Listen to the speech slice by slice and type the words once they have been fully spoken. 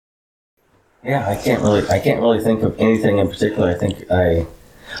Yeah, I can't really think of anything in particular. I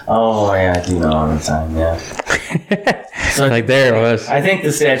do know on the time, yeah. So Like there it was. I think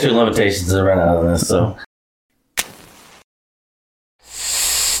the statute of limitations have run out on this, so.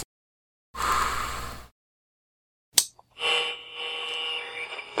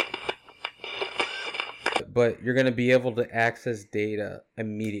 But you're going to be able to access data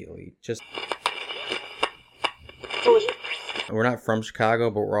immediately. Just we're not from Chicago,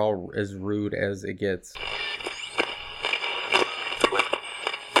 but we're all as rude as it gets.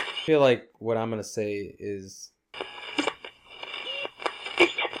 I feel like what I'm going to say is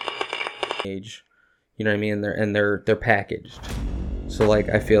age. You know what I mean? They're packaged. So like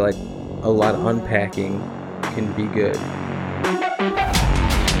I feel like a lot of unpacking can be good.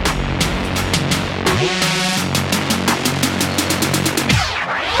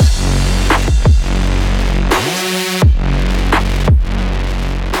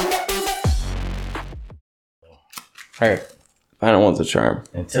 All right, final one's a charm.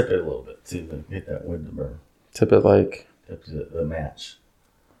 And tip it a little bit too to get that wood to burn. Tip it like? Tip the match.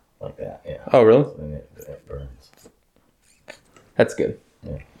 Like that, yeah. Oh, really? And it burns. That's good.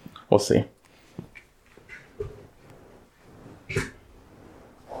 Yeah. We'll see.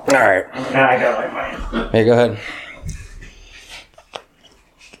 All right. I got like mine. Hey, go ahead.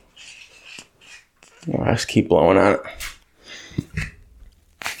 I'll just keep blowing on it.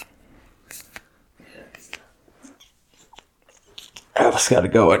 I just got to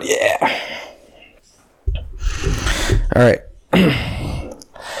go. Yeah. All right.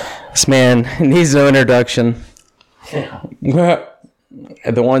 This man needs no introduction. Yeah.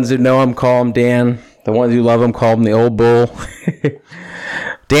 The ones who know him call him Dan. The ones who love him call him the old bull.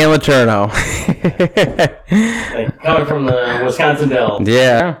 Dan Letourneau. Like coming from the Wisconsin Dells.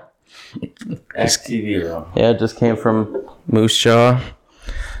 Yeah. XTV room. Yeah, just came from Moose Jaw.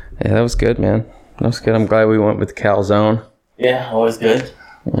 Yeah, that was good, man. That was good. I'm glad we went with Calzone. Yeah, always good.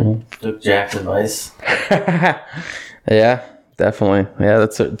 Mm-hmm. Took Jack's advice. Yeah, definitely. Yeah,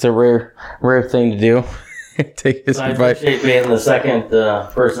 it's a rare thing to do. Take his I advice. appreciate being the second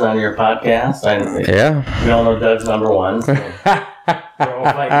person on your podcast. Yeah. We all know Doug's number one. So we're all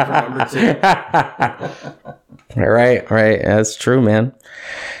fighting for number two. Right. That's true, man.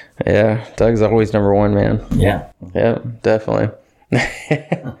 Yeah, Doug's always number one, man. Yeah. Yeah, definitely.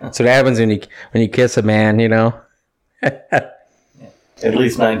 That's what happens when you kiss a man, you know. At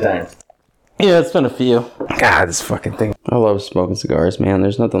least 9 times. Yeah, it's been a few. God, this fucking thing. I love smoking cigars, man.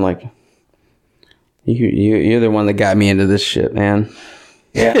 There's nothing like you're the one that got me into this shit, man.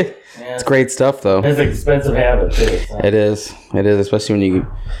 Yeah. It's great stuff, though. It's an expensive habit, too. So. It is, especially when you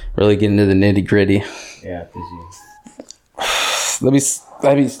really get into the nitty gritty. Yeah, because Let me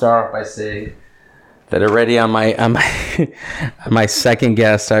start off by saying that already on my second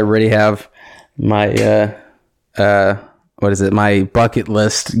guest, I already have my my bucket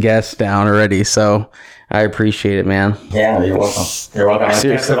list guest down already. So I appreciate it, man. Yeah, you're welcome. You're welcome. I'm a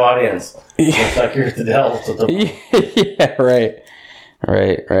captive audience. Looks like you're at the Dells. Yeah, right.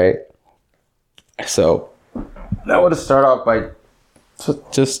 So I want to start off by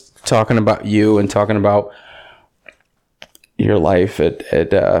just talking about you and talking about your life.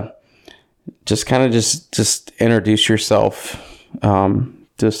 Just kind of just introduce yourself,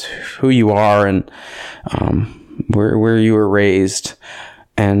 just who you are and where you were raised,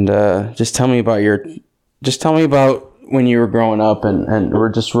 and just tell me about when you were growing up, and we're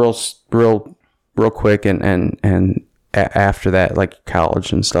just real quick and after that, like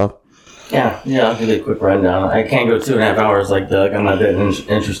college and stuff. Yeah, I'll give you a quick rundown. I can't go 2.5 hours like Doug. I'm not that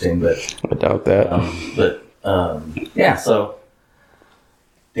interesting, but I doubt that. Yeah, so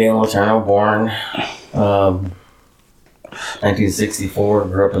Dan Letourneau, born 1964,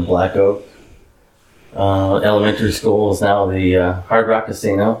 grew up in Black Oak. Elementary school is now the Hard Rock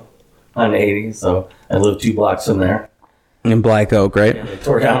Casino on 80, so I live 2 blocks from there. In Black Oak, right? Yeah, they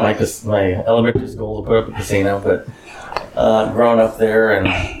tore down my elementary school to put up a casino, but growing up there and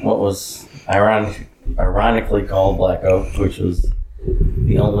what was ironically called Black Oak, which was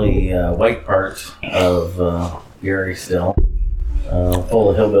the only white part of Gary still,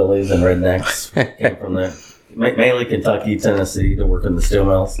 full of hillbillies and rednecks. Came from mainly Kentucky, Tennessee, to work in the steel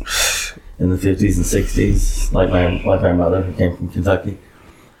mills in the 50s and 60s, like my mother, who came from Kentucky.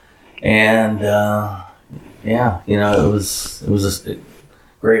 And it was a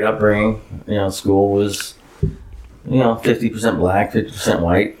great upbringing. School was 50% black, 50%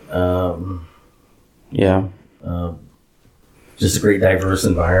 white. Just a great diverse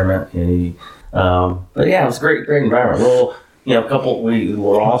environment. But yeah, it was a great environment. We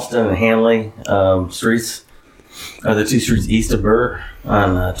were Austin and Hanley streets. are the two streets east of Burr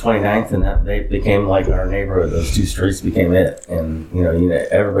on 29th, and that they became like our neighborhood. Those two streets became it, and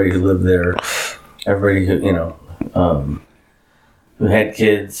everybody who lived there, everybody who who had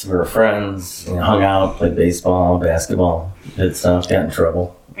kids, were friends, hung out, played baseball, basketball, did stuff, got in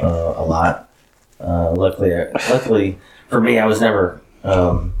trouble a lot. Luckily for me, I was never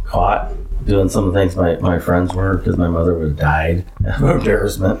caught doing some of the things my friends were, because my mother would have died of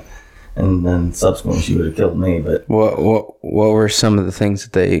embarrassment, and then subsequently she would have killed me. But what were some of the things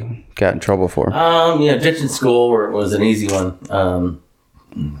that they got in trouble for? Ditching school was an easy one.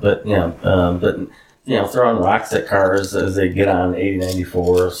 But throwing rocks at cars as they get on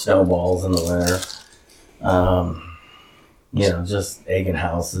 80-94, snowballs in the winter. Just egging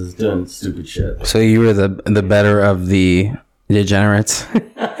houses, doing stupid shit. So you were the better of the degenerates.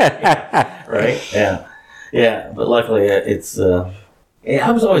 Right? Yeah. But luckily, it's. I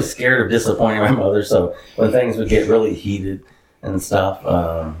was always scared of disappointing my mother, so when things would get really heated and stuff,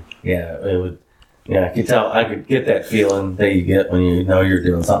 it would. Yeah, I could get that feeling that you get when you know you're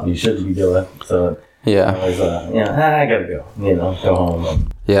doing something you shouldn't be doing. So yeah, I was, I gotta go. Go home.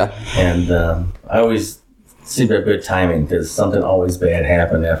 Yeah, and I always seemed to have good timing, because something always bad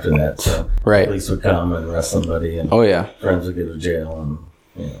happened after that. So right, police would come and arrest somebody, and friends would go to jail, and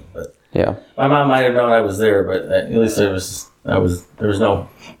But my mom might have known I was there, but at least there was no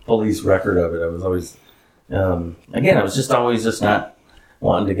police record of it. I was always I was just always not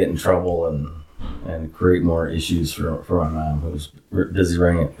wanting to get in trouble and create more issues for my mom, who was busy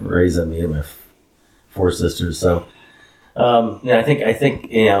raising me and my 4 sisters. So I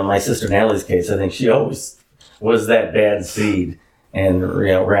think my sister Natalie's case, I think she always was that bad seed, and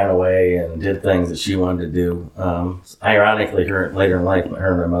ran away and did things that she wanted to do. Ironically, later in life,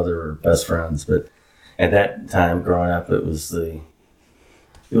 her and my mother were best friends, but at that time growing up, it was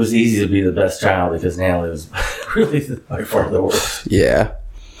easy to be the best child, because Natalie was really by far the worst. Yeah.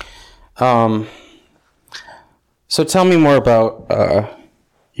 So tell me more about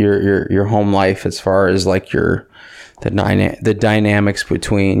your home life, as far as like the dynamics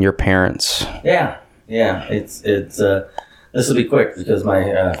between your parents. Yeah. It's this will be quick, because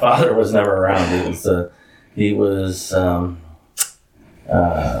my father was never around. He was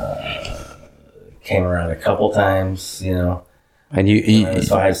came around a couple times, And you I was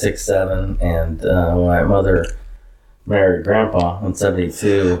 5, 6, 7, and when my mother married Grandpa in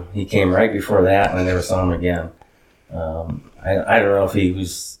 72, he came right before that, and I never saw him again. I don't know if he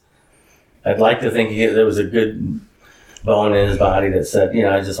was. I'd like to think there was a good bone in his body that said,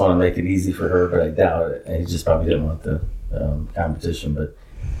 I just want to make it easy for her, but I doubt it. And he just probably didn't want the competition. But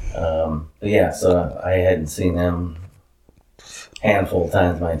so I hadn't seen him a handful of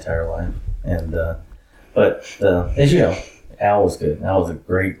times my entire life. And but as you know, Al was good. Al was a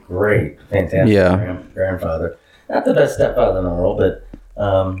great, fantastic grandfather. Not the best stepfather in the world, but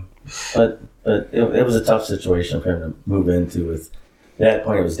it was a tough situation for him to move into. With at that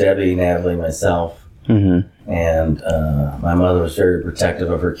point, it was Debbie, Natalie, myself, and my mother was very protective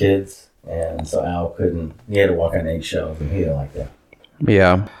of her kids, and so Al couldn't. He had to walk on eggshells, and he didn't like that.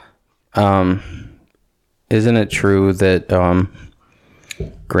 Yeah. Isn't it true that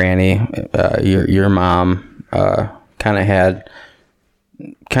Granny, your mom, kind of had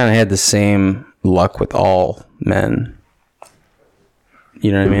the same luck with all men?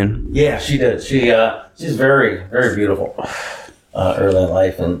 You know what I mean? Yeah, she did. She's very, very beautiful early in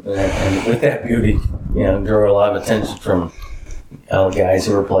life, and with that beauty, drew a lot of attention from all the guys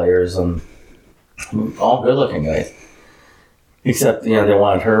who were players, and all good-looking guys. Except, they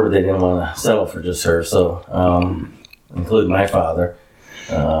wanted her, but they didn't want to settle for just her. So, including my father,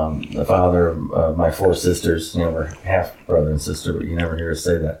 the father of my 4 sisters, we're half brother and sister, but you never hear us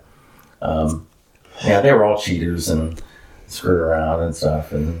say that. They were all cheaters and screwed around and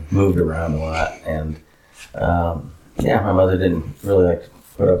stuff, and moved around a lot. And my mother didn't really like to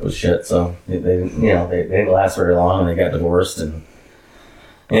put up with shit, so they didn't last very long, and they got divorced. And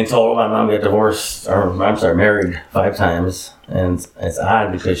in total, my mom got married 5 times. And it's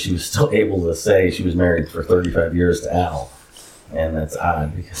odd, because she was still able to say she was married for 35 years to Al. And that's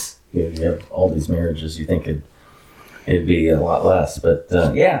odd, because you have all these marriages, you think it'd be a lot less. But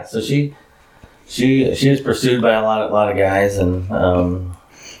so she was pursued by a lot of guys, and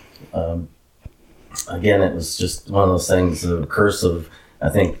again, it was just one of those things, the curse of, I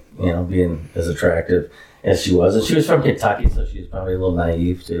think, being as attractive as she was. And she was from Kentucky, so she was probably a little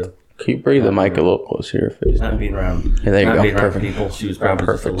naive too. Can you bring the mic a little closer to your face? Not being around, there you go. Being around people. She was probably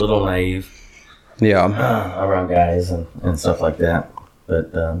just a little naive. Yeah. Around guys and stuff like that.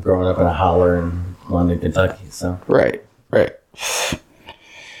 But growing up in a holler in London, Kentucky, so. Right.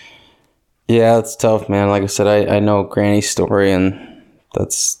 Yeah, it's tough, man. Like I said, I know Granny's story, and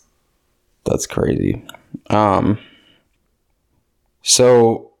that's crazy.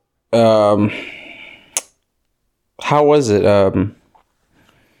 So, how was it?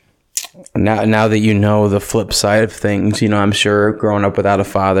 Now that you know the flip side of things, I'm sure growing up without a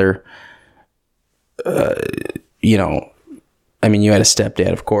father, you had a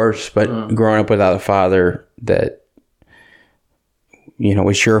stepdad, of course, but growing up without a father that,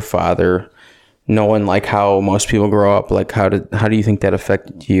 was your father, knowing like how most people grow up, like how do you think that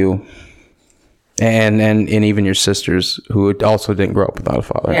affected you? And even your sisters who also didn't grow up without a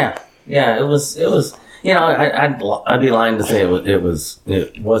father. Yeah. It was. I'd be lying to say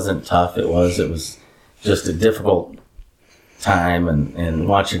it wasn't tough. It was just a difficult time, and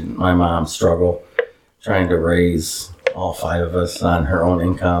watching my mom struggle, trying to raise all 5 of us on her own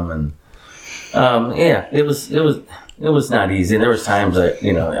income, and it was not easy. And there was times that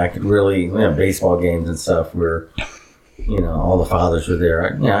I could really baseball games and stuff where all the fathers were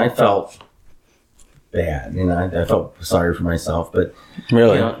there. I felt bad. I felt sorry for myself, but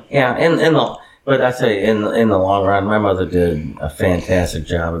really, but I say in the long run, my mother did a fantastic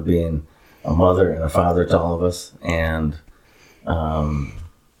job of being a mother and a father to all of us. And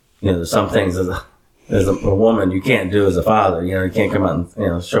there's some things as a woman you can't do as a father. You can't come out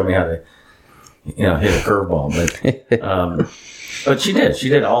and show me how to hit a curveball. But she did. She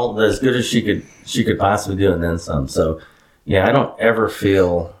did all as good as she could possibly do, and then some. So I don't ever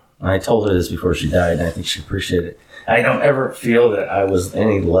feel. I told her this before she died, and I think she appreciated it. I don't ever feel that I was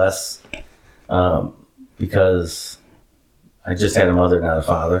any less. Because I just had a mother, not a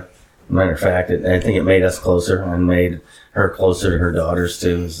father. Matter of fact, I think it made us closer and made her closer to her daughters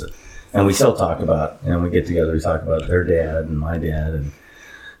too. And we still talk about, we get together, we talk about their dad and my dad and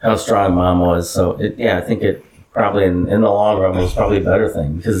how strong mom was. So I think it probably in the long run was probably a better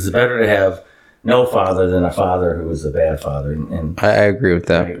thing, because it's better to have no father than a father who was a bad father. And I agree with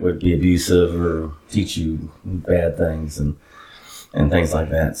that. Would be abusive or teach you bad things and things like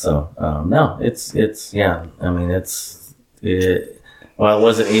that. So, no, while it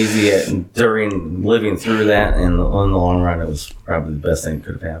wasn't easy during living through that, and in the long run, it was probably the best thing that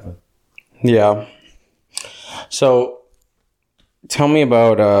could have happened. Yeah. So, tell me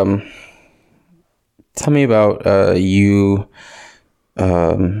about you.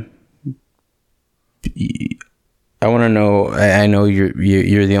 I want to know. I know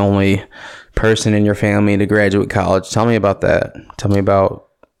you're the only person in your family to graduate college. Tell me about that. Tell me about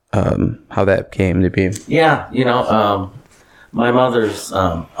how that came to be. Yeah, my mother's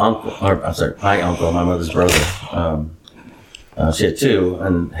my uncle, my mother's brother. She had 2,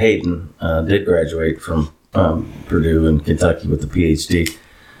 and Hayden did graduate from Purdue in Kentucky with a PhD.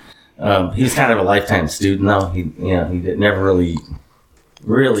 He's kind of a lifetime student though. He never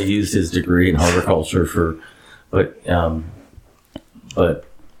really used his degree in horticulture and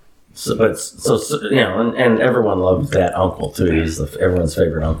everyone loved that uncle too. He was everyone's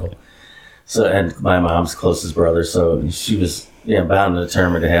favorite uncle. So, and my mom's closest brother. So she was, bound and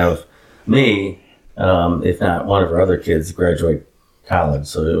determined to have me, if not one of her other kids, graduate college.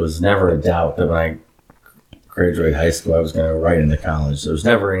 So it was never a doubt that when I graduated high school, I was going to go right into college. There was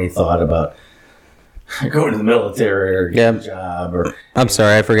never any thought about going to the military or getting a job or. I'm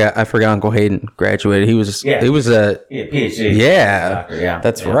sorry, I forgot Uncle Hayden graduated. He was a PhD. Yeah, doctor,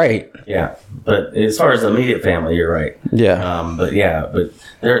 that's right. Yeah, but as far as the immediate family, you're right. Yeah. But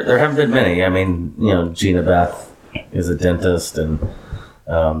there haven't been many. I mean, Gina Beth is a dentist, and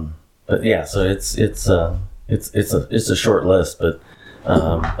so it's a short list, but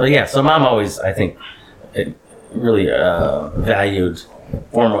yeah. So mom always, I think, really valued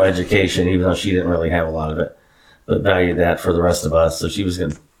formal education, even though she didn't really have a lot of it, but valued that for the rest of us. So she was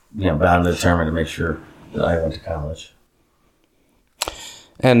going to, bound and determined to make sure that I went to college.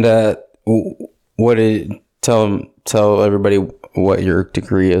 And tell everybody what your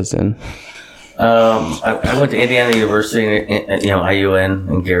degree is in. I went to Indiana University, IUN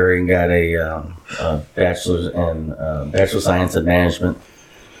in Gary, and got a bachelor's of science in management,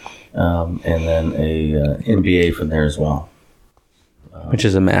 and then a MBA from there as well. Which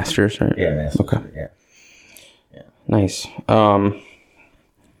is a master's, right? Yeah, master's. Okay. Yeah. Nice.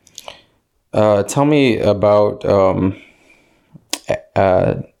 Tell me about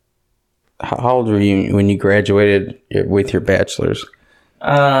how old were you when you graduated with your bachelor's?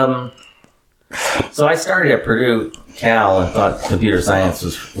 So I started at Purdue Cal and thought computer science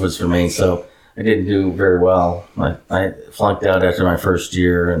was for me. So I didn't do very well. I flunked out after my first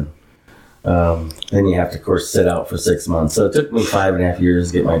year, and then you have to, of course, sit out for 6 months. So it took me 5.5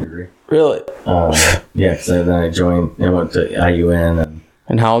 years to get my degree. Really? Yeah, because then I went to IUN.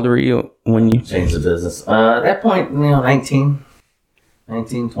 And how old were you when you changed the business. At that point, 19,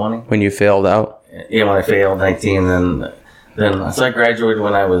 20. when you failed out? Yeah, when I failed, 19, then so I graduated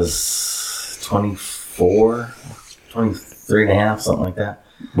when I was 24, 23 and a half, something like that.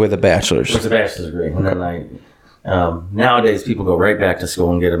 With a bachelor's. It was a bachelor's degree. And then nowadays people go right back to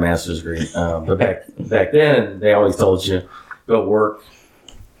school and get a master's degree. But back then, they always told you, go work,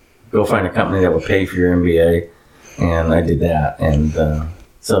 go find a company that would pay for your MBA. And I did that. And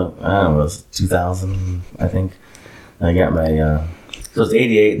so, I don't know, it was 2000, I think. I got my, so it was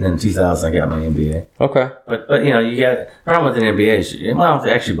 88, and then 2000 I got my MBA. Okay. But you got, problem with an MBA is, well,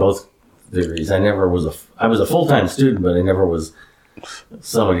 actually both degrees. I was a full-time student, but I never was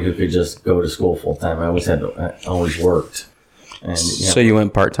somebody who could just go to school full-time. I always worked. And, So you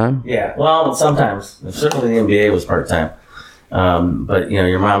went part-time? Yeah, well, sometimes. Certainly the MBA was part-time. But,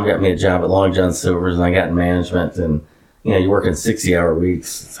 your mom got me a job at Long John Silver's, and I got in management, and, you're working 60-hour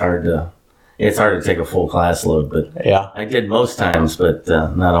weeks. It's hard to take a full class load, but Yeah. I did most times, but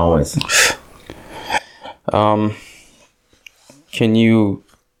not always. Can you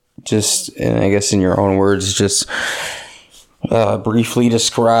just, and I guess in your own words, just briefly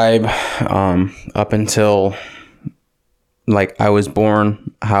describe up until like I was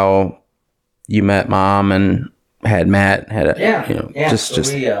born, how you met Mom and had Matt, Yeah. just So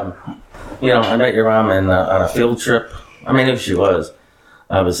we, I met your mom on a field trip. I mean, who she was,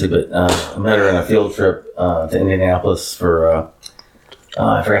 obviously, but I met her on a field trip to Indianapolis for,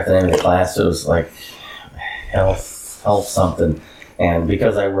 I forgot the name of the class. It was like health something. And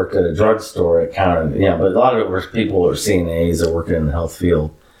because I worked at a drugstore, it counted, but a lot of it was people who were CNAs or working in the health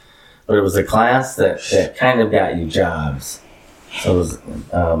field. But it was a class that kind of got you jobs. So it was,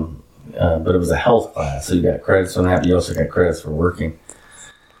 but it was a health class. So you got credits from that, but you also got credits for working.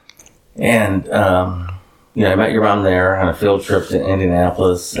 And, I met your mom there on a field trip to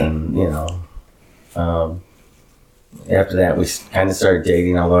Indianapolis, and, after that we kind of started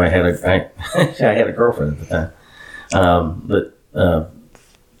dating, although I had a girlfriend at the time.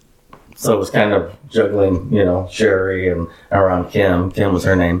 So it was kind of juggling, Sherry and around Kim. Kim was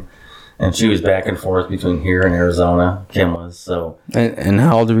her name. And she was back and forth between here and Arizona. Kim was, so. And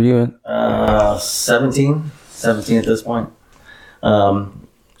how old were you? 17 at this point.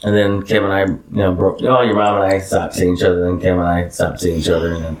 And then Kim and I, broke. Your mom and I stopped seeing each other. Then Kim and I stopped seeing each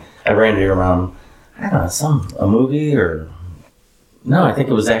other. And then I ran into your mom. I don't know, a movie or no? I think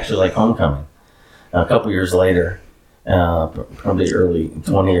it was actually like Homecoming. A couple years later, probably early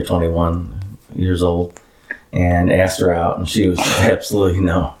 20 or 21 years old, and asked her out, and she was absolutely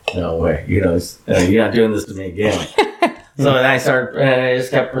no way. You're not doing this to me again. So then I just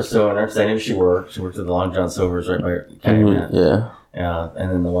kept pursuing her because I knew she worked. She worked at the Long John Silver's right by Calumet. Yeah.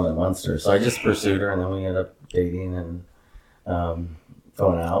 And then the one at Munster. So I just pursued her, and then we ended up dating and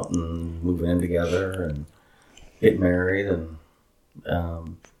going out and moving in together and getting married, and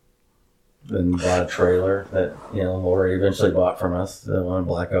then bought a trailer that Lori eventually bought from us, the one in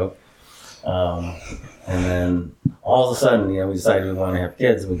Black Oak. And then all of a sudden, we decided we wanted to have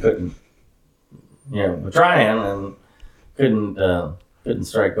kids. We couldn't, we're trying and couldn't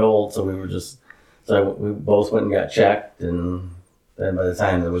strike gold. So we both went and got checked, and then by the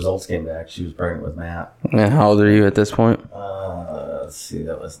time the results came back, she was pregnant with Matt. And how old are you at this point? Let's see,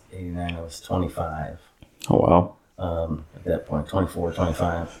 that was 89. I was 25. Oh, wow. At that point, 24,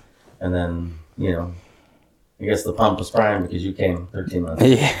 25. And then, I guess the pump was prime because you came 13 months.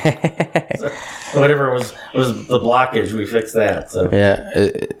 Yeah. So whatever was the blockage, we fixed that. So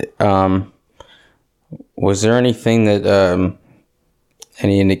Yeah. Was there anything that,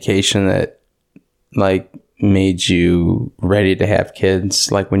 any indication that, like, made you ready to have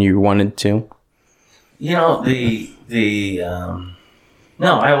kids, like when you wanted to?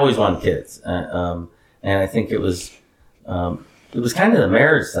 No, I always wanted kids. And I think it was kind of the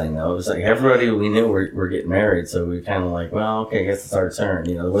marriage thing, though. It was like everybody we knew were getting married, so we kind of like, well, okay, I guess it's our turn.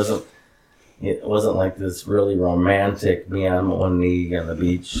 It wasn't like this really romantic me on one knee on the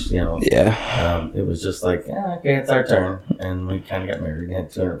beach, Yeah. It was just like, okay, it's our turn, and we kind of got married. We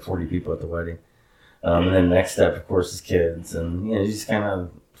had 240 people at the wedding, and then the next step, of course, is kids, and you just kind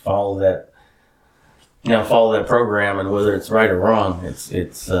of follow that program, and whether it's right or wrong, it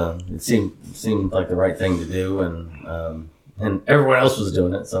seemed like the right thing to do, and everyone else was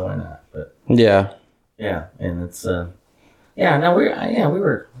doing it, so why not? But Yeah. yeah, and it's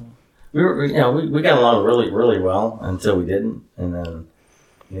we got along really, really well until we didn't, and then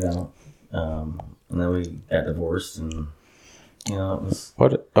and then we got divorced, and it was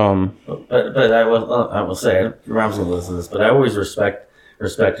What? but I will say, your mom's gonna listen to this, but I always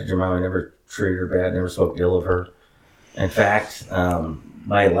respected your mom. I never treated her bad, never spoke ill of her. In fact,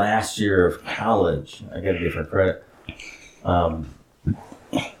 my last year of college, I got to give her credit.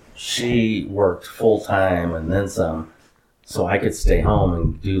 She worked full time and then some, so I could stay home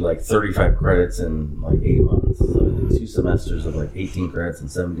and do like 35 credits in like 8 months. So 2 semesters of like 18 credits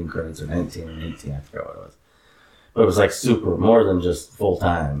and 17 credits, or 19 and 18, I forgot what it was. But it was like super, more than just full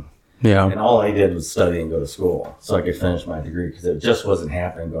time. Yeah. And all I did was study and go to school so I could finish my degree, because it just wasn't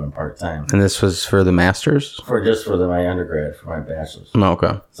happening going part time. And this was for the master's? My undergrad, for my bachelor's. Oh,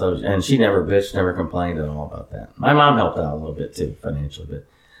 okay. So, and she never bitched, never complained at all about that. My mom helped out a little bit too, financially,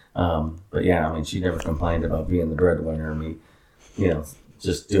 but yeah, I mean, she never complained about being the breadwinner and me,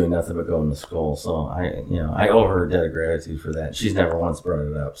 just doing nothing but going to school. So I owe her a debt of gratitude for that. She's never once brought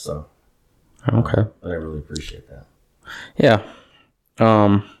it up. So, okay. But I really appreciate that. Yeah.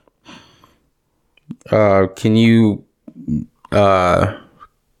 Can you, and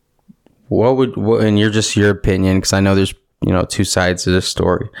you're just your opinion, because I know there's, 2 sides to this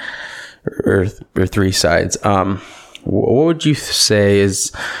story, or 3 sides. What would you say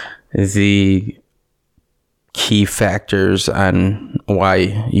is the key factors on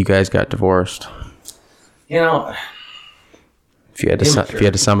why you guys got divorced? If you had to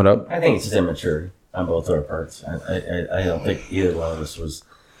sum it up, I think it's just immaturity on both our parts. I don't think either one of us was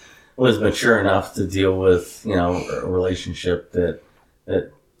mature enough to deal with a relationship that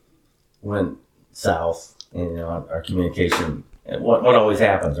went south. And our communication. What always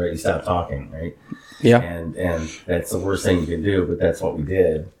happens, right? You stop talking, right? Yeah. And that's the worst thing you can do, but that's what we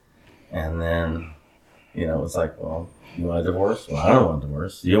did. And then, it's like, well, you want a divorce? Well, I don't want a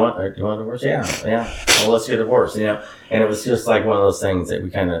divorce. Do you want a divorce? Yeah. Well, let's get a divorce. And it was just like one of those things that we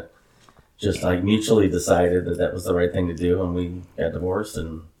kind of just like mutually decided that was the right thing to do, and we got divorced.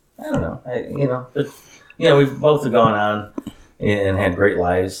 And I don't know, but we've both have gone on and had great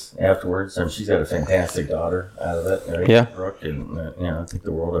lives afterwards. I mean, she's got a fantastic daughter out of it, right? Yeah. Brooke, and I think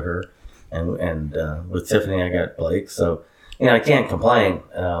the world of her. And with Tiffany, I got Blake. So I can't complain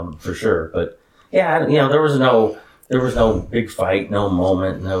for sure. But yeah, there was no big fight, no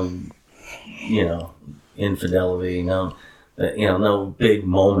moment, no infidelity, no big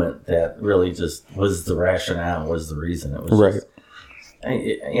moment that really just was the rationale, was the reason. It was right. Just,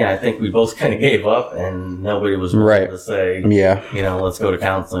 I think we both kind of gave up, and nobody was willing to say, let's go to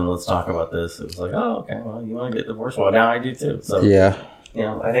counseling, let's talk about this. It was like, oh, okay, well, you want to get divorced? Well, now I do too. So yeah.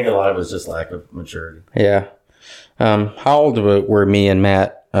 I think a lot of it was just lack of maturity. Yeah. How old were me and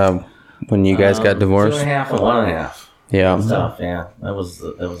Matt when you guys got divorced? 2.5 and 1.5. Yeah. It was tough. Yeah, that was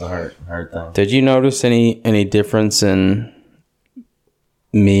a hard thing. Did you notice any difference in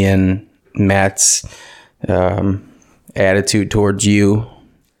me and Matt's attitude towards you?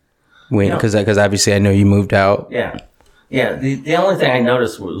 Because obviously I know you moved out. Yeah. The only thing I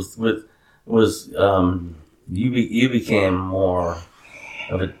noticed was you became more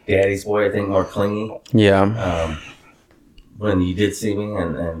of a daddy's boy, I think, more clingy. Yeah. When you did see me,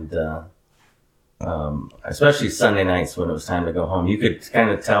 and especially Sunday nights when it was time to go home, you could kind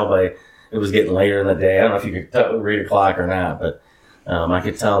of tell by it was getting later in the day. I don't know if you could read a clock or not, but I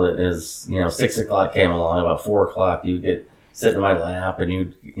could tell that as 6 o'clock came along, about 4 o'clock, you'd get sit in my lap, and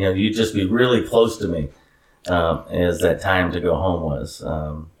you'd just be really close to me as that time to go home was.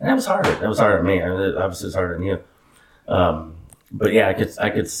 And that was hard. That was hard on me. Obviously, it's harder on you. But yeah, I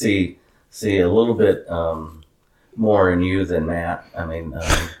could see a little bit more in you than Matt. I mean,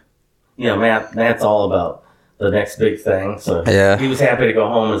 Matt's all about the next big thing. So yeah. He was happy to go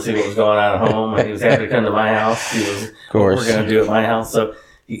home and see what was going on at home, and he was happy to come to my house. He was, of course, what we're going to do at my house. So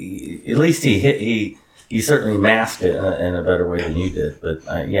at least he certainly masked it in a better way than you did. But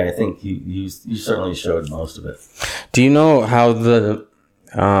I think you certainly showed most of it. Do you know how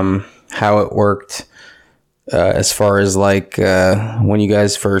how it worked? As far as like when you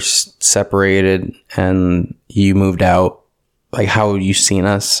guys first separated and you moved out, like how you seen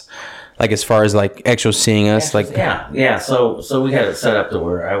us, like as far as like actual seeing us, like yeah. So we had it set up to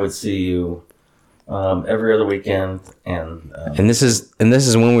where I would see you every other weekend, and this is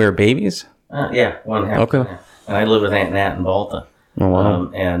when we were babies. One half. Okay. Yeah. And I lived with Aunt Nat in Balta. Oh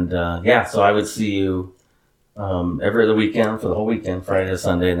wow. So I would see you every other weekend for the whole weekend, Friday to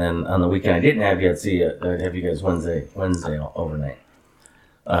Sunday, and then on the weekend I didn't have you, I'd have you guys Wednesday overnight,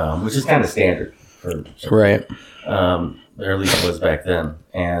 which is kind of standard for right. Or at least it was back then.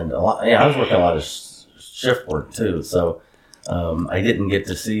 And I was working a lot of shift work too, so I didn't get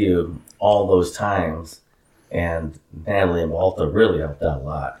to see you all those times. And Natalie and Walter really helped out a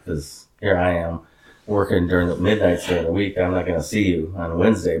lot, because here I am working during the midnights during the week. I'm not going to see you on a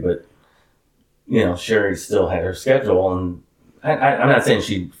Wednesday, but Sherry still had her schedule, and I'm not saying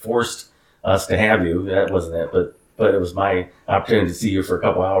she forced us to have you. That wasn't it, but but it was my opportunity to see you for a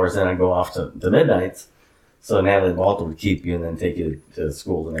couple hours, then I'd go off to the midnights. So Natalie and Walter would keep you and then take you to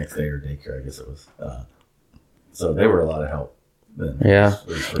school the next day or daycare, I guess it was. So they were a lot of help then. Yeah.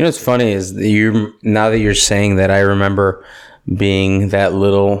 You know what's funny is that now that you're saying that, I remember being that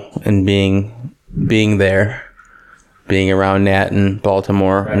little and being there, being around Nat in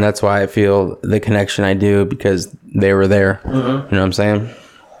Baltimore. Right. And that's why I feel the connection I do, because they were there. Mm-hmm. You know what I'm saying?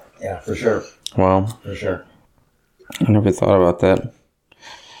 Yeah, for sure. Wow. For sure. I never thought about that.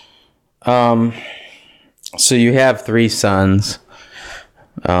 So you have 3 sons.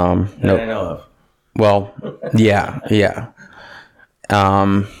 That I know of. Well, yeah. Yeah,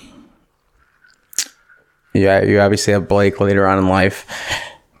 you obviously have Blake later on in life.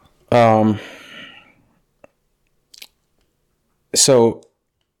 So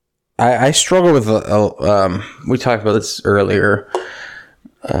I struggle with, we talked about this earlier.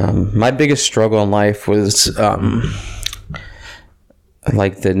 My biggest struggle in life was,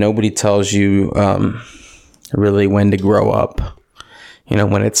 like that nobody tells you, really when to grow up. You know,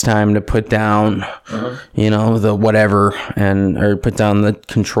 when it's time to put down, you know, the whatever, or put down the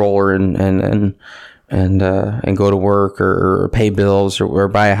controller and go to work or pay bills or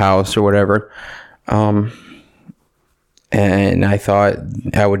buy a house or whatever. And I thought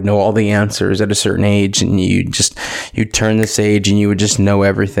I would know all the answers at a certain age, and you'd turn this age and you would just know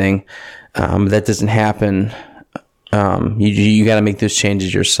everything. That doesn't happen. You got to make those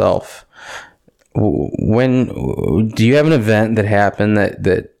changes yourself. When do you have an event that happened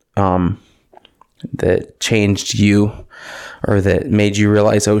that changed you, or that made you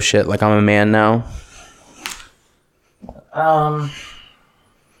realize, oh shit, like I'm a man now?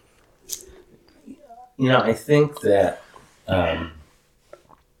 You know, I think that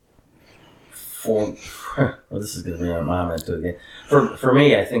this is going to be my mom into it again. For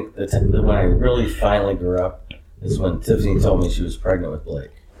me, I think that when I really finally grew up is when Tiffany told me she was pregnant with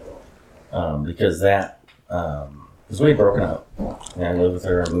Blake. Because we had broken up. And I lived with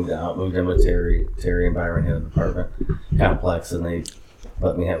her. I moved in with Terry. Terry and Byron had an apartment complex, and they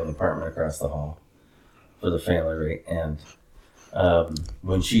let me have an apartment across the hall for the family rate. And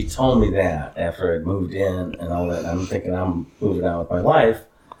when she told me that, after I'd moved in and all that, I'm thinking I'm moving on with my life.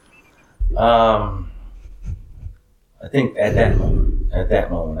 I think at that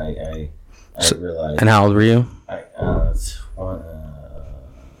moment, I realized. And how old were you?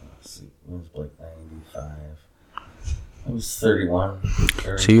 When was Blake 95? I was 31.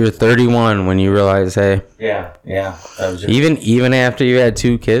 So you were 31 when you realized, hey. Yeah. That was even after you had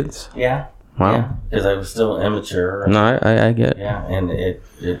 2 kids? Yeah. Wow. Because I was still immature. No, I get it. Yeah, and it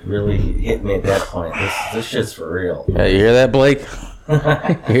really hit me at that point. This shit's for real. Yeah, you hear that, Blake? You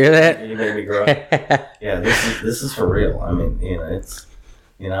hear that? You made me grow up. Yeah, this is for real. I mean,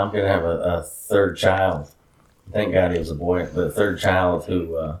 I'm gonna have a third child. Thank God he was a boy, but a third child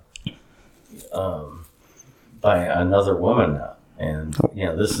who by another woman now. And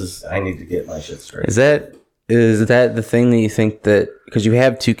I need to get my shit straight. Is that the thing that you think that, because you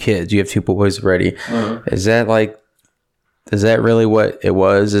have 2 kids, you have 2 boys already, is that really what it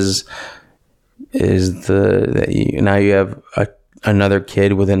was? Now you have another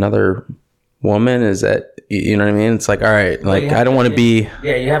kid with another woman? Is that, you know what I mean? It's like, all right, like, I don't want to be.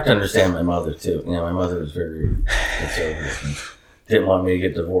 Yeah, you have to understand my mother too. My mother was very conservative and didn't want me to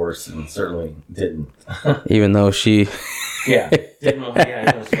get divorced, and certainly didn't. Even though she. Yeah, didn't want. Yeah,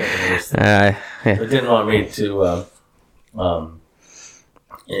 I know she got divorced. But didn't want me to.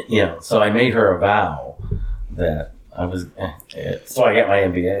 So I made her a vow that I was. So I got my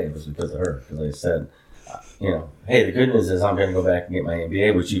MBA. It was because of her, because I said, hey, the good news is I'm going to go back and get my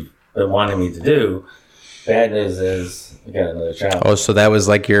MBA, which you've been wanting me to do. Bad news is I got another child. Oh, so that was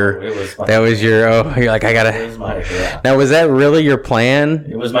like your. You're like, I gotta. It was my. Yeah. Now, was that really your plan?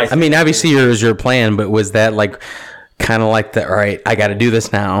 It was my. I mean, obviously, it was your plan, but was that like, kind of like the, all right, I got to do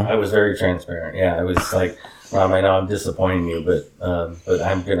this now? I was very transparent. Yeah, I was like, Mom, I know I'm disappointing you, but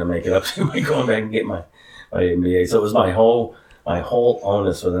I'm gonna make it up to you by going back and get my MBA. So it was my whole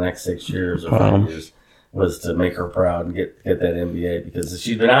onus for the next 6 years or 5 years was to make her proud and get that MBA, because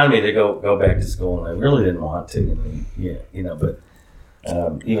she'd been on me to go back to school, and I really didn't want to. But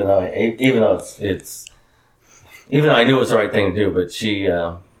even though I knew it was the right thing to do, but she,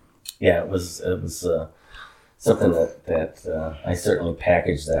 it was something that I certainly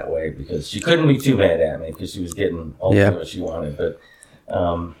packaged that way, because she couldn't be too mad at me, because she was getting ultimately what she wanted. But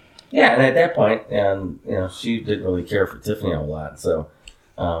and at that point, she didn't really care for Tiffany a whole lot, so.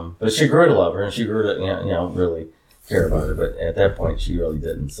 But she grew to love her, and she grew to really care about her. But at that point, she really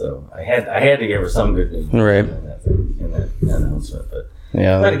didn't. So I had to give her some good news, right, in that announcement.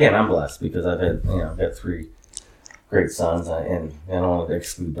 But again, I'm blessed because I've had got 3 great sons, and I don't want to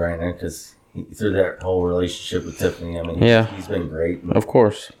exclude Brandon because through that whole relationship with Tiffany, I mean, he's been great. Of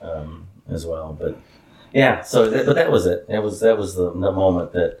course. As well, but yeah. So, but that was it. That was the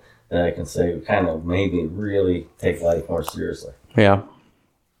moment that I can say kind of made me really take life more seriously. Yeah.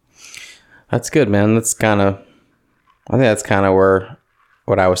 That's good, man. I think that's kind of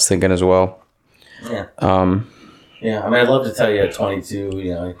what I was thinking as well. Yeah. Yeah. I mean, I'd love to tell you at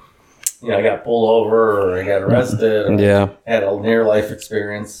 22, I got pulled over or I got arrested. Or I had a near-death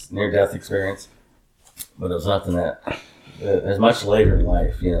experience, but it was nothing that as much later in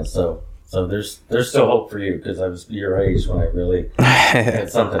life, So there's still hope for you because I was your age when I really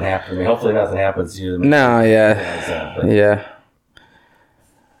had something happen to me. Hopefully, nothing happens to you. No, yeah, yeah.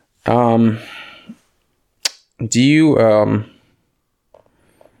 Do you? I'm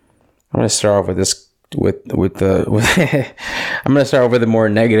going to start off with this. I'm going to start off with the more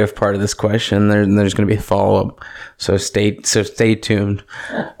negative part of this question. There's going to be a follow up, so stay tuned.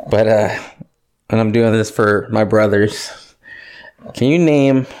 But and I'm doing this for my brothers. Can you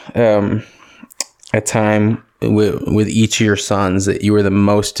name a time with each of your sons that you were the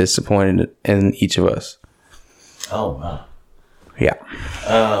most disappointed in each of us? Oh wow! Yeah.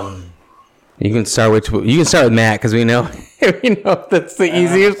 You can start with Matt because we know that's the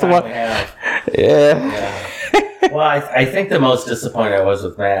easiest one. Yeah. Well, I think the most disappointed I was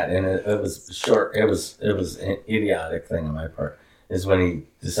with Matt, and it was short. It was an idiotic thing on my part. Is when he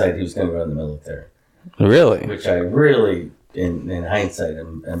decided he was going to go in the military. Really? Which I really, in hindsight,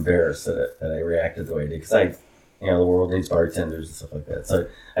 am embarrassed that I reacted the way I did because the world needs bartenders and stuff like that. So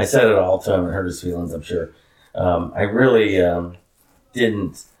I said it all to him and hurt his feelings. I'm sure. I really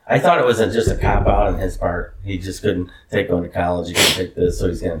didn't. I thought it was just a cop out on his part. He just couldn't take going to college. He couldn't take this, so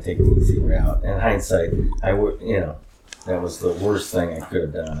he's going to take the easy route. In hindsight, that was the worst thing I could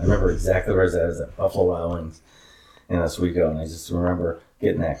have done. I remember exactly where I was at Buffalo Wild Wings in Oswego, and I just remember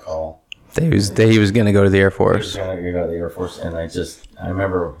getting that call. He was going to go to the Air Force. He was going to go to the Air Force, and I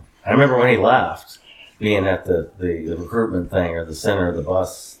remember when he left, being at the recruitment thing or the center of the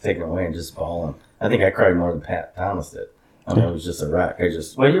bus, taken away and just bawling. I think I cried more than Pat Thomas did. I mean, it was just a wreck. You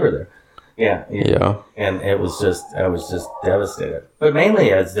were there. Yeah. And I was just devastated. But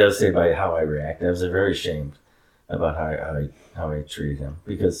mainly I was devastated by how I reacted. I was very ashamed about how I treated him.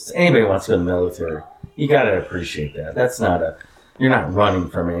 Because anybody wants to go to the military, you got to appreciate that. You're not running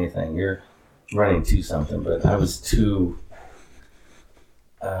from anything. You're running to something. But I was too,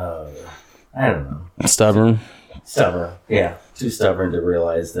 I don't know. Stubborn? Stubborn, yeah. Too stubborn to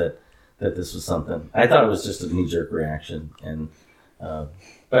realize that this was something. I thought it was just a knee-jerk reaction. And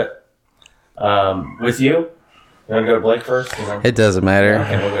but with you want to go to Blake first? It doesn't matter.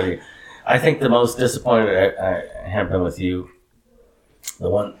 Okay, we'll go to you. I think the most disappointed I have been with you. The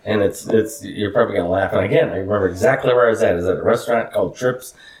one, and it's you're probably going to laugh. And again, I remember exactly where I was at. I was at a restaurant called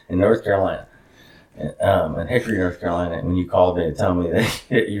Trips in North Carolina, in Hickory, North Carolina. And when you called me to tell me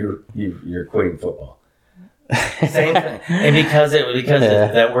that you're quitting football. Same thing, and because of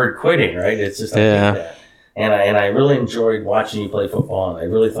that word quitting, right? It's just I hate that, and I really enjoyed watching you play football, and I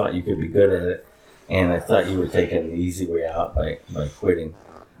really thought you could be good at it, and I thought you were taking the easy way out by quitting,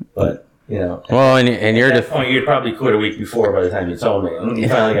 but well, and at that point you'd probably quit a week before by the time you told me, and you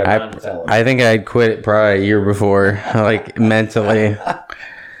finally got done to tell me. I think I'd quit probably a year before, like mentally.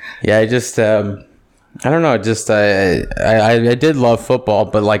 Yeah, I just. I don't know. Just I did love football,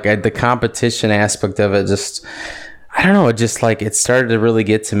 but like the competition aspect of it, just I don't know. It just like it started to really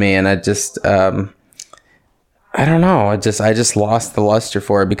get to me, and I just I don't know. I just lost the luster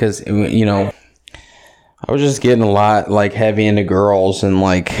for it because I was just getting a lot like heavy into girls, and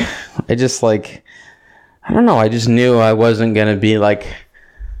like I just like I don't know. I just knew I wasn't gonna be like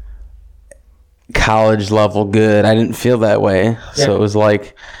college level good. I didn't feel that way, so it was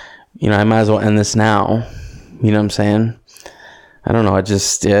like. I might as well end this now. You know what I'm saying? I don't know. It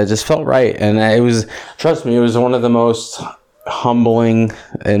just felt right. And trust me, it was one of the most humbling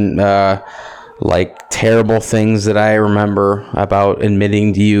and, terrible things that I remember about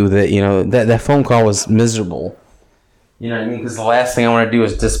admitting to you that, that phone call was miserable. You know what I mean? Because the last thing I want to do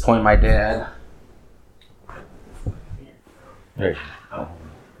is disappoint my dad. Right.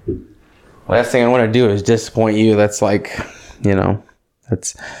 Last thing I want to do is disappoint you. That's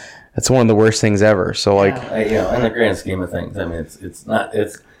that's one of the worst things ever. So in the grand scheme of things, I mean, it's not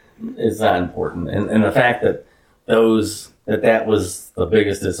important. And the fact that that was the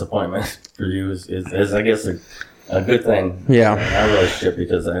biggest disappointment for you is I guess a good thing. Yeah. In our relationship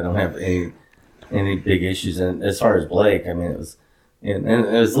because I don't have any big issues. And as far as Blake, I mean, it was a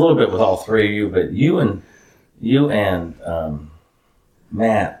little bit with all three of you, but you and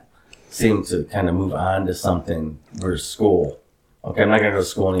Matt seemed to kind of move on to something for school. Okay, I'm not going to go to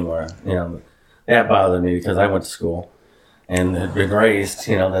school anymore. That bothered me because I went to school and had been raised,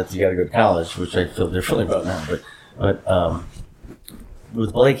 that you got to go to college, which I feel differently about now. But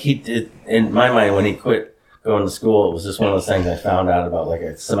with Blake, he did, in my mind, when he quit going to school, it was just one of those things I found out about like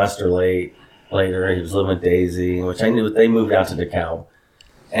a semester later. He was living with Daisy, which I knew they moved out to DeKalb.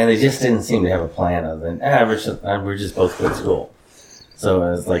 And they just didn't seem to have a plan other than, we're just both quit school. So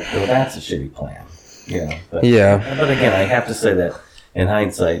I was like, well, that's a shitty plan. But again, I have to say that in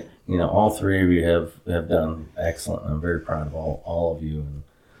hindsight, all three of you have done excellent. I'm very proud of all of you.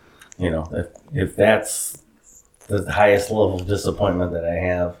 And, if that's the highest level of disappointment that I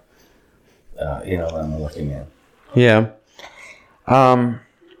have, that I'm looking at. Yeah.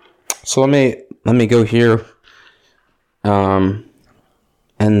 So let me go here. And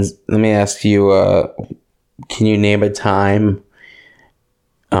let me ask you, can you name a time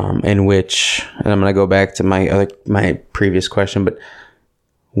in which, and I'm going to go back to my previous question, but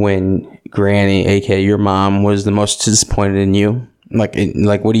when Granny, aka your mom, was the most disappointed in you?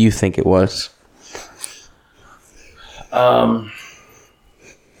 Like what do you think it was? Let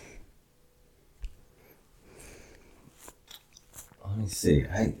me see.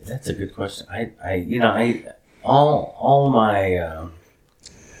 That's a good question. All my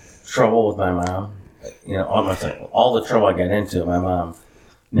trouble with my mom, all the trouble I got into, my mom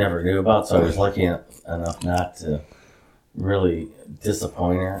never knew about. So I was lucky enough not to really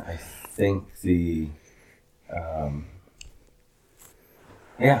disappoint her. I think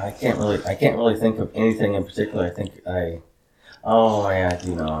I can't really think of anything in particular. I think I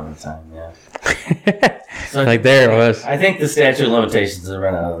do know all the time. Yeah. So there it was. I think the statute of limitations has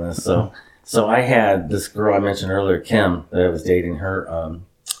run out on this. So I had this girl I mentioned earlier, Kim, that I was dating. Her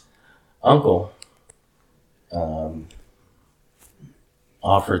uncle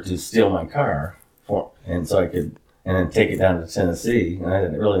offered to steal my car and so I could, and then take it down to Tennessee. And I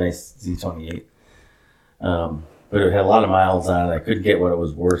had a really nice Z28, but it had a lot of miles on it. I couldn't get what it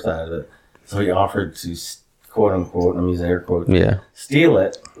was worth out of it. So he offered to, quote unquote, I'm using air quotes, steal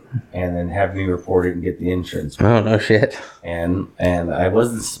it, and then have me report it and get the insurance. Oh, no shit. And I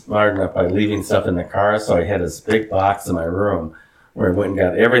wasn't smart enough by leaving stuff in the car, so I had this big box in my room where I went and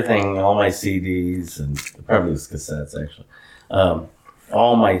got everything, all my CDs, and probably was cassettes, actually.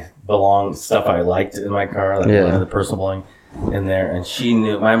 All my stuff I liked in my car, the personal belonging in there. And she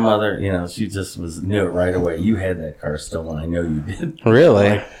knew, my mother, she just knew it right away. You had that car stolen. I know you did.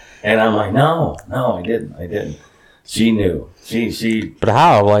 Really? And I'm like, no, I didn't. She knew. She. But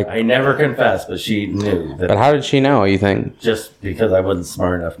how? I never confessed, but she knew. But how did she know, you think? Just because I wasn't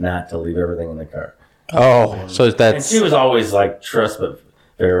smart enough not to leave everything in the car. Oh, so that's... And she was always like, trust but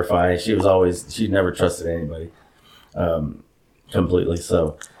verify. She never trusted anybody completely.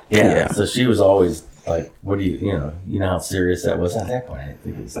 So, so she was always like, what do you know how serious that was? At that point, I didn't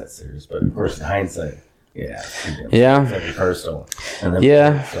think it was that serious. But of course, in hindsight, every car stolen. And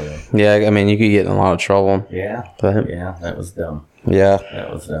then I mean, you could get in a lot of trouble. That was dumb. That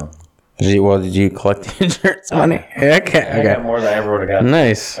was dumb. Did you collect the insurance money? Okay. I got more than I ever would have gotten.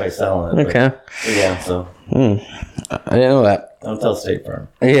 Nice. By selling it. Okay. So. I didn't know that. Don't tell State Farm.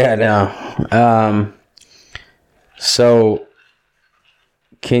 Yeah, no. So,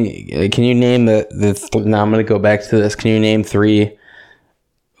 can you name the now I'm going to go back to this. Can you name three,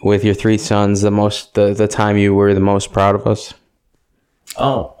 with your three sons, the time you were the most proud of us?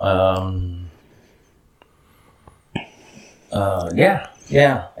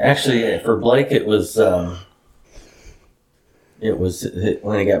 Yeah. Actually, for Blake, it was when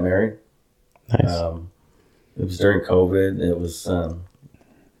he got married. Nice. It was during COVID. It was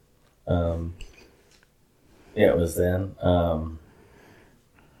it was then.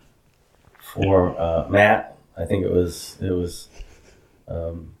 For Matt, I think it was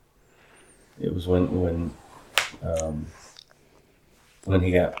when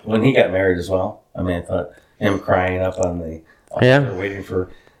he got married as well. I mean, I thought him crying up on the waiting for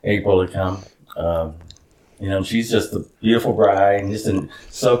April to come. She's just a beautiful bride and just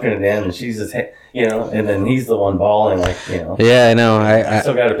soaking it in, and she's just, and then he's the one bawling, Yeah, I know. I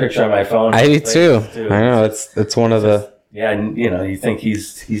still got a picture on my phone. I do too. I know. It's one of the. Yeah, and you think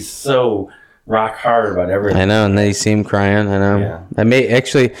he's so rock hard about everything. I know, and then you see him crying. I know. Yeah.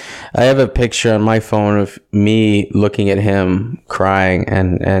 I have a picture on my phone of me looking at him crying,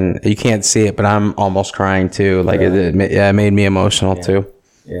 and you can't see it, but I'm almost crying too. Like it made me emotional too.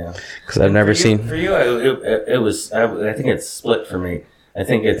 Yeah, because I've never seen. For you, it was. I think it's split for me. I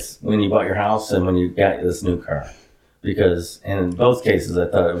think it's when you bought your house and when you got this new car, because and in both cases I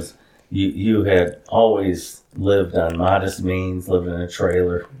thought you had always lived on modest means, living in a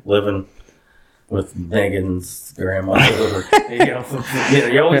trailer, living with Megan's grandma, or,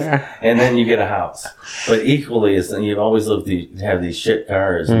 you always, and then you get a house. But equally, as you've always lived to have these shit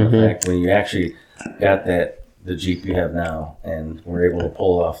cars. And the fact when you actually got the Jeep you have now, and were able to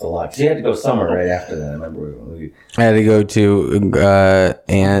pull it off the lot. 'Cause you had to go somewhere right after that. I remember I had to go to the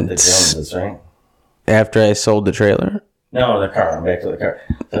Aunt's Joneses, right? after I sold the trailer. No, the car. I'm back to the car.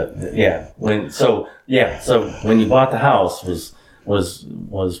 So when you bought the house was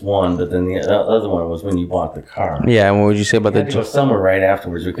one, but then the other one was when you bought the car. Yeah, and what would you say about You had to go somewhere right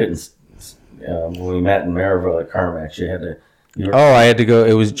afterwards. We couldn't. When we met in Maryville at CarMax, you had to. I had to go.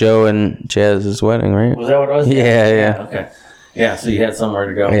 It was Joe and Jazz's wedding, right? Was that what it was? Yeah. Okay. Yeah, so you had somewhere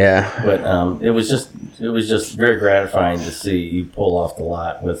to go. Yeah. But it was just very gratifying to see you pull off the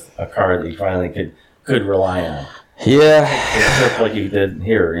lot with a car that you finally could rely on. Yeah. Just like you did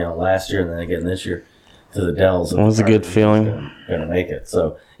here, last year and then again this year to the Dells. It was a good feeling. Gonna make it.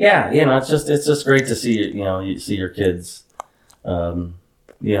 So yeah, it's just great to see you see your kids, do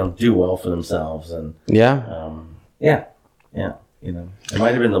well for themselves and yeah. It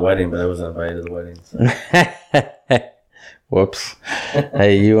might have been the wedding, but I wasn't invited to the wedding. So. Whoops.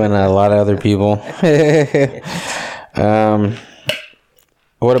 Hey, you and a lot of other people.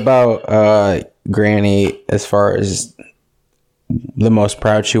 What about Granny as far as the most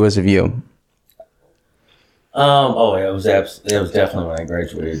proud she was of you? It was definitely when I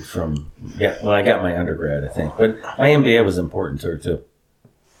graduated when I got my undergrad, I think. But my MBA was important to her too.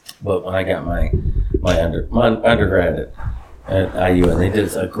 But when I got my undergrad at IU, and they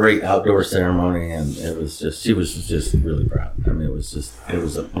did a great outdoor ceremony, and she was just really proud. I mean, it was.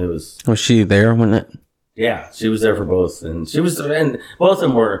 Was she there when it? Yeah, she was there for both, and both of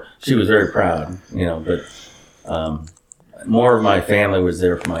them were. She was very proud, But more of my family was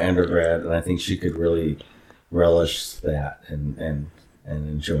there for my undergrad, and I think she could really relish that and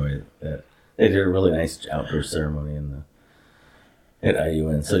enjoy that. They did a really nice outdoor ceremony at IU,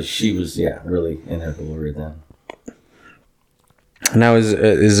 and so she was really in her glory then. Now,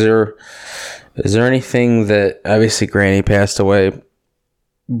 is there anything that, obviously Granny passed away,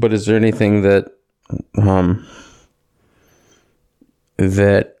 but is there anything that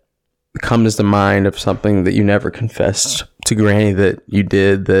that comes to mind of something that you never confessed to Granny that you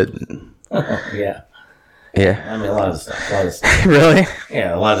did that? Yeah. Yeah. I mean, a lot of stuff. Really?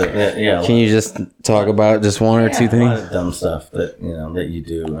 Yeah, a lot of Can you just talk about just one or two things? A lot of dumb stuff that that you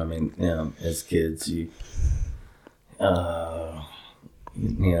do. I mean, as kids, we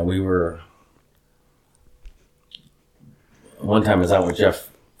were. One time I was out with Jeff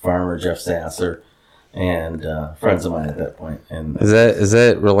Sasser, and friends of mine at that point. And is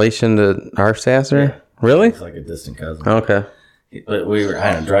that relation to our Sasser? Yeah. Really? It's like a distant cousin. Okay. But we were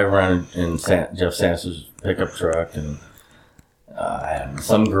driving around in Jeff Sasser's pickup truck, and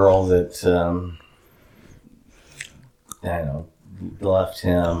some girl that left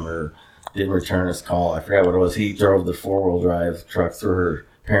him or didn't return his call. I forgot what it was. He drove the 4-wheel drive truck through her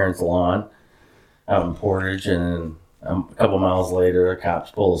parents' lawn out in Portage, and then a couple miles later, the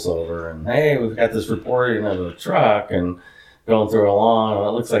cops pull us over, and hey, we've got this reporting of a truck and going through a lawn, and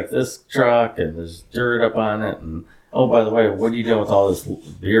it looks like this truck, and there's dirt up on it, and oh, by the way, what are you doing with all this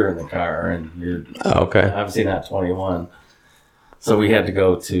beer in the car? And you're obviously not 21. So we had to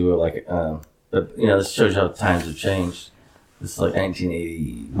go to this shows you how times have changed. This is like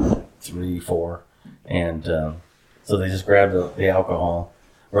 1983, 4, and so they just grabbed the alcohol,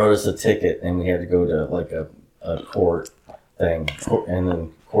 wrote us a ticket, and we had to go to a court thing, and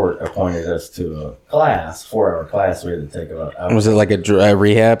then court appointed us to a class, 4-hour class. We had to take about. Was it like a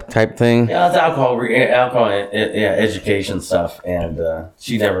rehab type thing? Yeah, it's alcohol, education stuff, and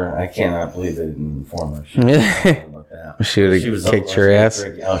I cannot believe they didn't inform her. She about that. She would have kicked your ass.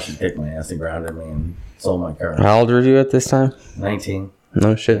 She kicked my ass and grounded me and sold my car. How old were you at this time? 19.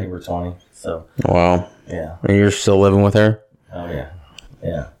 No I shit. think we're 20. So. Wow. Yeah. And you're still living with her? Oh yeah,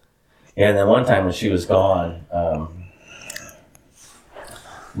 yeah. And then one time when she was gone, come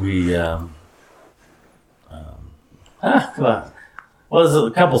on. Well, there's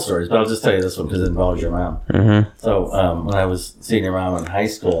a couple stories, but I'll just tell you this one because it involves your mom. Mm-hmm. So when I was seeing your mom in high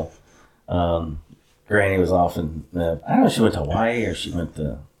school, Granny was often, I don't know if she went to Hawaii or she went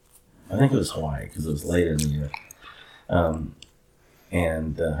to, I think it was Hawaii because it was later in the year.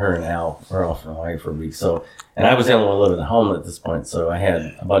 And her and Al were off in Hawaii for a week. So, and I was the only one living at home at this point, so I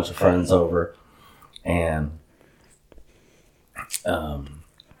had a bunch of friends over, and I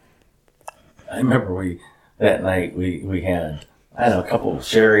remember that night we had, I don't know,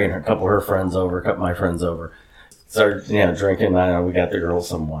 Sherry and a couple of her friends over, a couple of my friends over. started, drinking. I don't know, we got the girls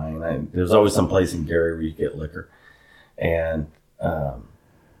some wine. There's always some place in Gary where you get liquor. And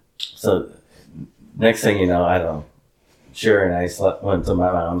so next thing you know, I don't know, Sherry and I went to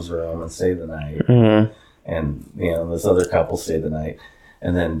my mom's room and stayed the night. Mm-hmm. And, this other couple stayed the night.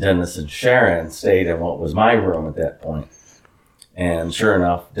 And then Dennis and Sharon stayed in what was my room at that point. And sure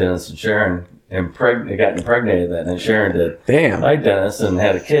enough, Dennis and Sharon got impregnated that night. Sharon did. Damn. Like Dennis, and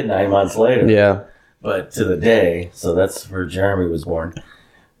had a kid 9 months later. Yeah. But to the day, so that's where Jeremy was born.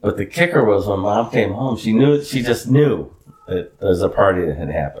 But the kicker was when Mom came home, she just knew that there was a party that had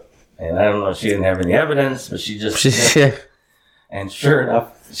happened. And I don't know if she didn't have any evidence, but she just knew. And sure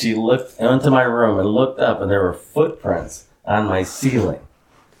enough, she looked into my room and looked up, and there were footprints on my ceiling.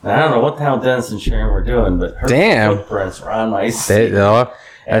 Now, I don't know what the hell Dennis and Sharon were doing, but her footprints were on my ceiling.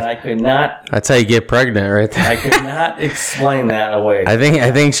 And I could not. That's how you get pregnant, right there. I could not explain that away. I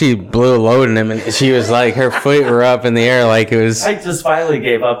think she blew a load in him, and she was like, her feet were up in the air like it was. I just finally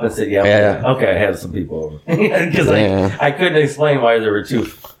gave up and said, "Yeah, okay, I had some people over," because I couldn't explain why there were two.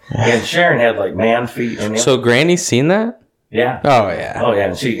 And Sharon had like man feet. So Granny's seen that? Yeah. Oh yeah. Oh yeah.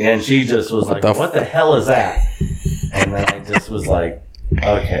 And she just was like, "What the hell is that?" And then I just was like,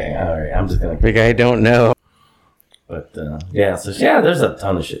 "Okay, all right, I'm just gonna." Like I don't know. But there's a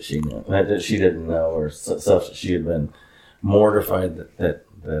ton of shit she knew that she didn't know, or stuff that she had been mortified that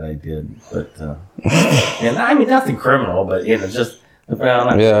I did. But and I mean nothing criminal, but just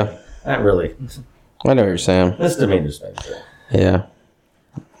not really. I know what you're saying. Misdemeanors, maybe. Yeah.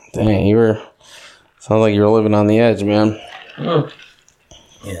 Dang, sounds like you were living on the edge, man. Yeah,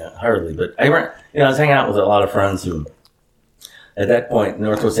 hardly. But I was hanging out with a lot of friends who, at that point,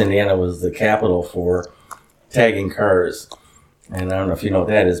 Northwest Indiana was the capital for tagging cars. And I don't know if you know what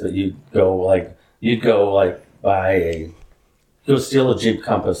that is, but you'd go steal a Jeep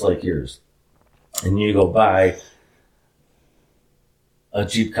Compass like yours, and you go buy a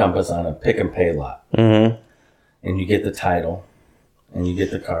Jeep Compass on a pick and pay lot, and you get the title, and you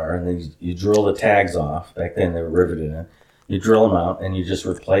get the car, and then you drill the tags off. Back then they were riveted in. You drill them out, and you just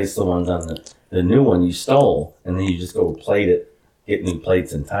replace the ones on the new one you stole, and then you just go plate it, get new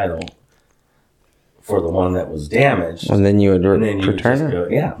plates and title for the one that was damaged. And then you would return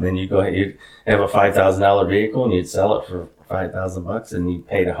it? Then you you'd have a $5,000 vehicle, and you'd sell it for $5,000, and you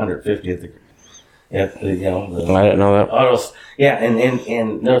paid $150 at the I didn't know that. Autos. Yeah,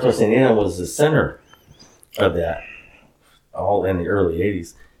 and Northwest Indiana was the center of that, all in the early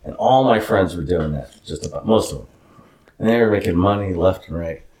 80s. And all my friends were doing that, just about, most of them. And they were making money left and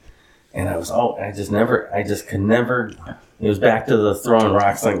right. And I just could never, it was back to the throwing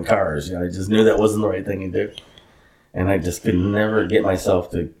rocks on cars. I just knew that wasn't the right thing to do. And I just could never get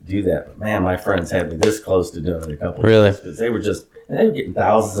myself to do that. But man, my friends had me this close to doing it a couple of times. Because they were getting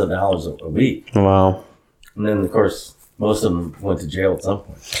thousands of dollars a week. Wow. And then, of course, most of them went to jail at some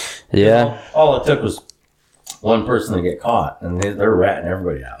point. Yeah. All it took was one person to get caught, and they're ratting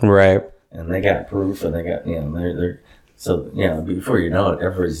everybody out. Right. And they got proof, and they got, they're so, before you know it,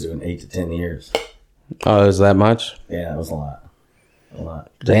 everybody's doing 8 to 10 years. Oh, is that much? Yeah, it was a lot. A lot.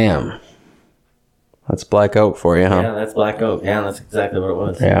 Damn. That's Black Oak for you, huh? Yeah, that's Black Oak. Yeah, that's exactly what it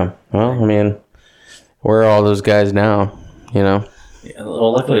was. Yeah. Well, I mean, where are all those guys now, Yeah,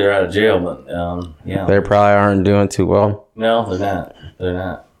 well, luckily they're out of jail, but, yeah. They probably aren't doing too well. No, they're not. They're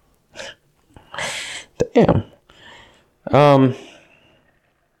not. Damn.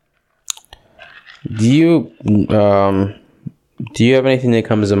 Do you have anything that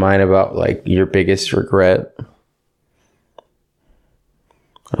comes to mind about like your biggest regret?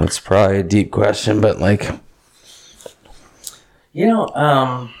 That's probably a deep question, but like,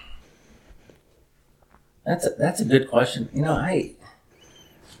 that's a good question. I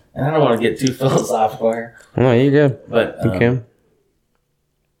don't want to get too philosophical here. No, you're good. But you can.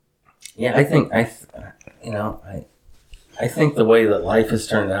 Yeah, I think I think the way that life has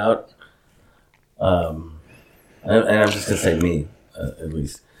turned out, and I'm just gonna say me, at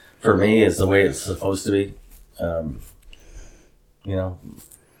least for me, is the way it's supposed to be.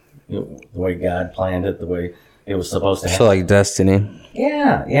 The way God planned it, the way it was supposed to happen. So like destiny.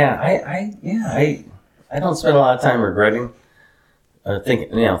 Yeah. I don't spend a lot of time regretting,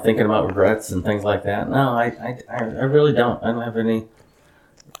 thinking about regrets and things like that. No, I really don't. I don't have any.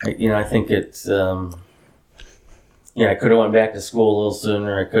 I think it's. I could have went back to school a little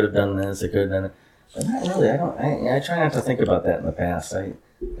sooner. I could have done this. I could have done it. But not really. I don't. I try not to think about that in the past. I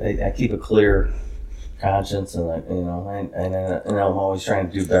keep a clear conscience, and I'm always trying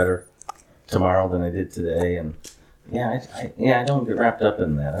to do better tomorrow than I did today. And I don't get wrapped up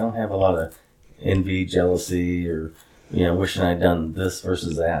in that. I don't have a lot of envy, jealousy, or wishing I'd done this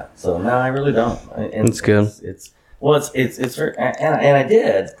versus that. So no, I really don't. That's good. Well, it's very, and I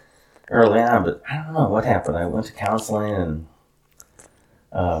did early on, but I don't know what happened. I went to counseling and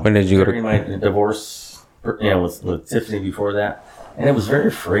When did you go during my divorce, with Tiffany before that, and it was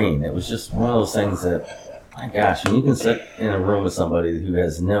very freeing. It was just one of those things that, my gosh, when you can sit in a room with somebody who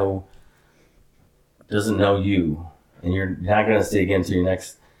doesn't know you, and you're not going to see again to your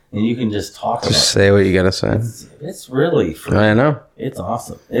next, and you can just talk about say what you gotta say? it's really freeing. I know. It's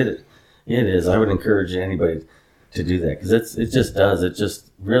awesome. It is. I would encourage anybody to do that because it just does. It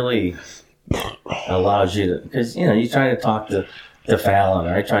just really allows you to, because you try to talk to Fallon,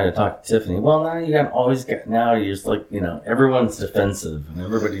 or I try to talk to Tiffany. Well, now now you're just like everyone's defensive and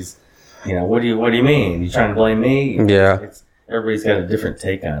everybody's what do you mean? You trying to blame me? Yeah. Everybody's got a different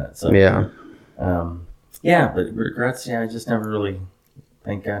take on it. So Yeah. But regrets. I just never really.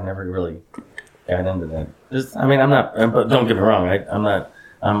 Thank God, never really got into that. I'm not. But don't get me wrong. I'm not.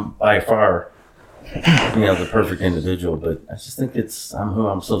 I'm by far, the perfect individual. But I just think I'm who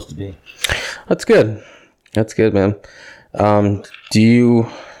I'm supposed to be. That's good. That's good, man. Do you?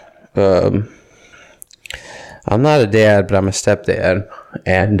 I'm not a dad, but I'm a stepdad,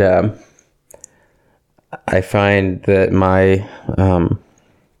 and I find that my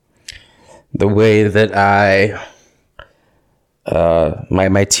the way that I my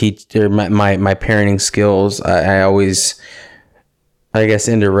parenting skills, I always, I guess,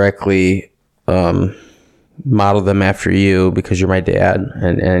 indirectly model them after you because you're my dad,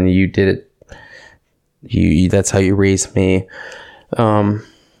 and you did it. That's how you raised me. Not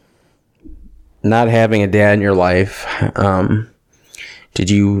having a dad in your life, do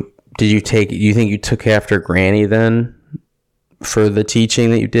you think you took after Granny then for the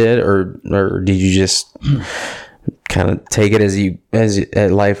teaching that you did, or did you just kind of take it as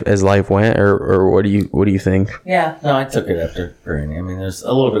life went, or what do you think? Yeah, no, I took it after Granny. I mean, there's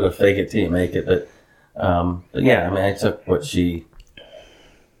a little bit of fake it till you make it, but yeah, I mean, I took what she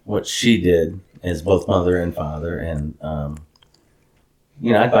did as both mother and father, and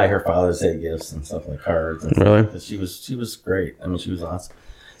I'd buy her Father's Day gifts and stuff like cards and really, stuff. She was great. I mean, she was awesome.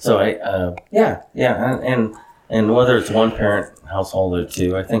 So and whether it's one parent household or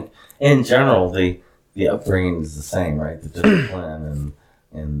two, I think in general the upbringing is the same, right? The discipline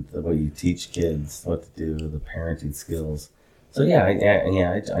and the way you teach kids what to do, the parenting skills. So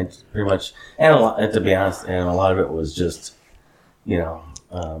I pretty much, and to be honest, and a lot of it was just,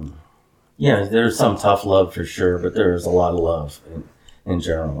 there's some tough love for sure, but there's a lot of love in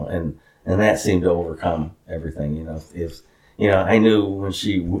general, and that seemed to overcome everything. If I knew when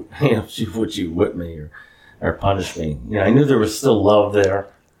she would whip me or punish me, I knew there was still love there.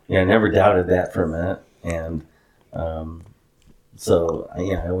 I never doubted that for a minute, and so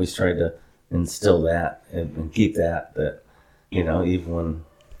I always tried to instill that and keep that even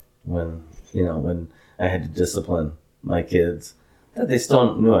when I had to discipline my kids, that they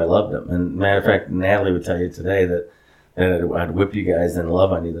still knew I loved them. And matter of fact, Natalie would tell you today that I'd whip you guys and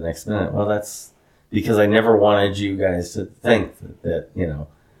love on you the next minute. Well, that's because I never wanted you guys to think that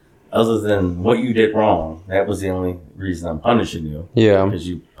other than what you did wrong, that was the only reason I'm punishing you. Yeah. Because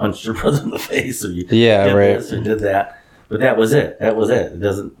you punched your brother in the face, or you did this or did that. But that was it. It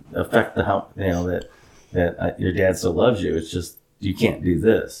doesn't affect that your dad still loves you. It's just you can't do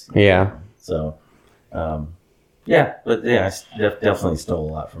this. Yeah. So, I definitely stole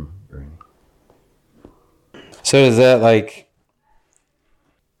a lot from Granny. So is that like?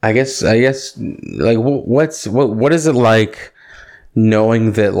 I guess like what is it like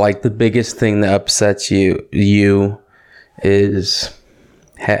knowing that like the biggest thing that upsets you is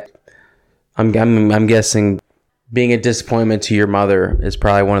I'm guessing being a disappointment to your mother is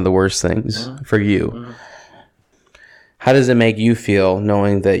probably one of the worst things for you. Mm-hmm. How does it make you feel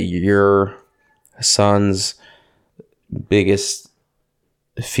knowing that your son's biggest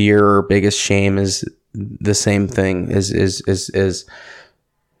fear or biggest shame is the same thing is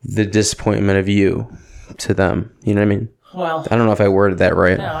the disappointment of you to them? You know what I mean? Well, I don't know if I worded that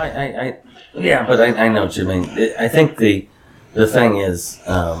right. No, but I know what you mean. I think the thing is,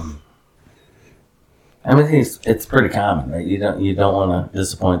 it's pretty common, right? You don't want to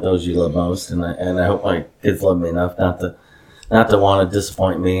disappoint those you love most, and I hope my kids love me enough not to want to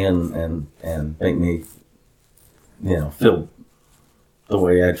disappoint me and make me, feel the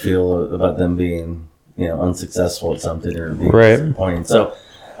way I'd feel about them being, unsuccessful at something or being disappointing. So,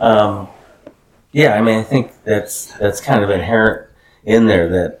 I think that's kind of inherent in there,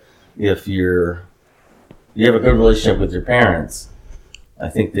 that if you have a good relationship with your parents, I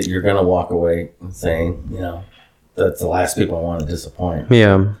think that you're going to walk away saying, that's the last people I want to disappoint.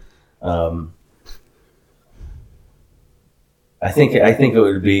 Yeah. I think it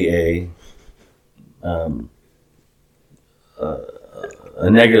would be a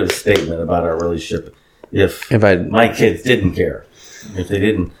negative statement about our relationship if my kids didn't care. If they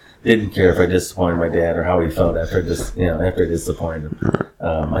didn't care if I disappointed my dad or how he felt after I disappointed him.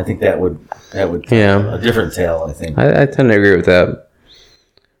 I think that would tell a different tale. I think I tend to agree with that.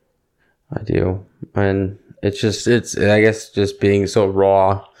 I do, and it's I guess just being so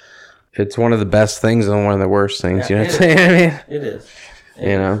raw. It's one of the best things and one of the worst things. You know what I'm saying? I mean, it is.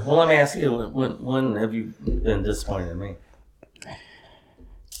 You know. Well, let me ask you: when have you been disappointed in me?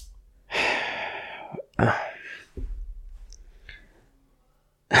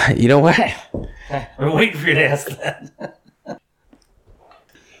 You know what? I'm waiting for you to ask that.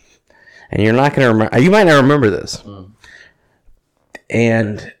 And you're not going to remember. You might not remember this.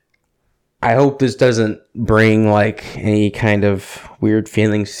 And I hope this doesn't bring like any kind of weird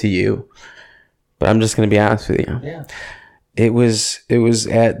feelings to you. But I'm just going to be honest with you. Yeah. It was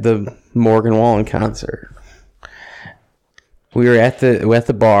at the Morgan Wallen concert. We were at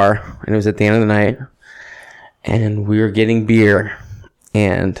the bar, and it was at the end of the night, and we were getting beer,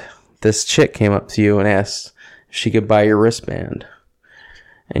 and this chick came up to you and asked if she could buy your wristband,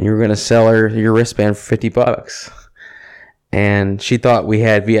 and you were gonna sell her your wristband for $50, and she thought we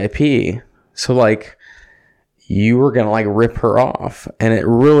had VIP, so like you were gonna like rip her off, and it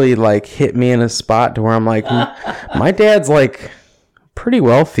really like hit me in a spot to where I'm like, my dad's like pretty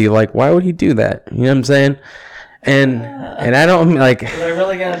wealthy, like why would he do that? You know what I'm saying? And I don't like. Was I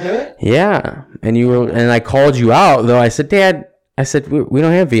really gonna do it? Yeah, and I called you out though. I said, Dad, we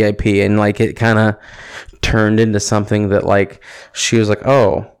don't have VIP, and like it kind of turned into something that like she was like,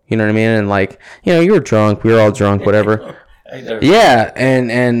 oh, you know what I mean? And like, you know, you were drunk, we were all drunk, whatever. Yeah,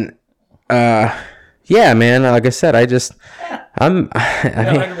 and yeah, man. Like I said, I don't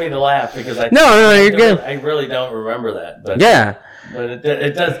mean to laugh because you're good. I really don't remember that, but yeah. But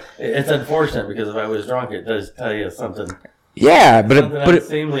it does. It's unfortunate because if I was drunk, it does tell you something. Yeah, but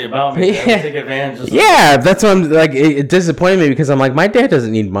unseemly about me. I would take advantage of something. Yeah, that's what I'm like. It disappointed me because I'm like, my dad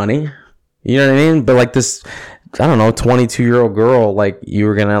doesn't need money. You know what I mean? But like this, I don't know, 22-year-old girl, like you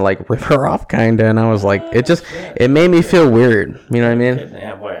were gonna like rip her off, kinda, and I was like, it made me feel weird. You know what I mean?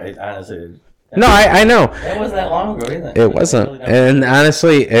 Yeah, boy, I honestly. No, I know. That wasn't that long ago either. It wasn't, really and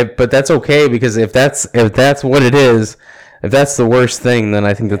honestly, but that's okay because if that's what it is. If that's the worst thing, then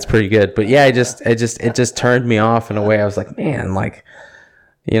I think that's pretty good. But yeah, it just turned me off in a way. I was like, man, like,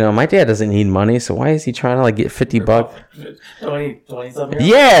 you know, my dad doesn't need money, so why is he trying to like get $50? 20 something.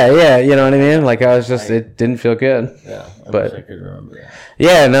 Yeah, you know what I mean. Like I was just, it didn't feel good. Yeah, but wish I could remember that.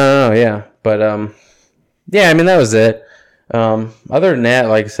 Yeah, no, yeah, but yeah, I mean that was it. Other than that,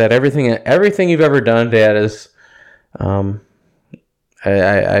 like I said, everything you've ever done, Dad, is,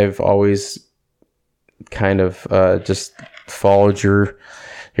 I've always kind of just followed your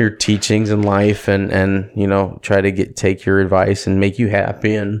teachings in life and you know try to take your advice and make you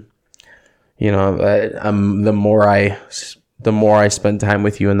happy, and you know the more I spend time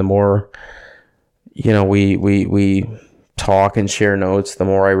with you and the more you know we talk and share notes, the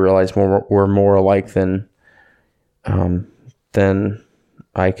more I realize we're more alike than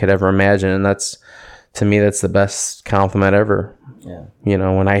I could ever imagine, and that's, to me, that's the best compliment ever. Yeah. You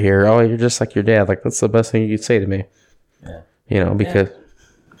know, when I hear, oh, you're just like your dad, like that's the best thing you could say to me. Yeah. You know, because.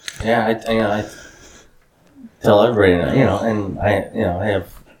 Yeah, I tell everybody, you know, and I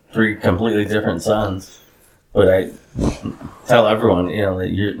have 3 completely different sons, but I tell everyone, you know, that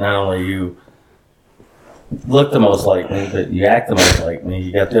you not only you look the most like me, but you act the most like me.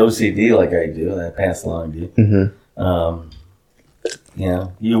 You got the OCD like I do, and I pass along to you. Mm-hmm. You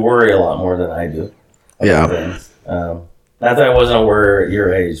know, you worry a lot more than I do. Yeah. Things. Not that I wasn't aware at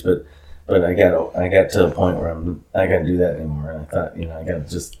your age, but I got to a point where I'm not gonna do that anymore. And I thought, you know, I gotta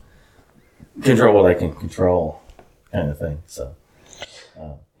just control what I can control, kind of thing. So.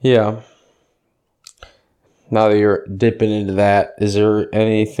 Yeah. Now that you're dipping into that, is there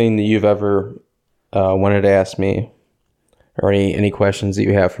anything that you've ever wanted to ask me, or any questions that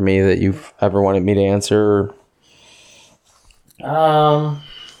you have for me that you've ever wanted me to answer?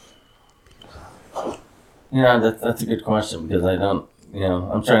 Yeah, that's a good question because I don't, you know,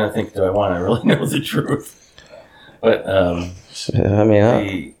 I'm trying to think, do I want to really know the truth? But, I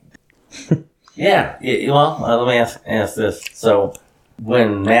mean, yeah, well, let me ask this. So,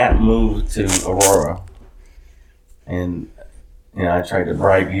 when Matt moved to Aurora, and, you know, I tried to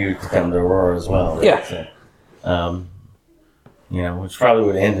bribe you to come to Aurora as well. Right? Yeah. So, you know, which probably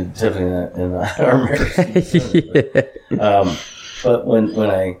would have ended Tiffany in our marriage. Yeah. But when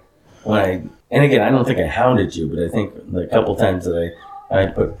I, and again, I don't think I hounded you, but I think the couple times that I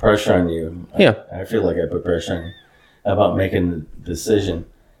put pressure on you, yeah, I feel like I put pressure on you about making the decision.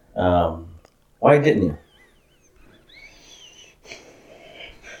 Why didn't you?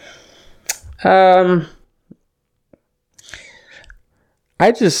 I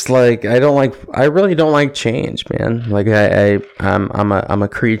really don't like change, man. Like I'm a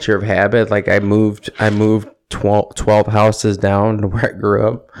creature of habit. Like I moved 12 houses down to where I grew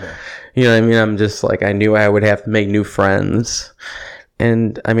up. Yeah. You know what I mean? I'm just like, I knew I would have to make new friends.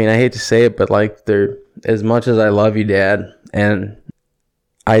 And I mean, I hate to say it, but like as much as I love you, Dad, and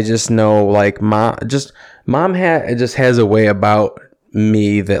I just know like mom just has a way about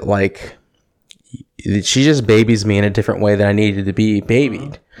me that like, she just babies me in a different way that I needed to be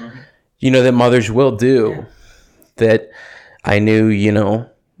babied. Mm-hmm. You know, that mothers will do. Yeah. That I knew, you know,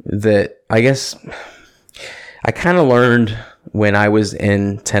 that I guess I kind of learned when I was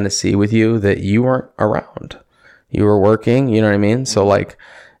in Tennessee with you that you weren't around. You were working, you know what I mean? So like,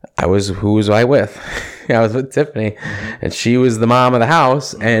 who was I with? I was with Tiffany, mm-hmm. and she was the mom of the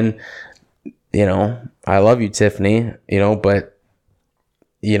house. Mm-hmm. And, you know, I love you, Tiffany, you know, but,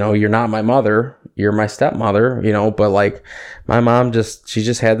 you know, you're not my mother. You're my stepmother, you know, but like my mom she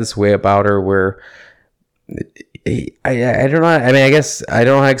just had this way about her where I don't know. I mean, I guess I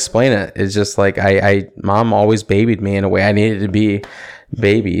don't know how to explain it. It's just like mom always babied me in a way I needed to be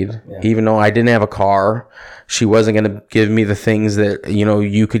babied. Yeah. Even though I didn't have a car, she wasn't going to give me the things that, you know,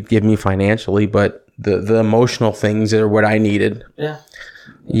 you could give me financially, but the emotional things are what I needed. Yeah.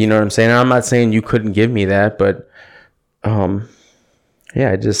 You know what I'm saying? I'm not saying you couldn't give me that, but,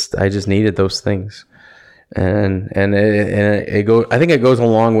 yeah, I just needed those things. And it goes, I think it goes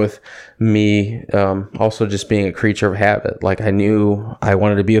along with me, also just being a creature of habit. Like I knew I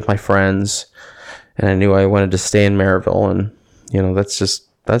wanted to be with my friends, and I knew I wanted to stay in Maryville, and you know, that's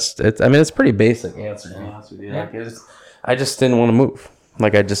it. I mean, it's a pretty basic answer, to be honest with you. Like I just didn't want to move.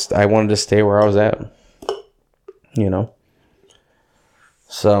 Like I wanted to stay where I was at, you know?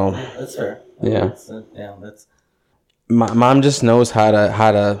 So. That's fair. Yeah. That's. My mom just knows how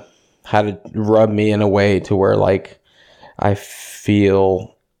to rub me in a way to where like I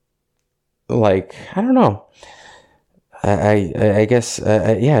feel like, I don't know. I guess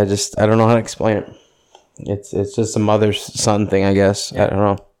yeah, just I don't know how to explain it. It's just a mother son thing, I guess. Yeah. I don't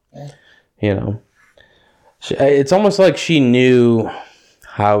know. Yeah. You know, it's almost like she knew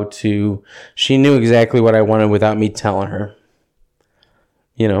exactly what I wanted without me telling her.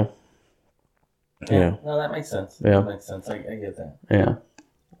 You know. Yeah. No, that makes sense. Yeah. That makes sense. I get that. Yeah.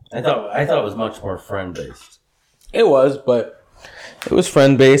 I thought it was much more friend based. It was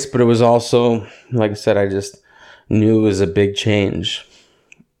friend based, but it was also, like I said, I just knew it was a big change.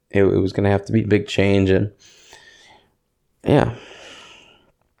 It was going to have to be a big change, and yeah.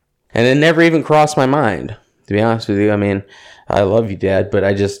 And it never even crossed my mind, to be honest with you. I mean, I love you, Dad, but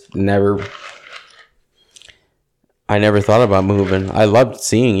I just never thought about moving. I loved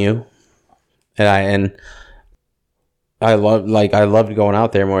seeing you. And I loved going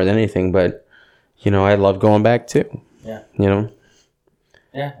out there more than anything, but you know, I love going back too. Yeah. You know.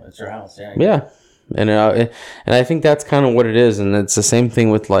 Yeah, it's your house. Yeah. Yeah, and I think that's kind of what it is, and it's the same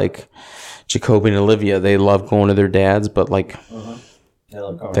thing with like Jacoby and Olivia. They love going to their dads, but like they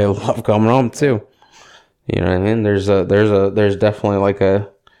love coming home too. You know what I mean? There's definitely like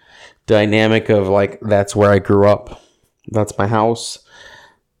a dynamic of like, that's where I grew up. That's my house.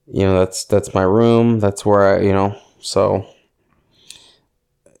 You know, that's my room. That's where I, you know, so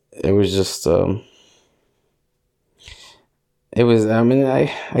it was just, it was, I mean,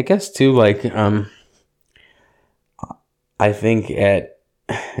 I guess too, like, I think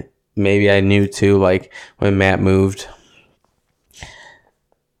maybe I knew too, like when Matt moved,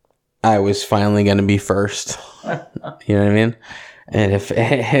 I was finally going to be first. You know what I mean? And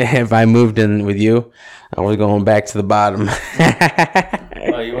if I moved in with you, I was going back to the bottom.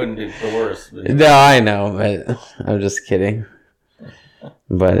 Well, you wouldn't do the worst. No, I know, but I'm just kidding.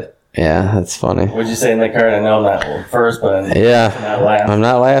 But yeah, that's funny. What'd you say in the card? I know I'm not first, but I'm not last. I'm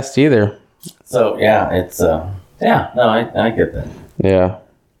not last either. So yeah, it's I get that. Yeah,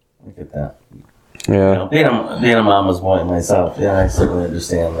 I get that. Yeah, you know, being a mama's boy myself, yeah, I certainly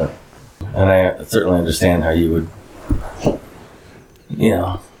understand that, and I certainly understand how you would, you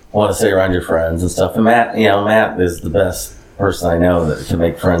know, want to stay around your friends and stuff. And Matt is the best person I know that can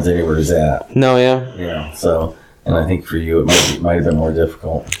make friends anywhere he's at. No, yeah. Yeah, so, and I think for you it might have been more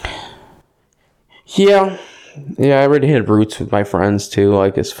difficult. Yeah, I already had roots with my friends too,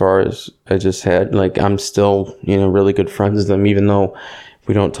 like as far as I just had, like I'm still, you know, really good friends with them, even though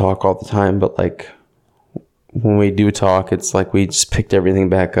we don't talk all the time, but like when we do talk, it's like we just picked everything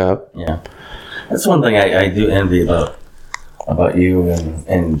back up. Yeah. That's one thing I do envy about you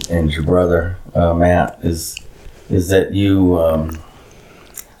and your brother, Matt, is that you, I'm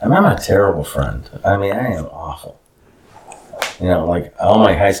a terrible friend. I mean, I am awful. You know, like all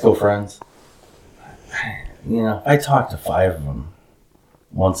my high school friends, I talk to 5 of them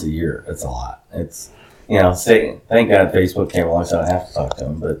once a year. It's a lot. It's, thank God Facebook came along, so I don't have to talk to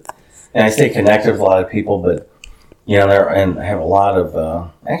them. And I stay connected with a lot of people, but, and I have a lot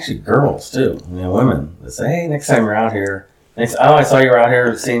of, actually girls too, women that say, hey, next time you're out here, I saw you were out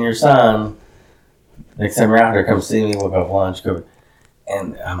here seeing your son. Next time you're out here, come see me, we'll go have lunch.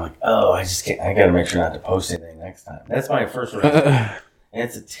 And I'm like, oh, I just can't, I got to make sure not to post anything next time. That's my first reaction. And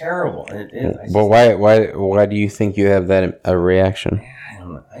it's terrible. But why do you think you have that a reaction? I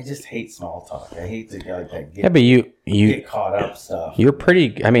don't know. I just hate small talk. I hate to get but you get caught up stuff. You're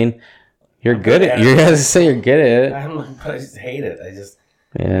pretty. I mean, you're good at. You're gonna say you're good at it. But I just hate it. I just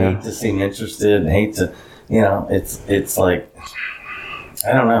hate to seem interested. And hate to, it's like,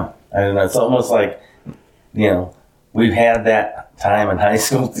 I don't know. It's almost like, we've had that time in high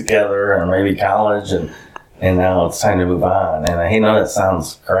school together, or maybe college, and now it's time to move on. And I know that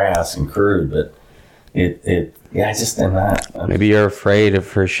sounds crass and crude, but I just am not. Maybe you're afraid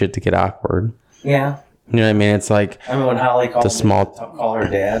for shit to get awkward. Yeah. You know what I mean? It's like, when Holly called call her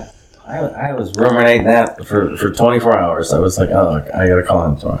dad, I was ruminating that for 24 hours. I was like, oh, I gotta call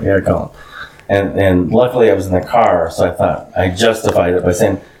him tomorrow. I gotta call him. And luckily I was in the car, so I thought I justified it by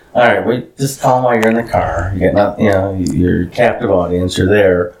saying, all right, we just call him while you're in the car. You get your captive audience. You're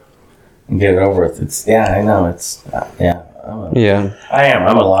there, and get it over with. I know. It's I am.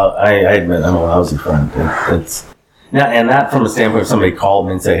 I admit I'm a lousy friend. It's not from a standpoint of somebody called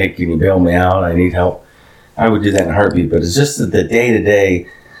me and said, hey, can you bail me out? I need help. I would do that in a heartbeat. But it's just the day to day.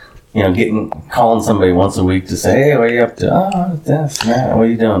 Calling somebody once a week to say, hey, what are you up to? Oh, this, Matt, what are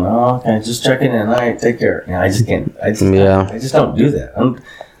you doing? Oh, okay, just checking in. All right, take care. I just can't. I just don't do that.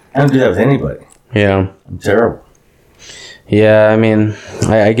 I don't do that with anybody. Yeah. I'm terrible. Yeah, I mean,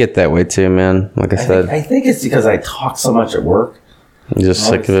 I get that way too, man. Like I said. I think it's because I talk so much at work. I'm just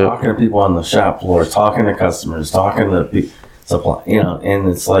sick of it. Talking to people on the shop floor, talking to customers, talking to supply, and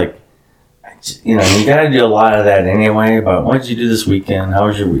it's like, you got to do a lot of that anyway. About what did you do this weekend? How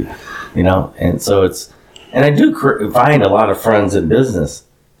was your week? And so and I do find a lot of friends in business,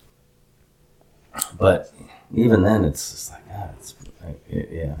 but even then, it's just like,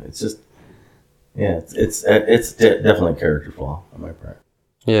 it's definitely a character flaw on my part.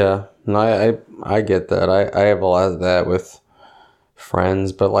 Yeah, no, I get that. I have a lot of that with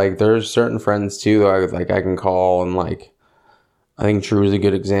friends, but like there's certain friends too I can call, and like I think Drew's a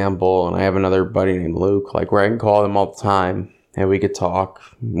good example, and I have another buddy named Luke, like where I can call them all the time and we could talk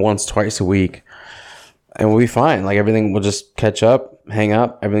once, twice a week, and we'll be fine. Like everything will just catch up, hang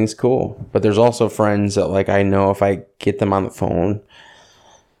up, everything's cool. But there's also friends that like I know if I get them on the phone,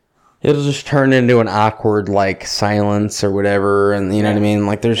 it'll just turn into an awkward like silence or whatever, and you know what I mean?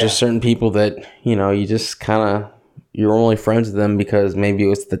 Like there's just certain people that, you just kind of, you're only friends with them because maybe it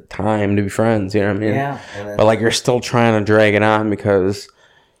was the time to be friends, you know what I mean? Yeah. But like you're still trying to drag it on because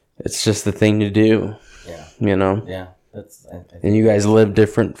it's just the thing to do. Yeah. Yeah. And you guys live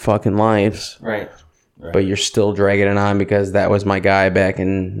different fucking lives. Right. But you're still dragging it on because that was my guy back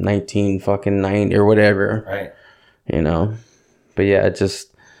in 1990 or whatever. Right. But yeah, it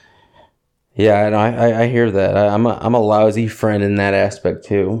just, yeah, and I hear that. I'm a lousy friend in that aspect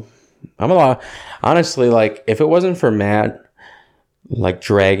too. Honestly, like if it wasn't for Matt, like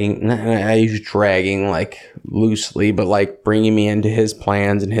I use dragging like loosely, but like bringing me into his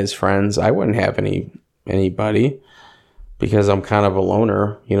plans and his friends, I wouldn't have anybody because I'm kind of a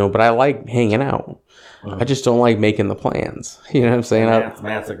loner, but I like hanging out. I just don't like making the plans. You know what I'm saying?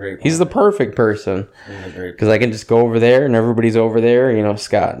 Matt's a great plan. He's the perfect person because I can just go over there and everybody's over there.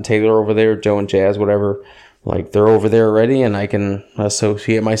 Scott and Taylor over there, Joe and Jazz, whatever. Like they're over there already, and I can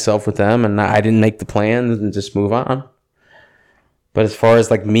associate myself with them, and I didn't make the plans and just move on. But as far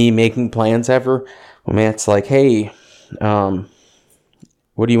as like me making plans ever, well, Matt's like, hey, what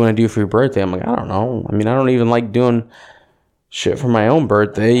do you want to do for your birthday? I'm like, I don't know. I mean, I don't even like doing shit for my own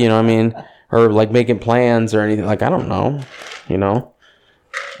birthday, you know what I mean? Or like making plans or anything. Like, I don't know,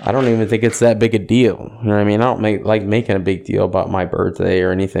 I don't even think it's that big a deal. You know what I mean? I don't making a big deal about my birthday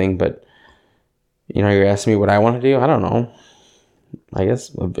or anything, but you're asking me what I want to do? I don't know. I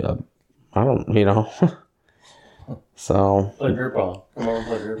guess, I don't, So. Play beer pong. Come on,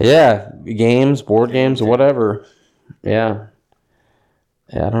 play beer pong. Yeah, games, board games, whatever. Yeah.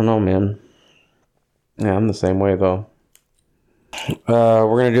 Yeah, I don't know, man. Yeah, I'm the same way, though.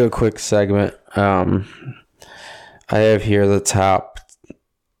 We're going to do a quick segment. I have here the top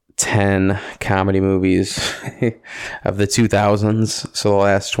 10 comedy movies of the 2000s, so the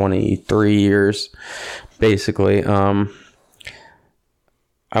last 23 years, basically. I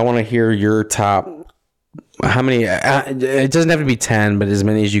want to hear your top, how many, it doesn't have to be 10, but as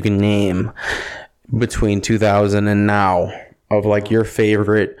many as you can name between 2000 and now of like your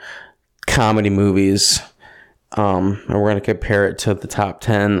favorite comedy movies. And we're going to compare it to the top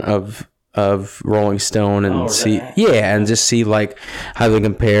 10 of Rolling Stone and and just see like how they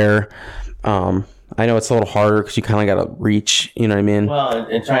compare. I know it's a little harder because you kind of got to reach, you know what I mean? Well,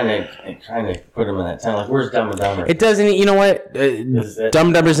 and trying to put them in that time. Like, where's Dumb and Dumber? It doesn't, you know what? Dumb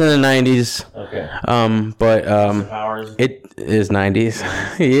and Dumber's in the 90s. Okay. But Powers? it is 90s.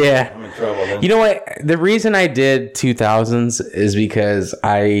 Yeah. I'm in trouble then. You know what? The reason I did 2000s is because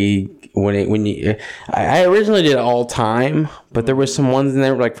I originally did all time, but there was some ones in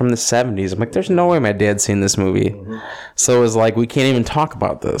there like from the 70s. I'm like, there's no way my dad's seen this movie. Mm-hmm. So it was like, we can't even talk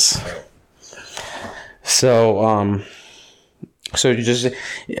about this. So, so you just,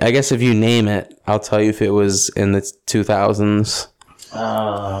 I guess if you name it, I'll tell you if it was in the 2000s.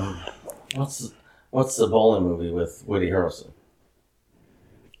 What's the bowling movie with Woody Harrelson?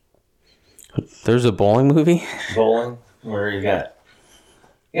 There's a bowling movie? Bowling, where you got,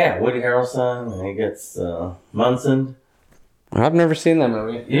 Woody Harrelson, and he gets Munson. I've never seen that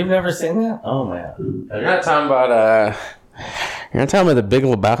movie. You've never seen that? Oh, man. You're not talking about, you're not talking about The Big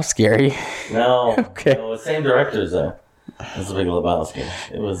Lebowski, are you? No. Okay. No, the same directors, though, as The Big Lebowski.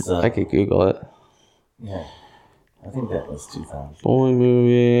 It was... I could Google it. Yeah. I think that was 2000. Bowling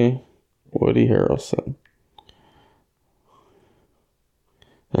movie, Woody Harrelson.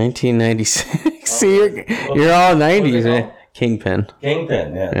 1996. See, you're all 90s, man. Kingpin.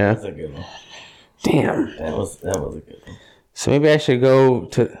 Kingpin, yeah. That's a good one. Damn. That was a good one. So maybe I should go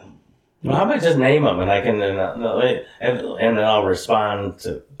to... Well, how about just name them and I can and then I'll respond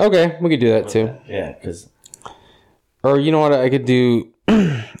to. Okay, we could do that too. Yeah, because. Or you know what I could do?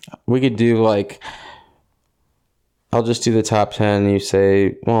 We could do like. I'll just do the top 10. And you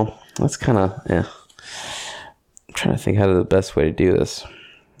say, well, that's kind of I'm trying to think how the best way to do this,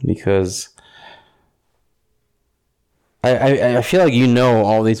 because I feel like you know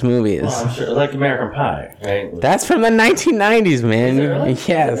all these movies. Well, I'm sure, like American Pie, right? That's from the 1990s, man. Really?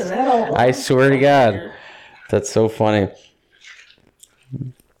 Yes, I swear to God, that's so funny.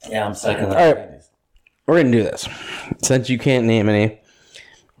 Yeah, I'm stuck in the 90s. Right. We're gonna do this since you can't name any.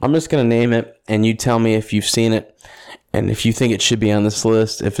 I'm just gonna name it, and you tell me if you've seen it, and if you think it should be on this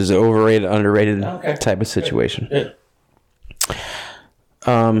list, if it's an overrated, underrated type of situation. Good.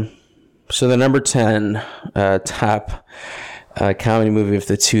 So the number 10 top comedy movie of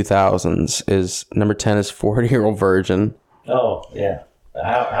the 2000s is number 10 is 40-Year-Old Virgin. Oh yeah,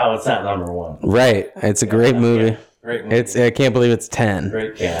 how it's not number one? Right, it's a great movie. Yeah, great movie. I can't believe it's 10.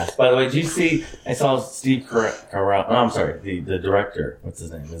 Great cast. By the way, did you see? I saw Steve Carell. No, I'm sorry, the director. What's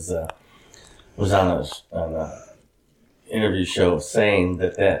his name? Was on a interview show saying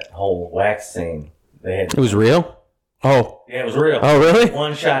that whole wax scene they had. It was real. Oh. Yeah, it was real. Oh, really?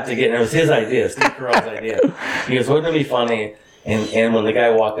 One shot to get, and it was his idea, Steve Carell's idea. He goes, wouldn't it be funny? And when the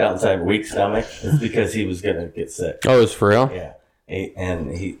guy walked out inside a weak stomach, it's because he was going to get sick. Oh, it was for real? Yeah.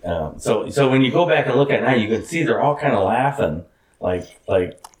 So when you go back and look at it now, you can see they're all kind of laughing, like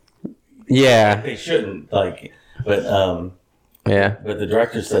yeah, they shouldn't, but yeah. But the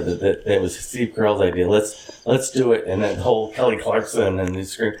director said that was Steve Carell's idea. Let's do it, and that whole Kelly Clarkson and the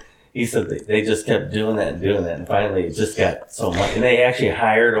screen. He said they just kept doing that, and finally it just got so much. And they actually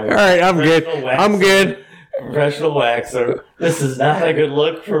hired a all right, I'm good. I'm good. Professional waxer. This is not a good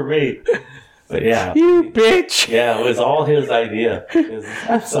look for me. But yeah. You bitch. Yeah, it was all his idea.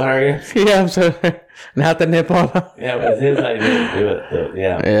 I'm sorry. Yeah, I'm sorry. Not the nipple. Yeah, it was his idea to do it. So,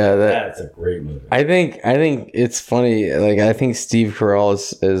 yeah. Yeah, that's a great movie. I think it's funny. Like, I think Steve Carell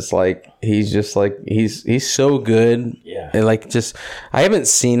is like, he's just like, he's so good. Yeah. And like, just, I haven't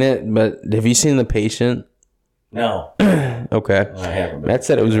seen it, but have you seen The Patient? No. Okay. I haven't. Matt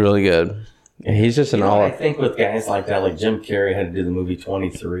said it was really good. He's just an all. I think with guys like that, like Jim Carrey had to do the movie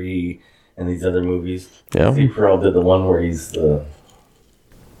 23 and these other movies. Yeah. Steve Carell did the one where he's the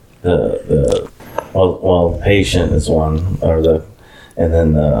patient is one, and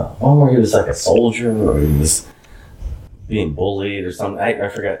then the one where he was like a soldier or he was being bullied or something. I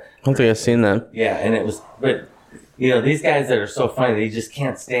forgot. I don't think I've seen that. Yeah, and it was, but these guys that are so funny, they just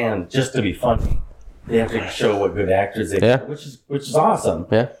can't stand just to be funny. They have to show what good actors they are, which is awesome.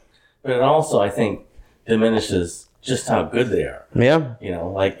 Yeah. But it also, I think, diminishes just how good they are. Yeah.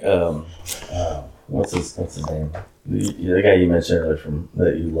 Like what's his name? The guy you mentioned earlier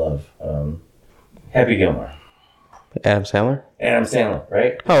that you love, Happy Gilmore. Adam Sandler,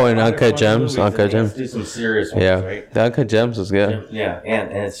 right? Oh, and Uncut Gems. Uncut Gems. Do some serious ones, right? The Uncut Gems was good. Yeah,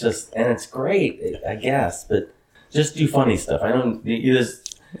 and it's great, I guess, but just do funny stuff. I don't.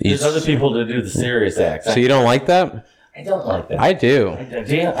 There's other people to do the serious acts. So you don't like that? I don't like that. I do.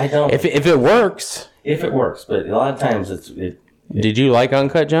 I don't. If it works. If it works, but a lot of times Did you like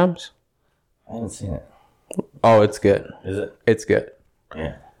Uncut Gems? I haven't seen it. Oh, it's good. Is it? It's good.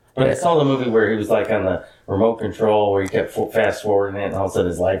 Yeah. But I saw the movie where he was like on the remote control, where he kept fast forwarding it, and all of a sudden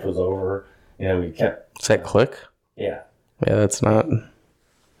his life was over. You know, he kept. Is that Click? Yeah. Yeah, that's not.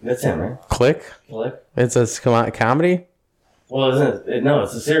 That's him, right? Click? Click. It's a comedy? Well, isn't it? No,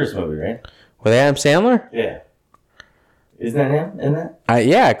 it's a serious movie, right? With Adam Sandler? Yeah. Isn't that him? Isn't that?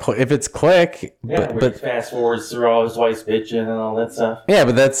 Yeah, if it's Click. Yeah, but fast forwards through all his wife's bitching and all that stuff. Yeah,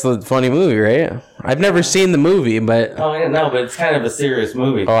 but that's the funny movie, right? I've never seen the movie, but. Oh, yeah, no, but it's kind of a serious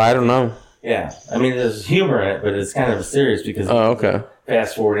movie. Oh, I don't know. Yeah. I mean, there's humor in it, but it's kind of serious because. Oh, okay.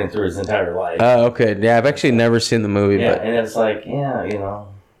 Fast forwarding through his entire life. Oh, okay. Yeah, I've actually never seen the movie. Yeah, but and it's like, yeah, you know.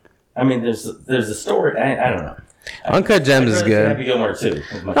 I mean, there's a story. I don't know. Uncut Gems is good. Happy Gilmore too.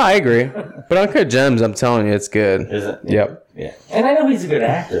 No, I agree. But Uncut Gems, I'm telling you, it's good. Is it? Yep. Yeah. And I know he's a good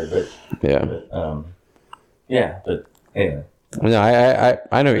actor, but yeah. But anyway. No,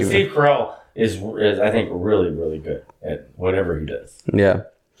 I know you. Steve Carell is I think really really good at whatever he does. Yeah.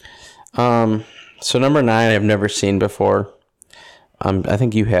 So number 9, I've never seen before. I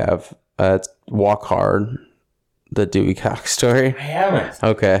think you have. It's Walk Hard, the Dewey Cox story. I haven't.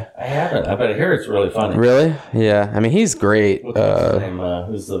 Okay. I haven't. But I hear it's really funny. Really? Yeah. I mean, he's great. What's his name?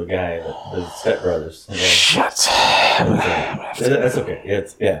 Who's the guy? The Step Brothers. Shit. That's okay.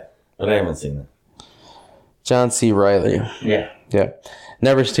 But I haven't seen it. John C. Reilly. Yeah. Yeah.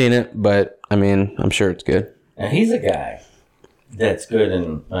 Never seen it, but I mean, I'm sure it's good. And he's a guy that's good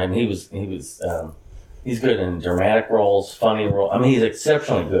in. I mean, he's good in dramatic roles, funny roles. I mean, he's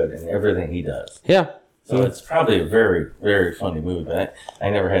exceptionally good in everything he does. Yeah. So it's probably a very, very funny movie, but I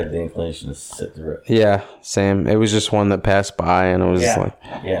never had the inclination to sit through it. Yeah, same. It was just one that passed by, and it was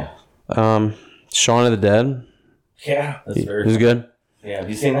Shaun of the Dead. Yeah, that's very. It was good. Yeah, have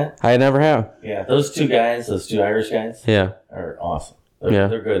you seen that? I never have. Yeah, those two Irish guys. Yeah, are awesome.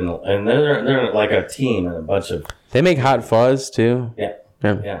 They're good, and they're like a team and a bunch of. They make Hot Fuzz too.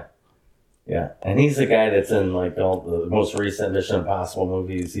 Yeah, and he's the guy that's in like all the most recent Mission Impossible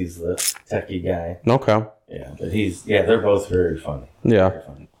movies. He's the techie guy. Okay. Yeah, but they're both very funny. Yeah. Very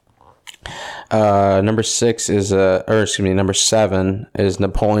funny. Number 6 is number 7 is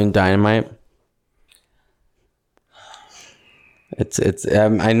Napoleon Dynamite. It's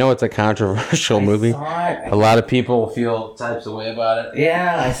I know it's a controversial movie. A lot of people feel types of way about it.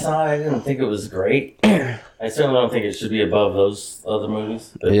 Yeah, I saw it. I didn't think it was great. I certainly don't think it should be above those other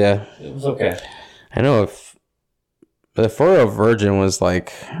movies. But yeah, it was okay. I know if the Photo Virgin was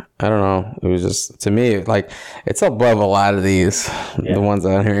like, I don't know, it was just, to me, like, it's above a lot of these, the ones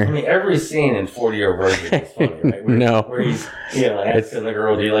on here. I mean, every scene in 40-Year Virgin is funny, right? Where he's, asking the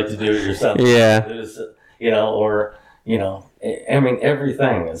girl, do you like to do it yourself? Yeah. I mean,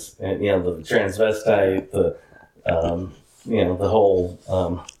 everything is, the transvestite, the whole,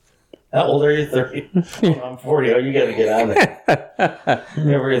 how old are you? 30? I'm 40. Oh, you got to get on there.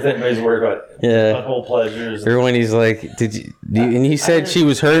 Everybody's worried about butthole pleasures. Or when he's like, and he said she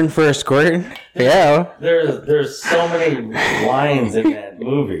was hurting for a squirt? Yeah. There's so many lines in that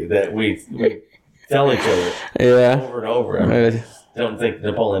movie that we tell each other over and over. I mean, I don't think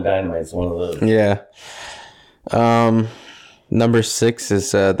Napoleon Dynamite's one of those. Yeah. Number 6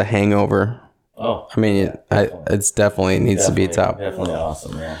 is The Hangover. Oh, I mean, it's definitely needs to be top. Definitely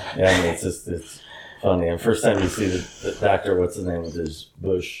awesome, yeah. Yeah, I mean, it's funny. And first time you see the doctor, what's his name with his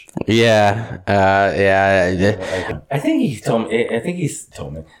bush? Yeah, I think he told me. I think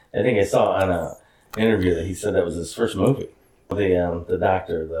I saw on a interview that he said that was his first movie. The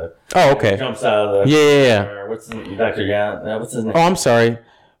doctor, okay, jumps out of the yeah. What's Dr. Jan? What's his name? Oh, I'm sorry.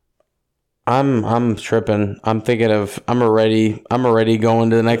 I'm tripping. I'm thinking of I'm already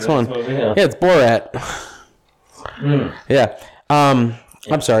going to the next one. Movie, yeah, it's Borat. Yeah. I'm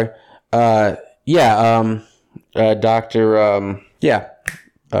sorry. Doctor.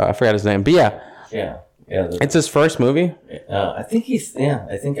 I forgot his name, but yeah. It's his first movie. I think he's. Yeah,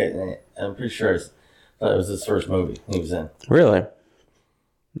 I think I'm pretty sure. I thought it was his first movie he was in. Really?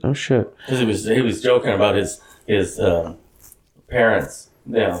 Oh shit. Because he was joking about his parents.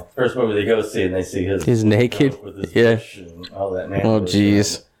 First movie they go see, and they see he's naked with his bush and all that. Oh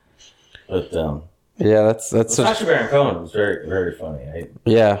jeez. But that's Sacha Baron Cohen was very very funny.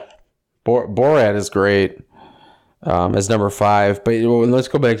 Borat is great as number 5. But let's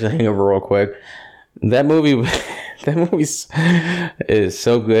go back to Hangover real quick. That movie is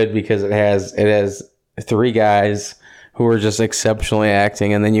so good because it has 3 guys who are just exceptionally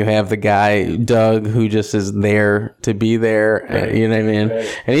acting, and then you have the guy Doug who just is there to be there. Right. You know what I mean?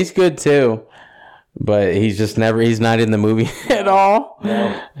 Right. And he's good too. but he's not in the movie at all.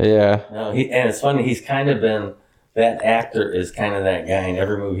 No, Yeah. no. And it's funny. He's kind of been that actor is kind of that guy in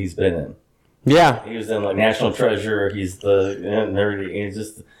every movie he's been in. Yeah. He was in like National Treasure. He's the nerdy. He's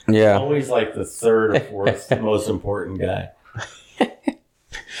just always like the third or fourth most important guy.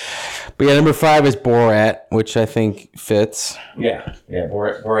 But yeah, number 5 is Borat, which I think fits. Yeah.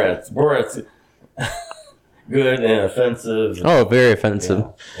 Borat's good and offensive. Oh, very offensive.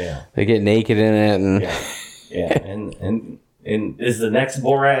 Yeah. They get naked in it, and and is the next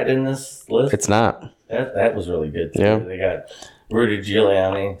Borat in this list? it's not. That was really good too. Yeah. They got Rudy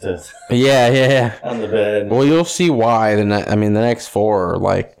Giuliani Yeah. on the bed. Well, you'll see why. The next 4 are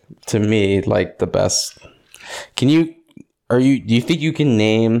like, to me, like the best. Do you think you can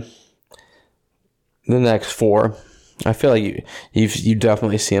name the next 4? I feel like you've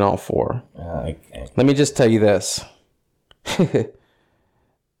definitely seen all 4. Let me just tell you this. I'm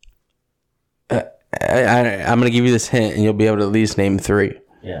going to give you this hint, and you'll be able to at least name 3.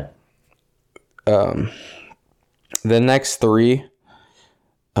 Yeah. The next 3,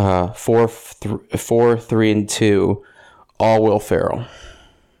 4, 3, and 2, all Will Ferrell.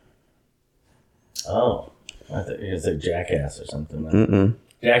 Oh, I thought you were going to say Jackass or something. Mm-mm.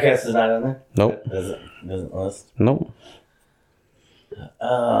 Jackass is not in there? Nope. Doesn't list? Nope.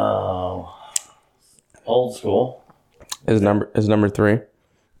 Old School. Is number 3.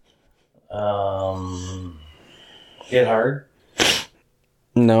 Get Hard.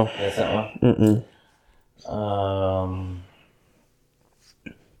 No. That's that one. Mm-mm.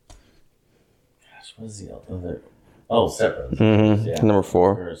 Gosh, what is the other? Oh, Step Brothers. Mm-hmm. Yeah. Number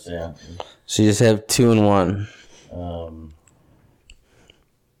 4. Course, yeah. So you just have 2 and 1.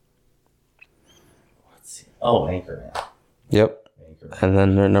 Let's see. Oh, Anchorman. Yep. Anchorman. And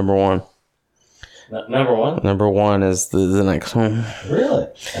then they're number 1. Number 1? Number 1 is the next one. Really?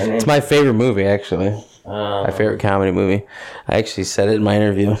 It's my favorite movie, actually. My favorite comedy movie. I actually said it in my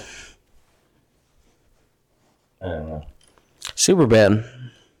interview. I don't know. Superbad.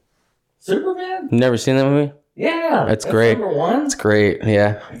 Superbad? Never seen that movie? Yeah. That's great. Number 1? It's great,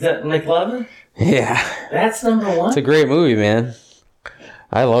 yeah. Is that McLovin? Yeah. That's number 1? It's a great movie, man.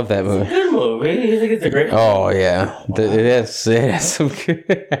 I love that movie. It's a good movie. You think it's a great movie? Oh, yeah. Wow. It is some good...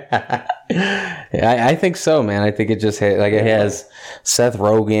 yeah, I think so, man. I think it just it has Seth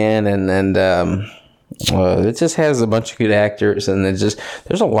Rogen and it just has a bunch of good actors, and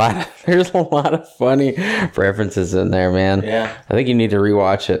there's a lot of funny references in there, man. Yeah. I think you need to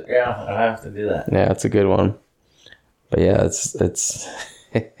rewatch it. Yeah, I have to do that. Yeah, it's a good one. But yeah, it's that's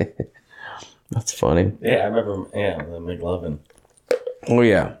funny. Yeah, I remember. Yeah, the McLovin. Oh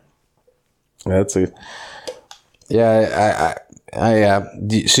yeah, that's a. Yeah,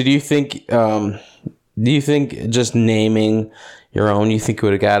 so do you think just naming your own, you think you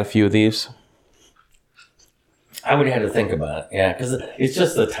would have got a few of these? I would have to think about it, yeah, because it's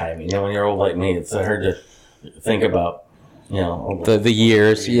just the timing. You know, when you're old like me, it's hard to think about, the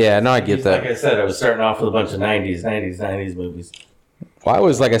years. Yeah, no, I get that. Like I said, I was starting off with a bunch of 90s movies. Well, I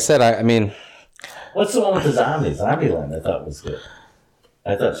was, like I said, I mean... What's the one with the zombies? Zombieland, I thought was good.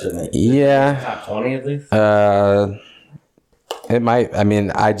 I thought shouldn't it? Yeah. Top 20 at least? It might. I mean,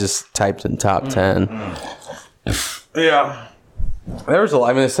 I just typed in top 10. Yeah. There was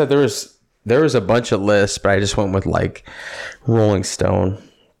I said there was a bunch of lists, but I just went with like Rolling Stone.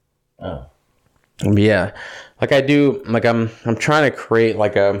 Oh. Yeah. Like I do, like I'm trying to create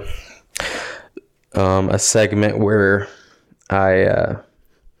like a segment where I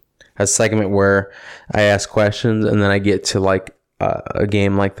ask questions, and then I get to like a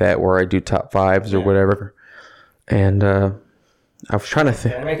game like that where I do top 5s or whatever. And I was trying to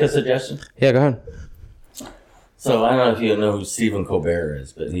think. Can I make a suggestion? Yeah, go ahead. So I don't know if you know who Stephen Colbert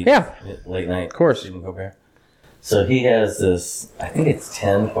is, but he's late night. Of course. Stephen Colbert. So he has this, I think it's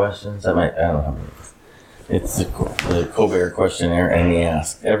 10 questions. I don't know how many. It's the Colbert questionnaire, and he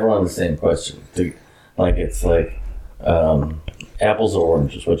asks everyone the same question. It's like apples or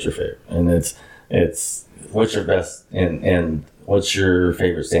oranges, what's your favorite? And it's what's your best and what's your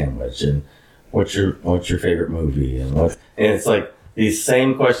favorite sandwich, and what's your favorite movie, and it's like these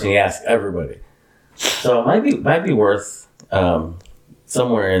same questions he asks everybody. So it might be worth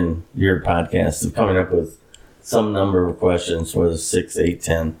somewhere in your podcast of coming up with some number of questions, whether 6, 8,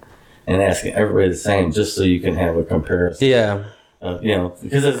 10, and asking everybody the same, just so you can have a comparison. Yeah.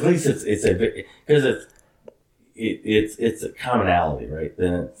 Because at least it's a commonality, right?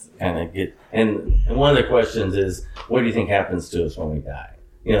 Then it's kind of and one of the questions is, what do you think happens to us when we die?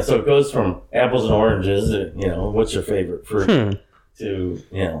 So it goes from apples and oranges, what's your favorite fruit, to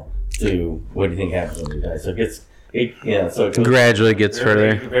what do you think happens when we die? So it So it goes Gradually gets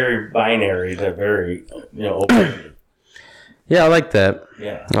very, further. very binary to very, open. Yeah, I like that.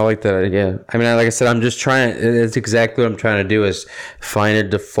 Yeah. I like that idea. I mean, like I said, I'm just trying. It's exactly what I'm trying to do is find a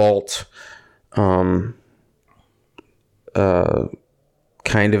default, kind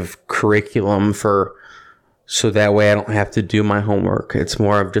of curriculum so that way I don't have to do my homework. It's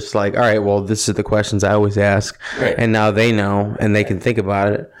more of just like, all right, well, this is the questions I always ask, Right. and now they know and they can think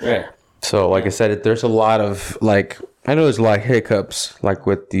about it. Right. So, like I said, there's a lot of I know there's a lot of hiccups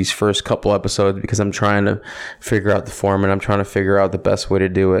with these first couple episodes because I'm trying to figure out the form and I'm trying to figure out the best way to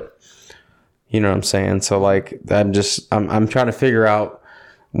do it. You know what I'm saying? So I'm trying to figure out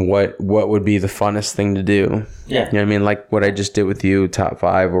what would be the funnest thing to do. Yeah. You know what I mean? Like what I just did with you, top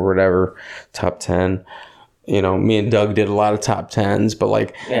 5 or whatever, top 10. Me and Doug did a lot of top 10s, but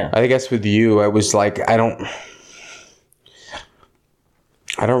I guess with you, I was like, I don't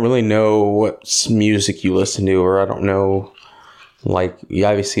really know what music you listen to, or I don't know, you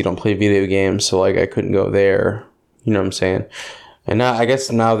obviously don't play video games, so I couldn't go there. You know what I'm saying? And now, I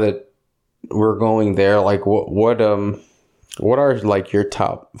guess now that we're going there, what are your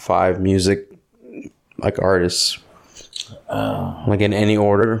top 5 music artists? In any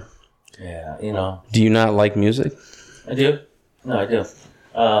order? Yeah, Do you not like music? I do. No, I do.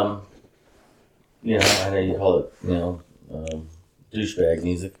 I know you call it, douchebag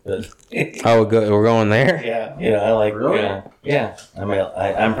music, but Oh, we're going there? yeah, I like. Really? Yeah. I mean,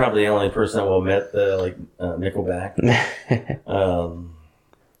 I'm probably the only person that will admit that Nickelback,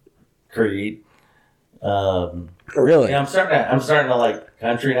 Creed. Really? Yeah, I'm starting to like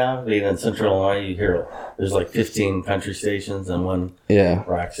country now. Being in Central Illinois, you hear there's 15 country stations and one Yeah.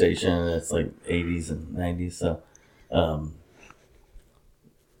 rock station. And it's 80s and 90s. So,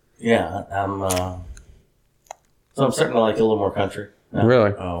 yeah, So I'm starting to like a little more country.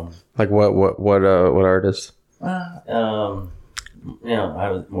 Really? What artist? I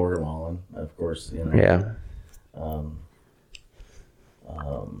was Morgan Wallen, of course. Yeah.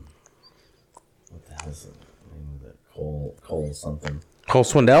 What the hell is the name of that? Cole something. Cole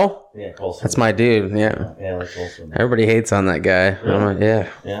Swindell? Yeah, Cole. That's my dude. Yeah. Yeah, like Cole Swindell. Everybody hates on that guy. Really? I'm like, yeah.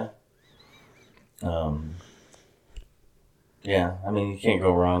 Yeah. Yeah. I mean, you can't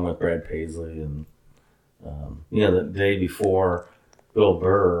go wrong with Brad Paisley and. The day before Bill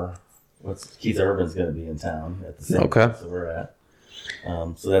Burr, Keith Urban's going to be in town at the same place that we're at.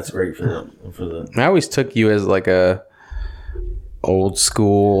 So that's great for the. I always took you as a old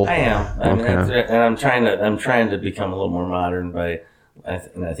school. I am. I mean, Okay. and I'm trying to become a little more modern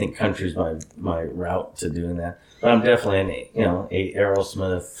and I think country's my route to doing that. But I'm definitely an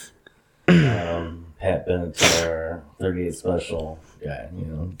Aerosmith, Pat Benatar, 38 Special guy.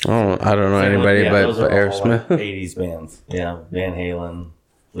 Oh, I don't know anybody but those are all, Aerosmith. 80s bands. Yeah, Van Halen,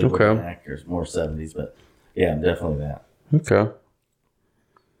 Fleetwood Mac, or more 70s, but yeah, I'm definitely that. Okay.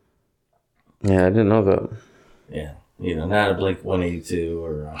 Yeah, I didn't know that. Yeah, not a Blink 182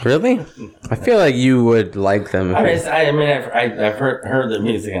 or. Really? I feel like you would like them. I've heard the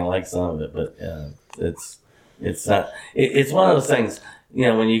music and I like some of it, but it's not. It's one of those things.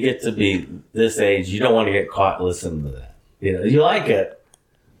 When you get to be this age, you don't want to get caught listening to that. You like it,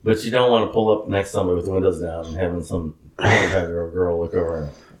 but you don't want to pull up next to somebody with the windows down and having some 25-year-old girl look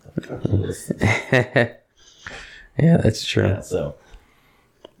over and. Yeah, that's true. Yeah, so.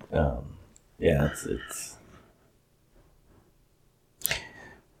 It's.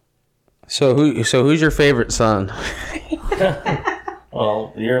 So who's your favorite son?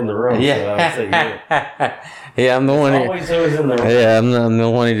 Well, you're in the room. Yeah. So I would say you. Yeah, I'm the one. Always in the room. Yeah, I'm the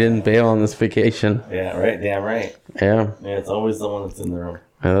one who didn't bail on this vacation. Yeah, right. Damn right. Yeah. Yeah, it's always the one that's in the room.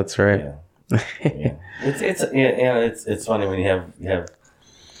 Yeah, that's right. Yeah. It's funny when you have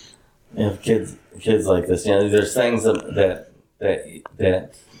kids like this. There's things that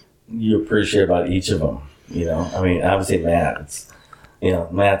you appreciate about each of them. I mean, obviously Matt.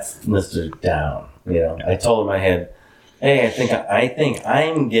 Matt's Mr. Down. I told him hey, I think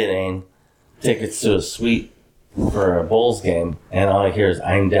I'm getting tickets to a suite for a Bulls game, and all I hear is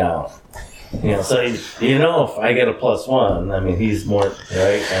I'm down. So if I get a +1, I mean he's more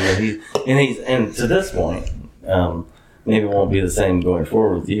right. I mean and to this point, maybe it won't be the same going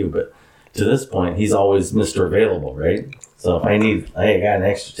forward with you, but to this point, he's always Mr. Available, right? So if I got an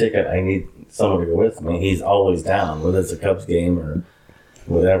extra ticket, I need someone to go with me. He's always down, whether it's a Cubs game or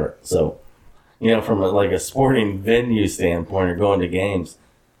whatever. So, from a sporting venue standpoint or going to games,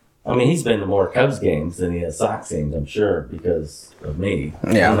 I mean, he's been to more Cubs games than he has Sox games, I'm sure, because of me.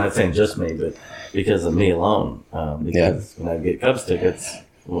 Yeah. I'm not saying just me, but because of me alone. Because when I get Cubs tickets,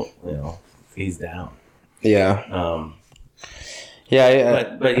 well, he's down. Yeah.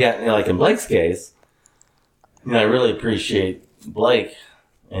 But in Blake's case, I really appreciate Blake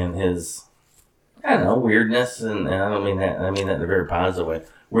and his, I don't know, weirdness, and I don't mean that. I mean that in a very positive way.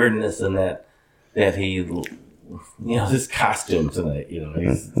 Weirdness in that he, his costume tonight.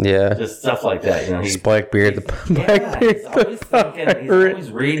 He's just stuff like that. He's Blackbeard. He's always thinking. He's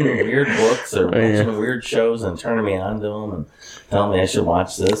always reading weird books or watching weird shows and turning me on to them and telling me I should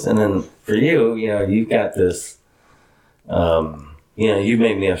watch this. And then for you, you've got this. You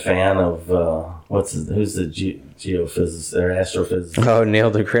made me a fan of who's the geophysicist or astrophysicist? Oh, Neil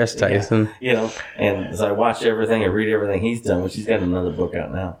deGrasse Tyson. Yeah. And as I watch everything, I read everything he's done, which he's got another book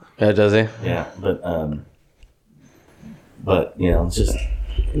out now. Yeah, does he? Yeah, but it's just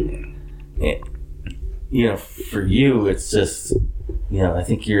for you, it's just I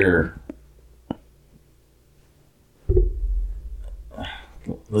think you're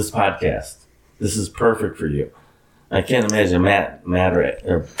this podcast. This is perfect for you. I can't imagine Matt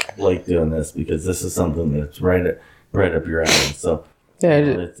or Blake doing this because this is something that's right up your alley. So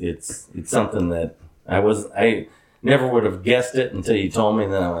it's something that I never would have guessed it until you told me.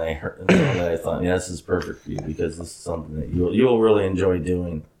 And then when I heard that, I thought, this is perfect for you because this is something that you'll really enjoy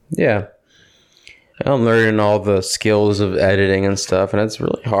doing. Yeah, I'm learning all the skills of editing and stuff, and it's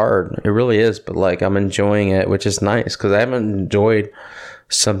really hard. It really is, but I'm enjoying it, which is nice because I haven't enjoyed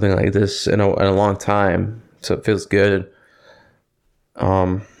something like this in a long time. So it feels good.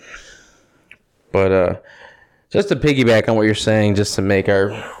 But just to piggyback on what you're saying, just to make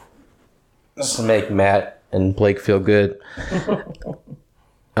Matt and Blake feel good.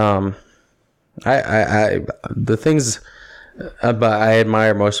 The things I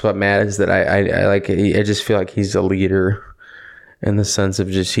admire most about Matt is that I just feel like he's a leader in the sense of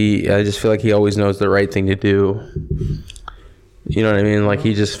I just feel like he always knows the right thing to do. You know what I mean?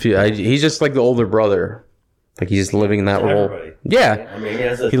 he's just like the older brother. He's living that role. Everybody. Yeah. I mean, he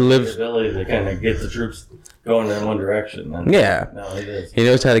has the ability to kind of get the troops going in one direction. And yeah. No, he does. He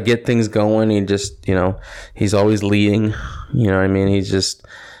knows how to get things going. He just, he's always leading. You know what I mean? That's just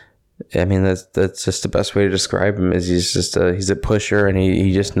the best way to describe him is he's a pusher and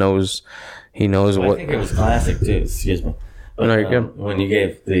he just knows, what. I think it was classic too. Excuse me. But, no, you're good. When you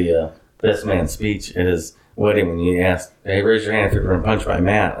gave the best man speech at his wedding, when you asked, hey, raise your hand if you've been punched by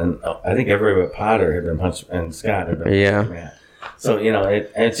Matt, and I think everybody but Potter had been punched, and Scott had been punched by Matt. So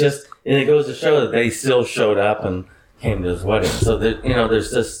it goes to show that they still showed up and came to his wedding. So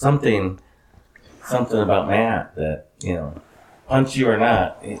there's just something about Matt that punch you or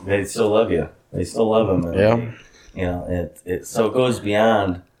not, they still love you. They still love him. And so it goes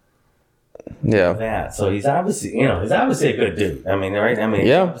beyond. Yeah. That. So he's obviously a good dude. I mean, right? I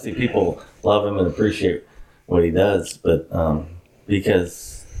mean, obviously people love him and appreciate what he does, but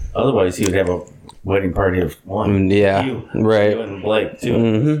because otherwise he would have a wedding party of one. Yeah. Right. You and Blake too.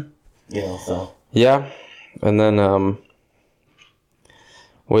 Mm-hmm. So. Yeah. And then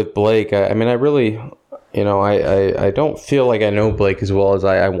with Blake, I really, I don't feel like I know Blake as well as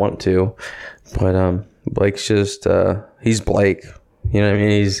I want to, but Blake's just he's Blake. You know what I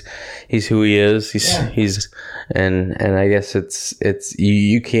mean? He's who he is. He's and I guess it's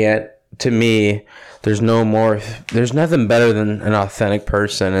you can't, to me, there's nothing better than an authentic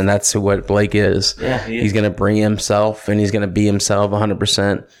person, and that's what Blake is. Yeah, he's going to bring himself, and he's going to be himself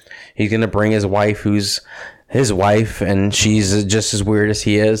 100%. He's going to bring his wife, who's his wife, and she's just as weird as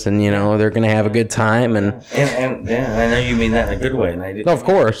he is, and they're going to have a good time. And I know you mean that in a good way, and I did. Of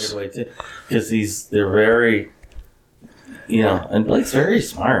course, because they're very. And Blake's very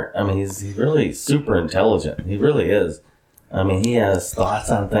smart. I mean, he's really super intelligent. He really is. I mean, he has thoughts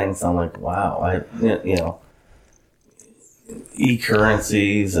on things. I'm like, wow.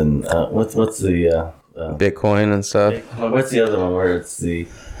 E-currencies and what's the Bitcoin and stuff. What's the other one where it's the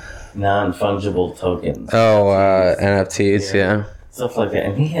non-fungible tokens? Oh, NFTs, yeah. Stuff like that.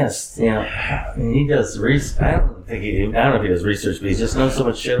 And he has, he does research. I don't know if he does research, but he just knows so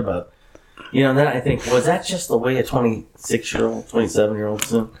much shit about. Then I think, was that just the way a 26-year-old, 27-year-old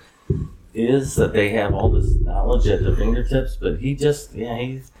soon is, that they have all this knowledge at their fingertips? But he just,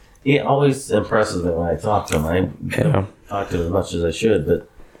 he always impresses me when I talk to him. I don't talk to him as much as I should, but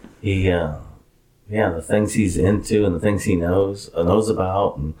he, the things he's into and the things he knows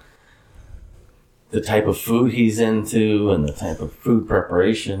about, and the type of food he's into and the type of food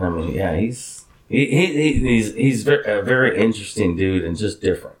preparation. I mean, he's a very interesting dude and just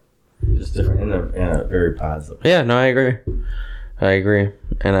different. Just different in a very positive. Yeah, no, I agree,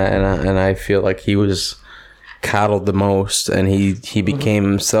 and I feel like he was coddled the most, and he became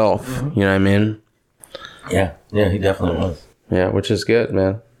himself. Mm-hmm. You know what I mean? Yeah, he definitely was. Yeah, which is good,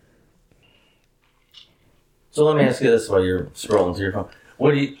 man. So let me ask you this while you're scrolling through your phone: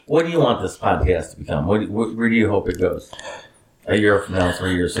 What do you want this podcast to become? Where do you hope it goes? A year from now,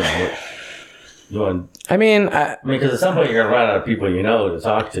 3 years from now, you want? I mean, because at some point you're gonna run out of people you know to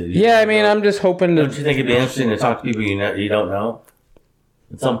talk to. I'm just hoping to. Don't you think it'd be interesting to talk to people you don't know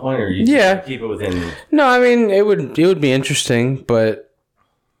at some point, or you keep it within? No, I mean it would be interesting, but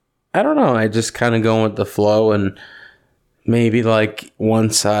I don't know. I just kind of go with the flow, and maybe like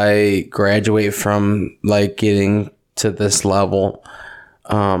once I graduate from like getting to this level,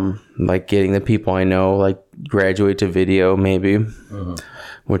 like getting the people I know, like graduate to video maybe,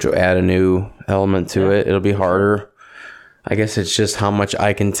 which will add a new element to it. It'll be harder. I guess it's just how much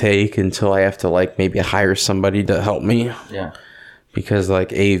I can take until I have to like maybe hire somebody to help me. Yeah. Because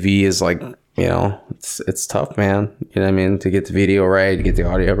like AV is like, you know, it's tough, man. You know what I mean? To get the video right, to get the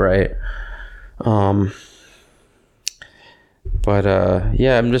audio right. But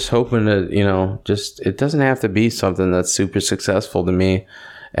yeah, I'm just hoping that, you know, just it doesn't have to be something that's super successful to me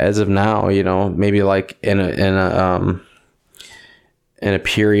as of now, you know, maybe like in a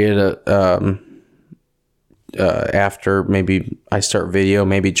period after maybe I start video,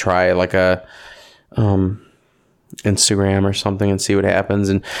 maybe try like a Instagram or something and see what happens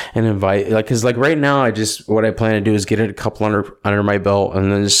and invite, like, cause like right now what I plan to do is get it a couple under my belt and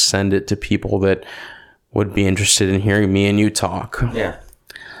then just send it to people that would be interested in hearing me and you talk. Yeah.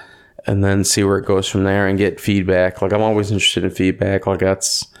 And then see where it goes from there and get feedback. Like I'm always interested in feedback. Like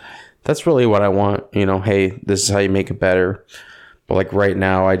that's really what I want. You know, hey, this is how you make it better. But like right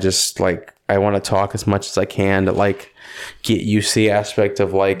now, I just like, I want to talk as much as I can to like get used to the aspect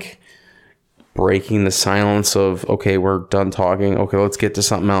of like breaking the silence of, okay, we're done talking. Okay, let's get to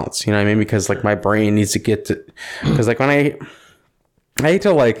something else. You know what I mean? Because like my brain needs to get to, because like when I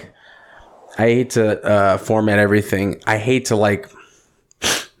hate to format everything. I hate to like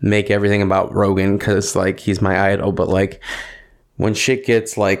make everything about Rogan because like he's my idol. But like when shit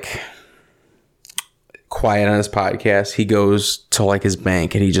gets like quiet on his podcast, he goes to like his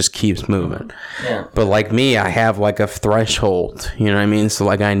bank and he just keeps moving. Yeah. But like me, I have like a threshold. You know what I mean? So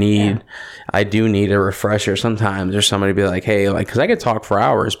like I do need a refresher sometimes, or somebody to be like, hey, like, because I could talk for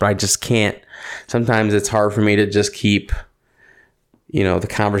hours, but I just can't. Sometimes it's hard for me to just keep, you know, the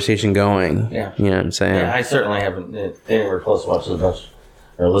conversation going. Yeah. You know what I'm saying? Yeah, I certainly haven't anywhere close to watch as much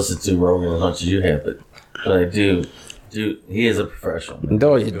or listen to Rogan as much as you have, but I do. He is a professional.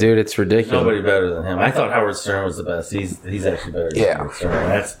 No, dude, it's ridiculous. Nobody better than him. I thought Howard Stern was the best. He's actually better than Howard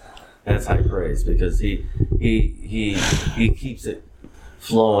Stern. That's high praise because he keeps it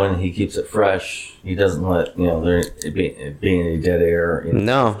flowing. He keeps it fresh. He doesn't let there be any dead air.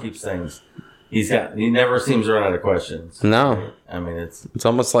 No, he keeps things. He never seems to run out of questions. No. Right? I mean, it's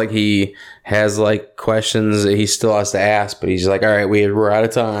almost like he has like questions that he still has to ask, but he's like, all right, we're out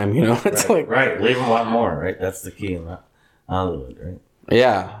of time. You know, it's right. Leave him want more. Right. That's the key in Hollywood. Right.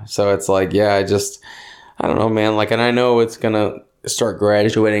 Yeah. So it's like, yeah, I don't know, man. Like, and I know it's gonna start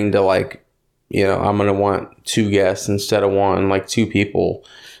graduating to like, I'm gonna want 2 guests instead of 1, like 2 people,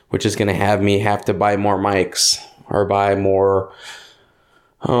 which is gonna have me have to buy more mics or buy more,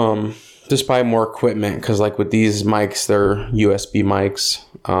 just buy more equipment, because like with these mics, they're USB mics,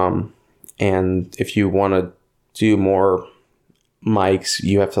 and if you want to do more mics,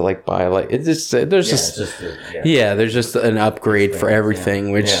 you have to like buy like there's just an upgrade for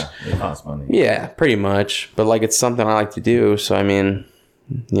everything, which it costs money. Yeah, pretty much. But like it's something I like to do, so I mean,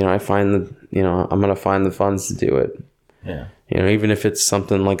 I find that I'm gonna find the funds to do it. Yeah. Even if it's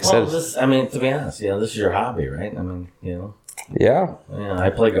something like I said. To be honest, this is your hobby, right? I mean, Yeah. I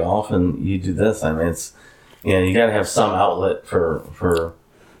play golf and you do this. I mean, it's, you got to have some outlet for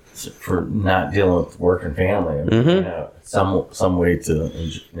not dealing with work and family. I mean, some way to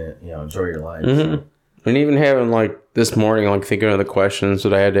enjoy your life. Mm-hmm. So. And even having like this morning, like thinking of the questions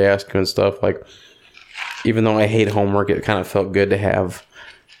that I had to ask him and stuff, like even though I hate homework, it kind of felt good to have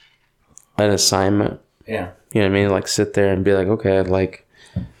an assignment. Yeah. You know what I mean? Like sit there and be like, okay, like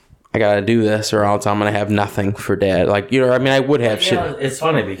I gotta do this or else I'm gonna have nothing for Dad. Like, I mean, I would have shit. It's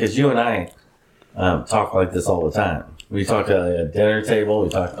funny because you and I talk like this all the time. We talk at a dinner table. We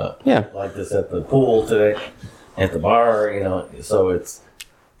talk like this at the pool today, at the bar. So it's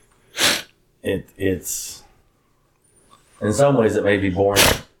in some ways it may be boring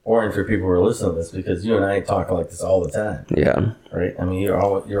for people who are listening to this because you and I talk like this all the time. Yeah. Right. I mean,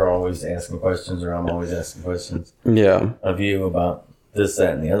 you're always asking questions, or I'm always asking questions. Yeah. Of you about this,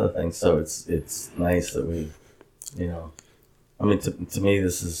 that, and the other thing. So it's nice that we, I mean, to me,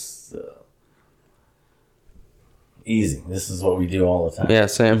 this is easy. This is what we do all the time. Yeah,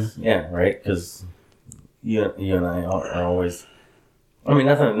 same. Yeah, right? Because you and I are always, I mean,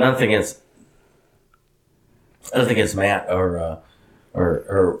 nothing against Matt or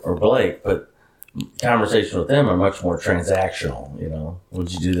or Blake, but conversations with them are much more transactional.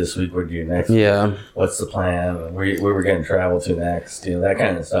 What'd you do this week? What'd you do next week? Yeah. What's the plan? Where we're going to travel to next? That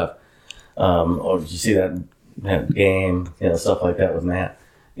kind of stuff. Or did you see that game? Stuff like that with Matt.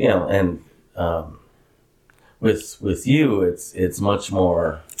 And with you, it's much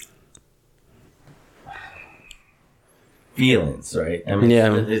more feelings, right? I mean,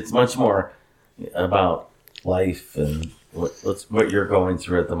 it's much more about life and what you're going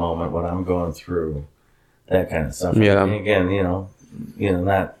through at the moment, what I'm going through, that kind of stuff. Yeah. And again,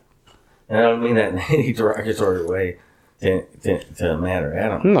 not. And I don't mean that in any derogatory way to Matt or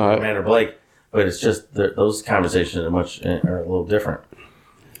Adam, no, Matt or Blake, but it's just those conversations are a little different.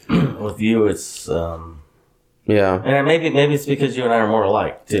 With you, it's yeah, and maybe it's because you and I are more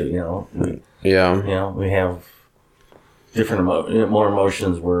alike too. We have different more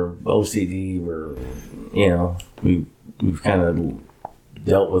emotions. We're OCD. We've kind of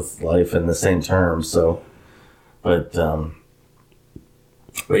dealt with life in the same terms. So, but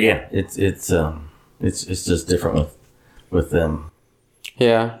yeah, it's just different with them.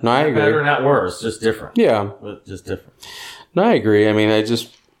 Yeah, no, I agree. Better, not worse, just different. Yeah, just different. No, I agree. I mean,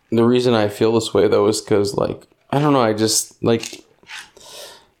 the reason I feel this way though is because I don't know. I just take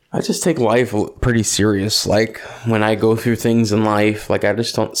life pretty serious. Like when I go through things in life, I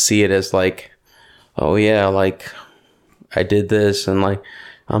just don't see it as oh yeah, I did this and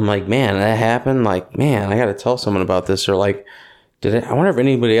I'm man, that happened. Man, I got to tell someone about this, or I wonder if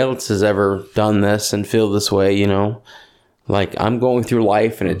anybody else has ever done this and feel this way. I'm going through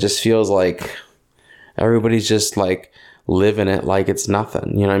life and it just feels like everybody's just living it like it's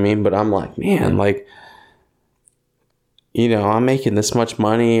nothing. You know what I mean? But I'm man, I'm making this much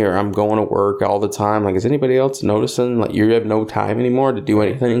money, or I'm going to work all the time. Is anybody else noticing you have no time anymore to do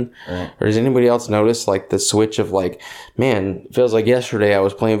anything? Right. Or does anybody else notice the switch of man, it feels like yesterday I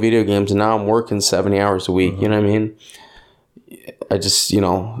was playing video games and now I'm working 70 hours a week. Mm-hmm. You know what I mean? I just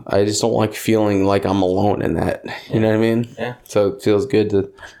don't like feeling like I'm alone in that. You know what I mean? Yeah. So it feels good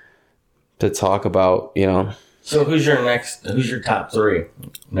to talk about, So who's your top three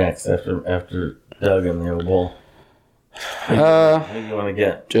next after Doug and the old bull? Who do you want to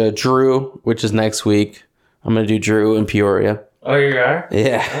get? Drew, which is next week. I'm going to do Drew in Peoria. Oh, you are?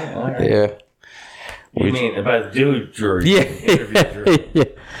 Yeah. Oh, all right. Yeah. You mean if I do Drew? Yeah. Interview Drew. Yeah.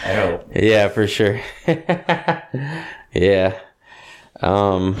 I hope. Yeah, for sure. Yeah.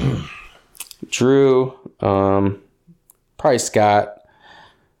 Drew, probably Scott.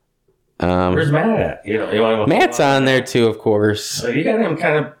 Where's Matt at? You want to go Matt's on there too, of course. So you got him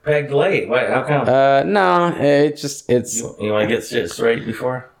kind of pegged late. Why? How come? No, it's. You want to get shit straight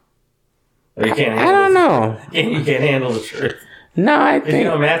before? Or you can't. I don't know. You can't handle the truth. No, I think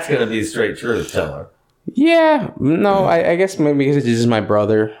Matt's gonna be a straight truth teller. Yeah, no, I guess maybe because he's just my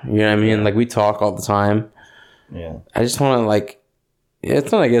brother. You know what I mean? We talk all the time. Yeah. I just want to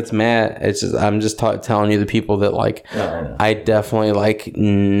it's not it's Matt. It's just I'm just telling you the people that I definitely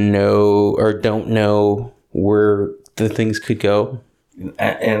know or don't know where the things could go.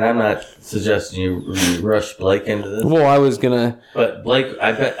 And I'm not suggesting you rush Blake into this. Well, I was gonna, but Blake,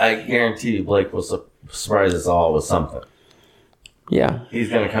 I guarantee you, Blake will surprise us all with something. Yeah,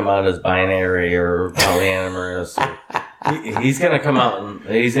 he's gonna come out as binary or polyamorous. He's gonna come out and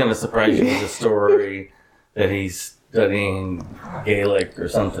he's gonna surprise you with a story that he's studying Gaelic or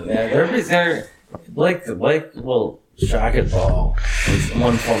something. Yeah, everybody's gonna Blake will shock it all in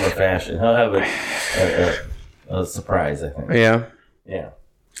one form or fashion. He'll have a surprise, I think. Yeah.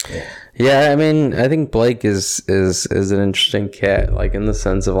 I mean, I think Blake is an interesting cat, in the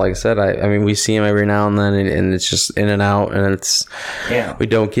sense of, I said, I mean, we see him every now and then, and it's just in and out, and it's we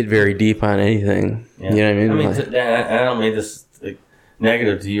don't get very deep on anything. Yeah. You know what I mean? I don't mean this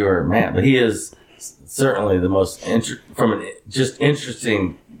negative to you or Matt, but he is certainly the most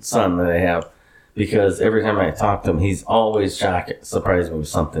interesting son that I have, because every time I talk to him, he's always surprised me with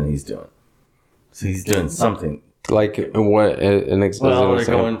something he's doing. So he's doing something. Like what? An example? Well, they're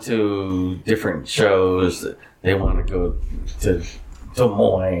going to different shows. They want to go to Des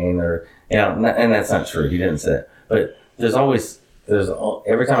Moines, or and that's not true. He didn't say that. But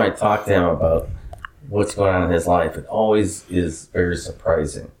every time I talk to him about what's going on in his life, it always is very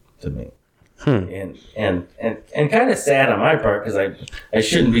surprising to me. And kind of sad on my part, because I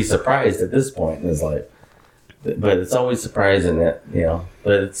shouldn't be surprised at this point in his life. But it's always surprising that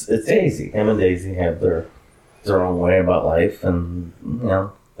But it's Daisy. Him and Daisy have their own way about life, and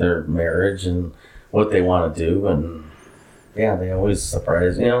their marriage and what they want to do, and they always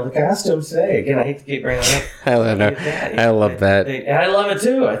surprise the costumes today. Again, I hate to keep bringing it up. I love that. I love it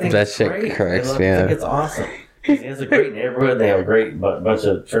too. I think that it's shit great. cracks. I think it's awesome He has a great neighborhood. They have a great bunch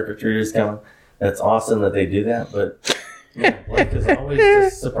of trick-or-treaters coming. That's awesome that they do that, but Blake is always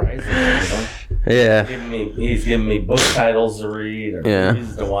just surprising. Yeah. He's giving me book titles to read or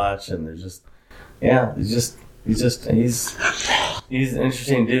movies to watch, and they're just, he's an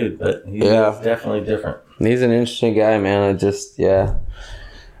interesting dude, but he's definitely different. He's an interesting guy, man.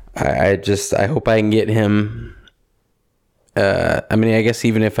 I hope I can get him. I mean, I guess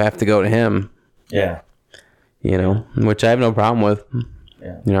even if I have to go to him, which I have no problem with.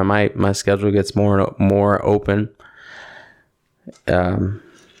 Yeah. My schedule gets more open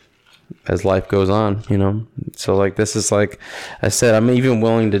as life goes on, So like this is like I said, I'm even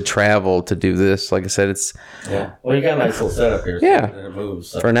willing to travel to do this. Like I said, it's Well, you got a nice little setup here. So it moves.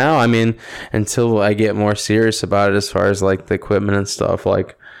 So. For now, I mean, until I get more serious about it as far as like the equipment and stuff,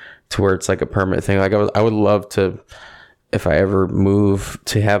 like to where it's like a permanent thing. Like I would love to, if I ever move,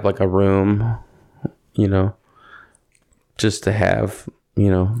 to have like a room, just to have,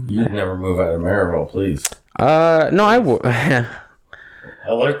 You'd never move out of Maryville, please. No, I would.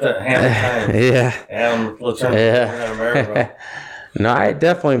 Alert that hand time. Adam, let's try to move out of Maryville. No, I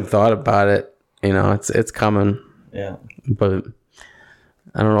definitely thought about it. It's coming. Yeah. But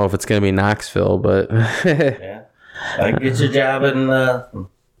I don't know if it's gonna be Knoxville, but I can get your job in the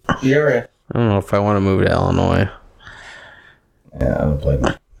area. I don't know if I want to move to Illinois. Yeah, I don't blame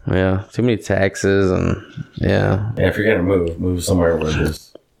you. Yeah, too many taxes and if you're gonna move somewhere where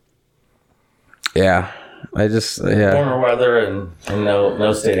there's warmer weather and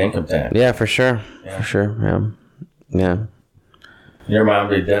no state income tax. Yeah, for sure. Yeah. For sure. Yeah. Your mom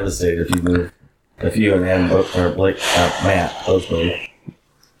would be devastated if you and Ann or Blake, Matt, both move.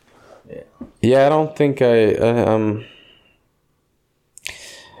 Yeah, I don't think that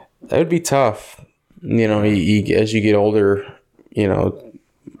would be tough. As you get older,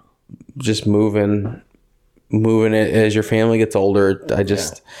 just moving it as your family gets older.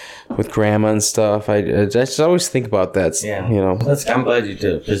 With grandma and stuff, I just always think about that. Yeah, I'm glad you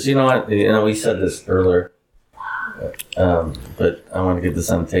do, because you know what, we said this earlier, but I want to get this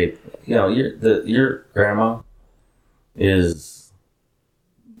on tape. Your grandma is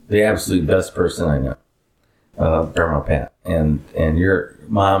the absolute best person I know, Grandma Pat, and your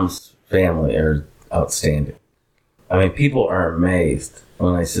mom's family are outstanding. I mean, people are amazed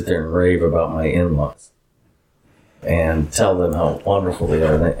when I sit there and rave about my in-laws and tell them how wonderful they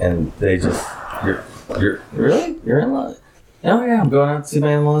are, and they just, you're really your in-laws? Oh yeah, I'm going out to see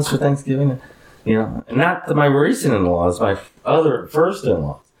my in-laws for Thanksgiving. Not my recent in-laws, my other first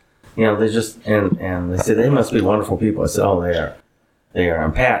in-laws. They just and they say they must be wonderful people. I said, oh, they are.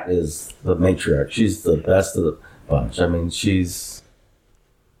 And Pat is the matriarch. She's the best of the bunch. I mean, she's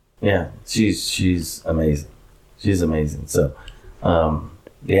amazing. She's amazing. So,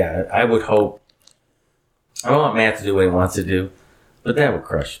 I would hope. I want Matt to do what he wants to do, but that would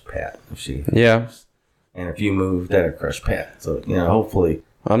crush Pat if she. Yeah. And if you move, that would crush Pat. So hopefully.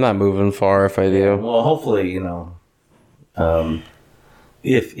 I'm not moving far if I do. Well, hopefully,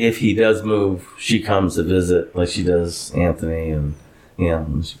 if he does move, she comes to visit like she does Anthony, and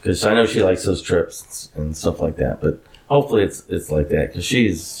because I know she likes those trips and stuff like that. But hopefully, it's like that, because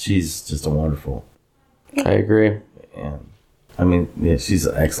she's just a wonderful. I agree. And I mean, she's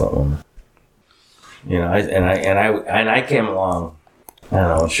an excellent woman. I came along, I don't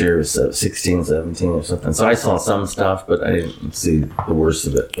know, I'm sure it was 16, 17 or something. So I saw some stuff, but I didn't see the worst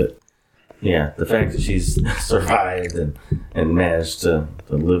of it. But the fact that she's survived and managed to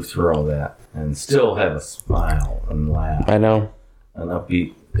live through all that and still have a smile and laugh. I know. An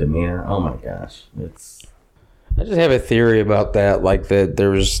upbeat demeanor. Oh my gosh. I just have a theory about that, like that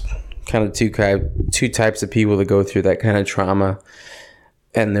there's kind of two types of people that go through that kind of trauma,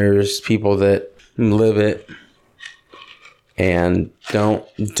 and there's people that live it and don't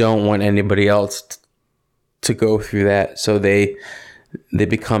want anybody else to go through that, so they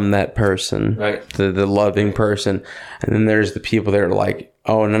become that person, right? The loving person. And then there's the people that are like,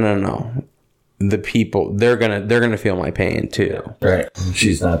 oh no, the people they're gonna feel my pain too, right?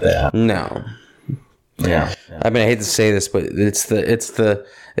 She's not that. No. Yeah. I mean, I hate to say this, but it's the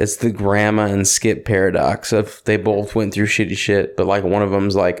grandma and Skip paradox of they both went through shitty shit, but like one of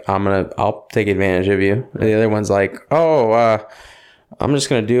them's like, I'll take advantage of you. The other one's like, I'm just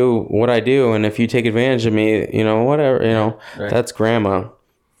gonna do what I do, and if you take advantage of me, whatever, Right. That's grandma.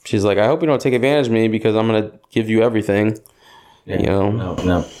 She's like, I hope you don't take advantage of me because I'm gonna give you everything. Yeah.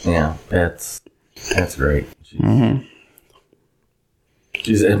 No, yeah, that's great. She's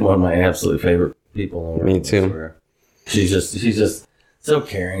one of my absolute favorite people in the world. Me too. She's just so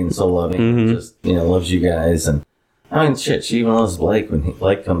caring, so loving. Just loves you guys, and I mean, shit, she even loves Blake when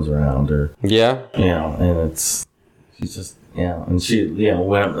Blake comes around, or Yeah. and she's just and she now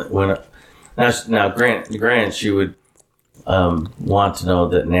granted she would want to know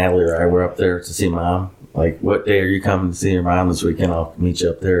that Natalie or I were up there to see Mom. Like, what day are you coming to see your mom this weekend? I'll meet you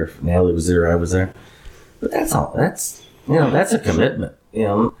up there. If Natalie was there, I was there. But that's all. That's that's a commitment.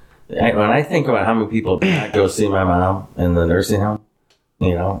 When I think about how many people did not go see my mom in the nursing home,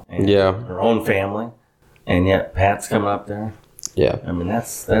 and her own family, and yet Pat's coming up there. Yeah. I mean,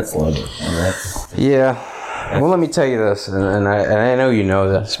 that's lovely. I mean, that's Well, let me tell you this, and I know you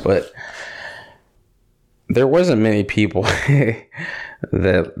know this, but there wasn't many people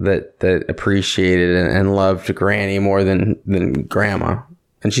that appreciated and loved Granny more than Grandma.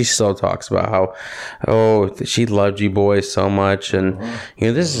 And she still talks about how, she loved you boys so much. And,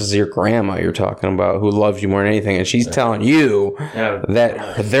 this is your grandma you're talking about who loves you more than anything. And she's telling you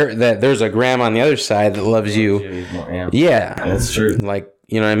that there's a grandma on the other side that loves you. Yeah. That's true. Like,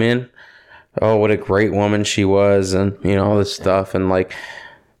 you know what I mean? Oh, what a great woman she was, and, all this stuff. And, like,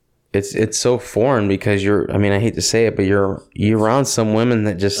 it's so foreign because I hate to say it, but you're around some women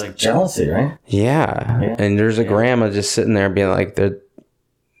that just... like jealousy, right? Yeah. And there's a grandma just sitting there being like,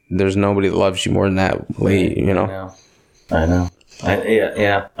 there's nobody that loves you more than that lady, I know. I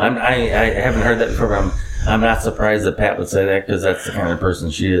haven't heard that before, but I'm not surprised that Pat would say that, because that's the kind of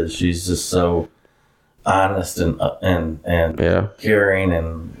person she is. She's just so honest and caring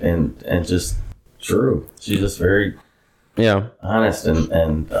and just true. She's just very honest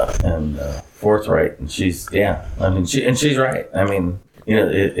and forthright, and she's she's right. I mean,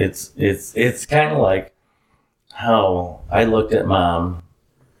 it's kind of like how I looked at Mom,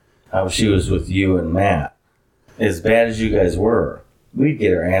 how she was with you and Matt. As bad as you guys were, we'd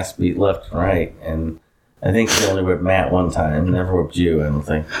get her ass beat left and right. And I think she only whipped Matt one time, never whipped you, I don't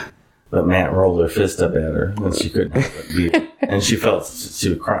think. But Matt rolled her fist up at her, and she couldn't help but beat her. And she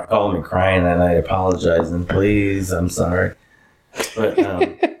would call me crying, and I apologized, and please, I'm sorry. But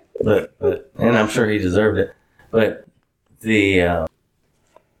and I'm sure he deserved it. But she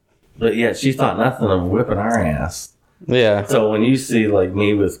thought nothing of whipping our ass. Yeah. So when you see like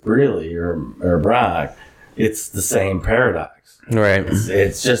me with Greeley or Brock, it's the same paradox. Right.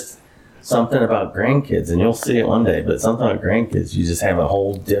 It's just something about grandkids, and you'll see it one day, but something about grandkids, you just have a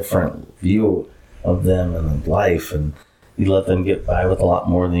whole different view of them and life, and you let them get by with a lot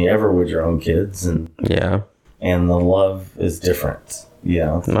more than you ever would your own kids, and the love is different.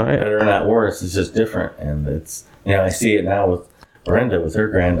 Better or not worse, it's just different. And it's, I see it now with Brenda, with her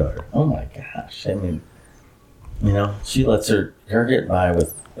granddaughter. Oh my gosh. I mean, she lets her get by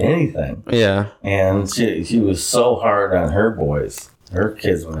with anything. Yeah. And she was so hard on her boys, her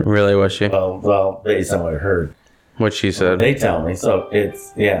kids. Really, was she? Well, based on what I heard. What she said. They tell me. So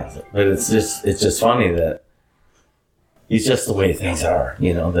but it's just funny that it's just the way things are,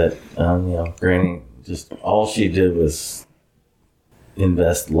 that, Granny, just all she did was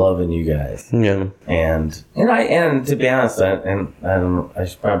invest love in you guys. Yeah. And to be honest, I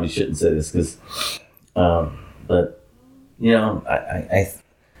probably shouldn't say this because, but, I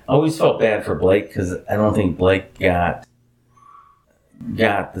always felt bad for Blake, because I don't think Blake got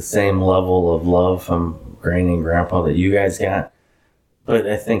the same level of love from Granny and Grandpa that you guys got. But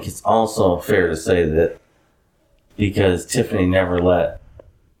I think it's also fair to say that because Tiffany never let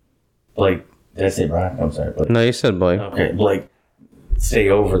Blake, did I say Brock? I'm sorry, Blake. No, you said Blake. Okay, Blake stay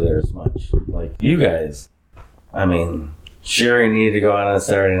over there as much. Like you guys, I mean, Sherry needed to go out on a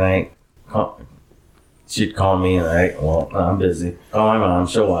Saturday night. She'd call me and I'm busy. Call my mom,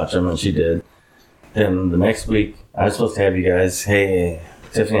 she'll watch them, and she did. Then the next week, I was supposed to have you guys, hey,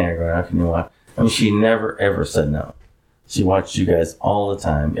 Tiffany and I are going out, can you watch? I mean, she never, ever said no. She watched you guys all the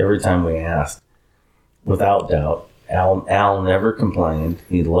time, every time we asked, without doubt. Al never complained.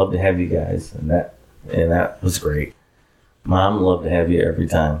 He loved to have you guys, and that was great. Mom loved to have you every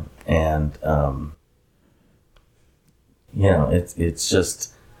time. And, it's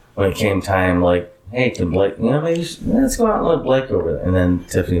just, when it came time, like, hey, can Blake, maybe let's go out and let Blake over there. And then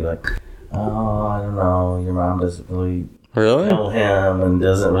Tiffany like, oh, I don't know, your mom doesn't really know him and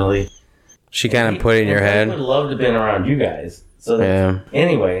doesn't really. She kind of put it in your head. He would love to have been around you guys. So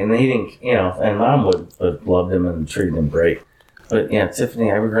anyway, and he didn't, and Mom would have loved him and treated him great. But Tiffany,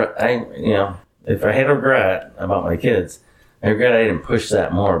 if I had a regret about my kids, I regret I didn't push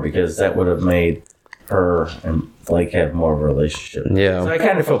that more, because that would have made her and Blake have more of a relationship. Yeah. So I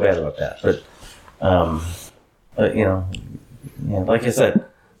kind of feel bad about that. But like I said,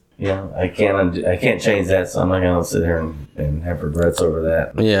 I can't change that, so I'm not going to sit here and have regrets over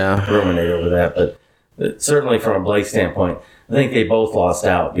that. Yeah. Ruminate over that. But certainly from a Blake standpoint, I think they both lost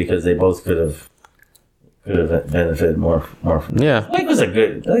out, because they both could have could have benefited more from. Yeah. Blake was a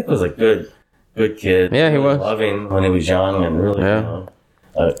good kid. Yeah, he really was loving when he was young and really, a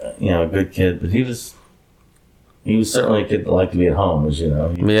good kid. But he was certainly a kid that liked to be at home, as you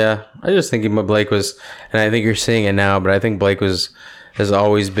know. Yeah, I just think Blake was, and I think you're seeing it now, but I think Blake has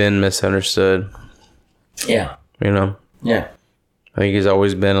always been misunderstood. Yeah. You know? Yeah. I think he's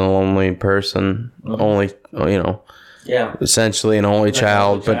always been a lonely person, essentially an only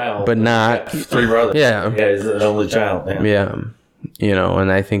child, but not 3 brothers. Yeah. Yeah, he's an only child. Yeah.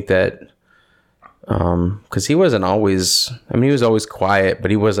 And I think that, because he wasn't always, he was always quiet,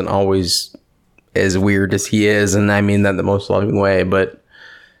 but he wasn't always as weird as he is, and I mean that in the most loving way, but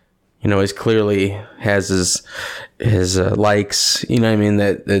he's clearly has his likes,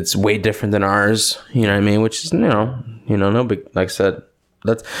 that's way different than ours, which is, no big, like I said,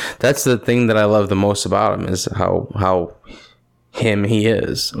 that's the thing that I love the most about him is how he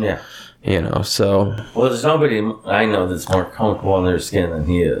is. Yeah. So. Well, there's nobody I know that's more comfortable in their skin than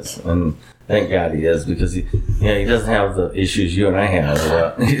he is, and thank God he is, because he doesn't have the issues you and I have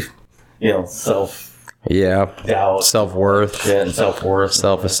about, self-doubt, self-worth, and self-worth,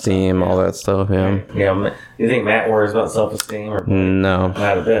 self-esteem, all that stuff. Yeah. Yeah. You think Matt worries about self-esteem? Or no,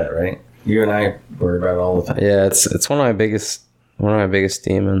 not a bit, right? You and I worry about it all the time. Yeah, it's one of my biggest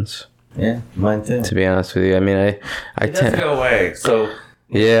demons. Yeah, mine too. To be honest with you, I it doesn't go away. So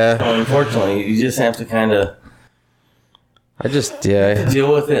yeah, unfortunately, you just have to kind of.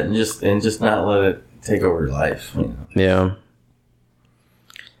 Deal with it and just not let it take over your life. Yeah.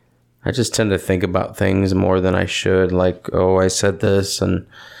 I just tend to think about things more than I should. Like, oh, I said this, and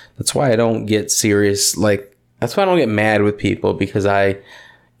that's why I don't get serious. Like, that's why I don't get mad with people, because I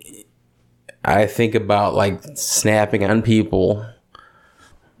think about like snapping on people.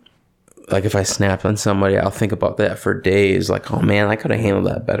 Like if I snap on somebody, I'll think about that for days. Like, oh man, I could have handled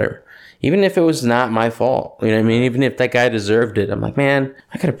that better. Even if it was not my fault. You know what I mean? Even if that guy deserved it, I'm like, man,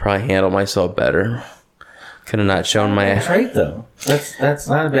 I could have probably handled myself better. Could have not shown my trait though. That's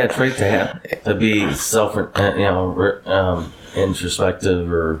not a bad trait to have, to be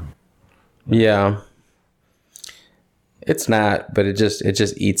introspective or. Yeah. It's not, but it just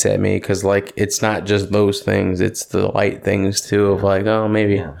eats at me, because like it's not just those things; it's the light things too. Of like, oh,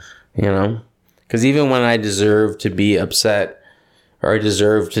 maybe, because even when I deserve to be upset, or I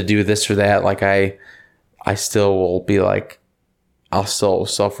deserve to do this or that, like I still will be like, I'll still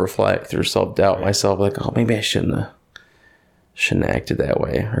self-reflect or self-doubt myself, like, oh, maybe I shouldn't have acted that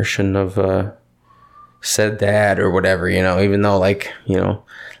way, or shouldn't have said that or whatever, even though like,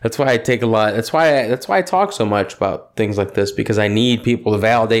 that's why I take a lot. That's why I talk so much about things like this, because I need people to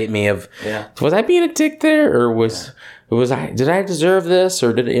validate me of, was I being a dick there, or did I deserve this,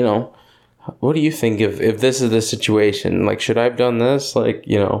 or what do you think if this is the situation? Like, should I have done this? Like,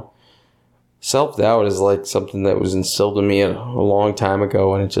 self-doubt is like something that was instilled in me a long time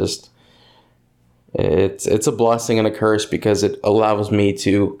ago, and it's a blessing and a curse, because it allows me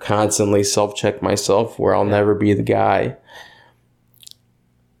to constantly self-check myself, where I'll never be the guy.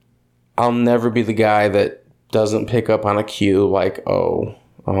 I'll never be the guy that doesn't pick up on a cue like,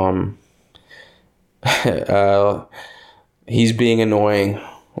 he's being annoying.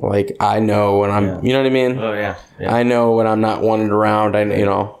 Like, I know when I'm, you know what I mean? Oh, yeah. I know when I'm not wanted around. I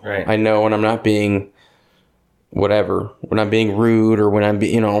know when I'm not being whatever, when I'm being rude, or when I'm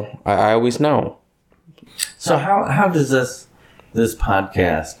I always know. So how does this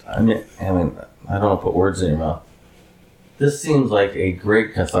podcast, I mean, I don't want to put words in your mouth. This seems like a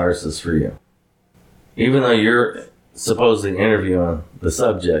great catharsis for you. Even though you're supposedly interviewing the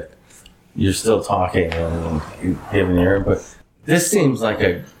subject, you're still talking and giving your input. This seems like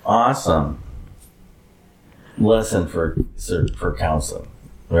an awesome lesson for counseling,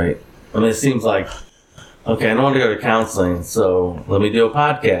 right? I mean, it seems like, okay, I don't want to go to counseling, so let me do a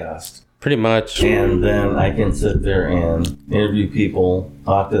podcast. Pretty much. And then I can sit there and interview people,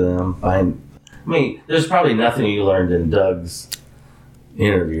 talk to them, there's probably nothing you learned in Doug's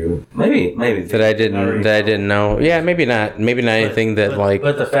interview. Maybe that I didn't know. Yeah, maybe not. Maybe not anything that like.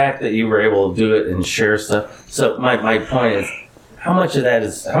 But the fact that you were able to do it and share stuff. So my point is, how much of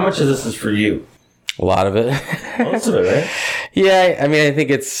this is for you? A lot of it. Most of it, right? Yeah, I think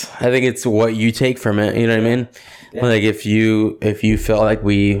it's what you take from it. You know what I mean? Yeah. Like if you felt like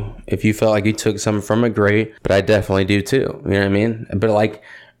you took something from it, great. But I definitely do too. You know what I mean? But like,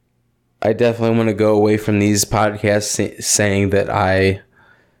 I definitely want to go away from these podcasts saying that I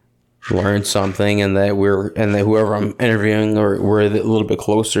learned something, and that whoever I'm interviewing, or we're a little bit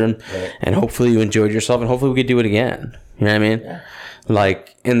closer, and hopefully you enjoyed yourself, and hopefully we could do it again. You know what I mean? Yeah.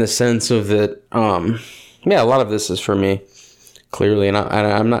 Like, in the sense of that, a lot of this is for me, clearly, and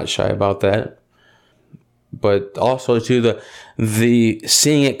I'm not shy about that. but also to the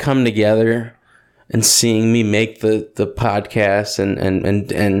seeing it come together and seeing me make the podcast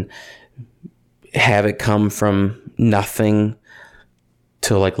and have it come from nothing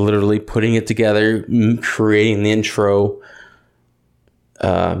to like literally putting it together, creating the intro,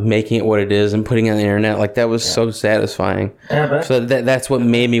 making it what it is and putting it on the internet. Like that was so satisfying. Yeah, so that's what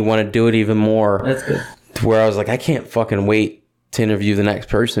made me want to do it even more. That's good. To where I was like, I can't fucking wait to interview the next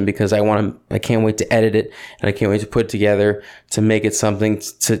person because I can't wait to edit it and I can't wait to put it together to make it something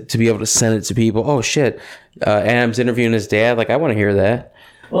to be able to send it to people. Oh shit, Adam's interviewing his dad. Like I want to hear that.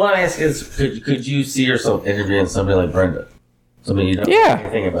 Well, let me ask you, could you see yourself interviewing somebody like Brenda? Somebody you don't know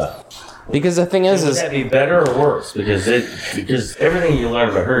anything about? Because the thing is would that be better or worse? Because everything you learn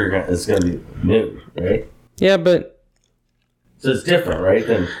about her is going to be new, right? Yeah, but so it's different, right?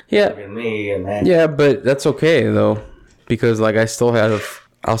 Than me and Matt. Yeah, but that's okay though. Because like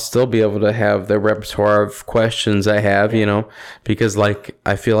I'll still be able to have the repertoire of questions I have, you know, because like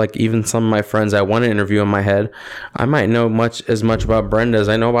I feel like even some of my friends I want to interview in my head, I might know as much about Brenda as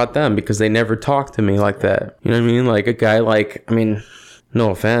I know about them because they never talk to me like that. You know what I mean? Like a guy like, I mean, no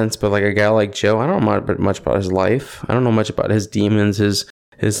offense, but like a guy like Joe, I don't know much about his life. I don't know much about his demons,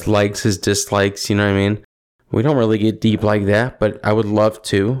 his likes, his dislikes, you know what I mean? We don't really get deep like that, but I would love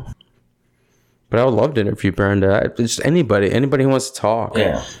to. But I would love to interview Brenda. Just anybody who wants to talk.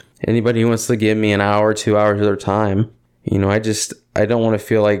 Yeah. Anybody who wants to give me an hour, 2 hours of their time. You know, I don't want to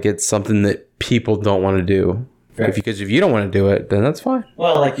feel like it's something that people don't want to do. Right. Because if you don't want to do it, then that's fine.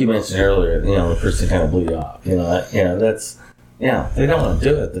 Well, like you mentioned earlier, you know, the person kind of blew you off. You know, that's, they don't want to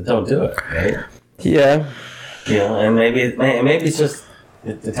do it. They don't do it, right? Yeah. You know, and maybe it's just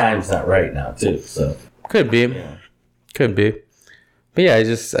the time's not right now, too. So could be. Yeah. Could be. But yeah,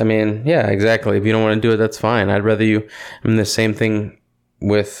 yeah, exactly. If you don't want to do it, that's fine. I'd rather you, I mean, the same thing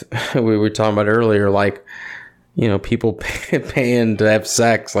with, we were talking about earlier, like, you know, people paying to have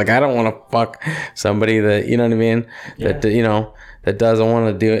sex. Like, I don't want to fuck somebody that, you know what I mean? Yeah. That, you know, that doesn't want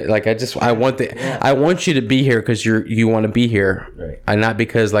to do it. Like, I want you to be here because you want to be here. Right. And not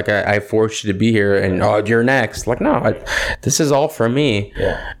because, like, I forced you to be here and, you're next. Like, no, this is all for me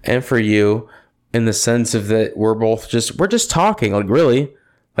and for you. In the sense of that we're just talking, like really,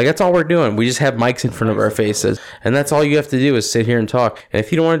 like that's all we're doing. We just have mics in front of our faces, and that's all you have to do is sit here and talk. And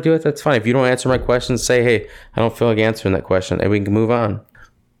if you don't want to do it, that's fine. If you don't answer my questions, say, hey, I don't feel like answering that question, and we can move on.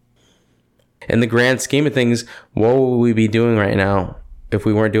 In the grand scheme of things, what would we be doing right now if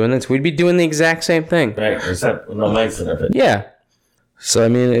we weren't doing this? We'd be doing the exact same thing. Right, except no mics in it. Yeah. So, I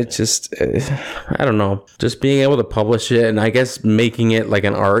mean, it's just, I don't know, just being able to publish it and I guess making it like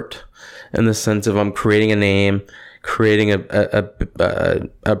an art. In the sense of I'm creating a name, creating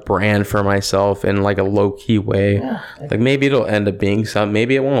a brand for myself in like a low key way. Yeah. Like maybe it'll end up being something,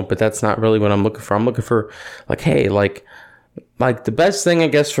 maybe it won't, but that's not really what I'm looking for. I'm looking for like, hey, like the best thing I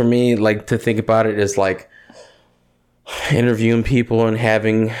guess for me, like to think about it is like interviewing people and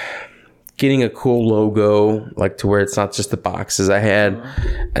getting a cool logo, like to where it's not just the boxes I had,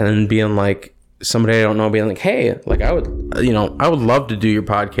 and then being like, somebody I don't know being like, hey, like I would love to do your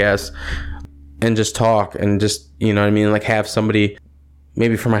podcast and just talk and just, you know what I mean? Like have somebody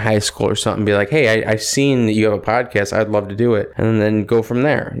maybe from my high school or something be like, hey, I've seen that you have a podcast. I'd love to do it. And then go from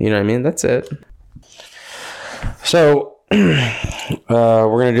there. You know what I mean? That's it. So we're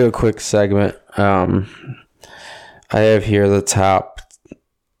going to do a quick segment. I have here the top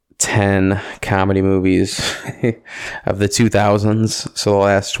 10 comedy movies of the 2000s, so the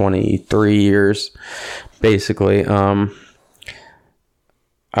last 23 years basically. I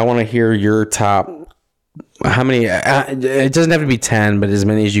want to hear your top, how many, it doesn't have to be 10, but as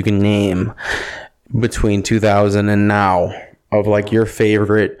many as you can name between 2000 and now of like your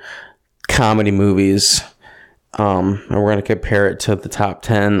favorite comedy movies. And we're going to compare it to the top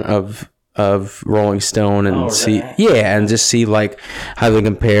 10 of Rolling Stone and and just see like how they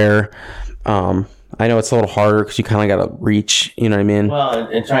compare. I know it's a little harder because you kind of got to reach, you know what I mean? Well,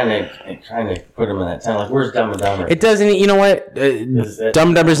 and trying to put them in that time. Like, where's Dumb and Dumber? It doesn't, you know what? Dumb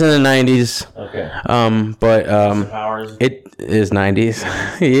and Dumber's in the 90s. Okay. But it is 90s.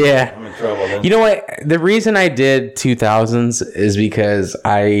 Yeah. I'm in trouble then. You know what? The reason I did 2000s is because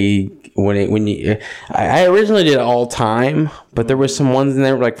I originally did all time, but there was some ones in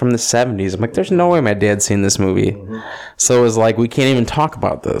there like from the 70s. I'm like, there's no way my dad's seen this movie. Mm-hmm. So it was like, we can't even talk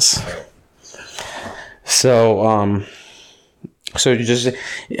about this. So, so you just,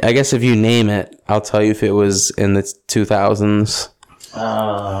 I guess if you name it, I'll tell you if it was in the 2000s.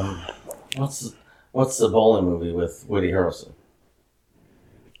 What's the bowling movie with Woody Harrelson?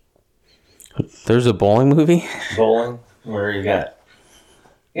 There's a bowling movie? Bowling, where you got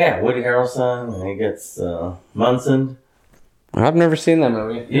Yeah, Woody Harrelson, and he gets Munson. I've never seen that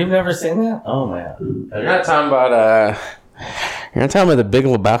movie. You've never seen that? Oh man, You're not talking about You're not talking about The Big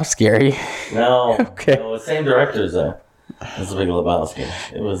Lebowski, are you? no. Okay. No, the same director as The Big Lebowski.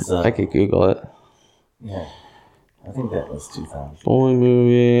 It was. I could Google it. Yeah, I think that was 2000. Bowling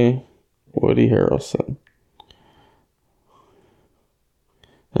movie, Woody Harrelson.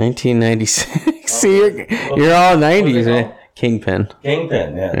 1996. See, you're all 90s, man. Kingpin.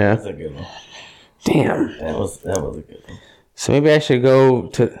 Kingpin, yeah, Yeah. that's a good one. Damn. That was a good one. So maybe I should go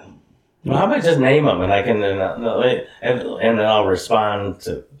to. Well, how about just name them and I can and then I'll respond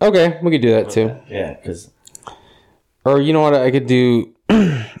to. Okay, we could do that too. Yeah, because. Or you know what I could do?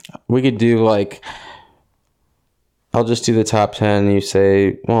 We could do like. I'll just do the top 10. You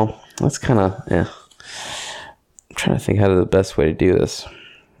say, well, that's kind of yeah. I'm trying to think how the best way to do this,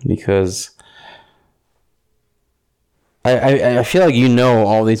 because I feel like you know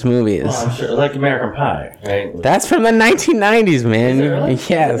all these movies. Well, I'm sure, like American Pie, right? That's from the 1990s, man. Is it really?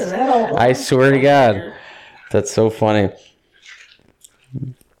 Yes, Is that old? I swear to God, that's so funny.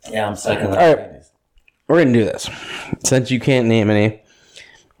 Yeah, I'm stuck in the All right. 90s. We're gonna do this. Since you can't name any,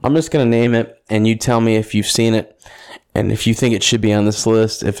 I'm just gonna name it, and you tell me if you've seen it, and if you think it should be on this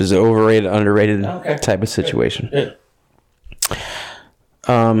list, if it's overrated, underrated Okay. type of situation. Good.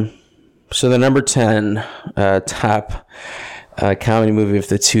 So the number 10 top comedy movie of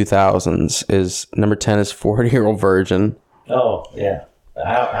the 2000s is number 10 is 40-Year-Old Virgin. Oh, yeah.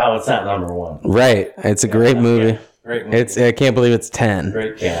 How it's not number one. Right. It's a great movie. Yeah, great movie. I can't believe it's 10.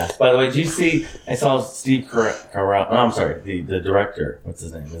 Great cast. By the way, did you see? I saw Steve Carell. No, I'm sorry. The director. What's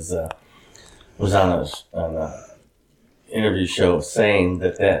his name? Was on a interview show saying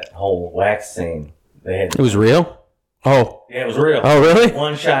that whole wax scene they had. It was real? Oh. Yeah, it was real. Oh, really?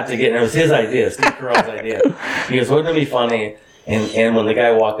 One shot to get, and it was his idea, Steve Carell's idea. He goes, "Wouldn't it be funny?" And when the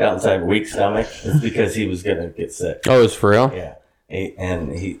guy walked out inside weak stomach, it's because he was gonna get sick. Oh, it was for real? Yeah.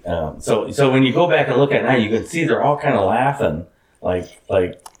 So when you go back and look at it now, you can see they're all kind of laughing, like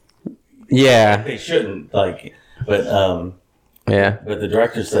Yeah. they shouldn't, but Yeah. the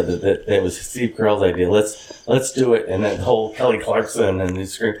director said that was Steve Carell's idea. Let's do it, and that whole Kelly Clarkson and the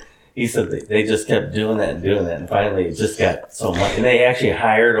screen. He said they just kept doing that, and finally it just got so much. And they actually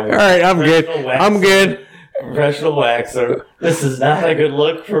hired a All right, I'm good. I'm good. professional waxer. This is not a good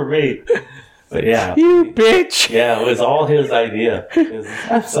look for me. But yeah. You bitch. Yeah, it was all his idea.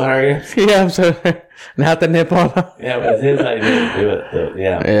 I'm sorry. Yeah, I'm sorry. Not the nipple. Yeah, it was his idea to do it. So,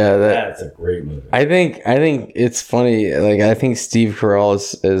 yeah. Yeah, That's a great movie. I think it's funny. Like, I think Steve Carell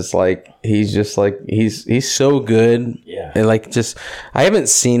is like, he's just like, he's so good. Yeah. And like, just, I haven't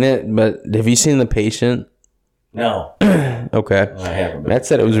seen it, but have you seen The Patient? No, Okay. I haven't. That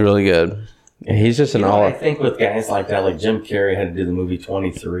said, it was really good. He's just an all. I think with guys like that, like Jim Carrey had to do the movie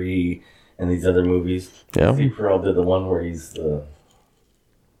 23 and these other movies. Yeah. Steve Carell did the one where he's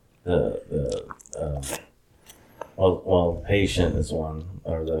patient is one,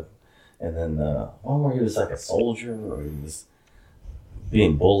 and then the one where he was like a soldier or he was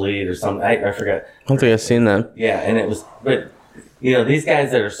being bullied or something. I forgot. I don't think I've seen that. Yeah, and it was, but these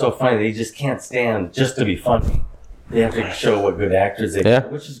guys that are so funny, they just can't stand just to be funny. They have to show what good actors they Yeah. are,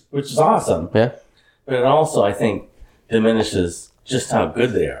 which is awesome. Yeah. But it also, I think, diminishes just how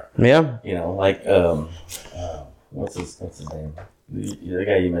good they are. Yeah. Like what's his name? The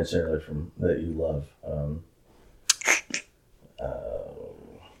guy you mentioned earlier that you love,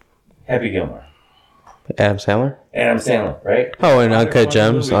 Happy Gilmore. Adam Sandler. Adam Sandler, right? Oh, and Uncut They're fun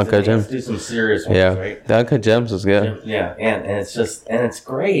Gems. movies, Uncut and they Gems. do some serious ones, Yeah. right? The Uncut Gems was good. Yeah, and it's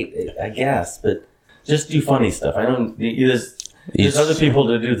great, I guess, but just do funny stuff. I don't. There's other people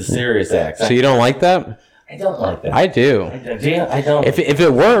to do the serious acts. So you don't like that? I don't like that. I do. I don't. If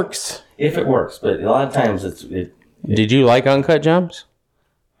it works. If it works, but a lot of times Did you like Uncut Gems?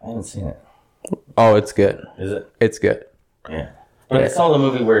 I haven't seen it. Oh, it's good. Is it? It's good. Yeah. But I saw the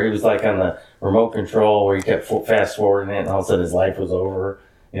movie where he was like on the remote control where he kept fast forwarding it and all of a sudden his life was over.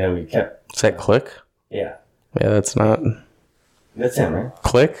 He kept. Is that Click? Yeah. Yeah, that's not. That's him, right?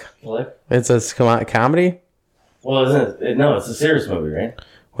 Click? Click? It's a comedy? Well, isn't it? No, it's a serious movie, right?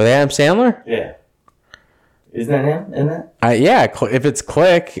 With Adam Sandler? Yeah. Isn't that him? Isn't that? Yeah, if it's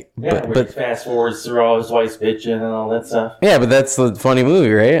Click. Yeah, where he fast forwards through all his wife's bitching and all that stuff. Yeah, but that's the funny movie,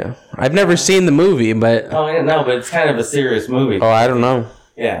 right? I've never seen the movie, but. Oh, yeah, no, but it's kind of a serious movie. Oh, I don't know.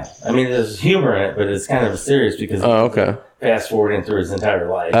 Yeah. I mean, there's humor in it, but it's kind of serious because Oh, okay. fast forwarding through his entire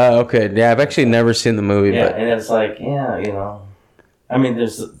life. Oh, okay. Yeah, I've actually never seen the movie, Yeah, but. and it's like, I mean,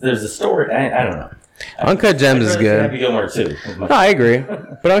 there's a story. I don't know. Uncut Gems is good. Happy Gilmore too. No, I agree.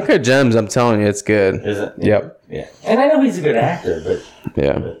 But Uncut Gems, I'm telling you, it's good. Is it? Yep. Yeah. And I know he's a good actor, but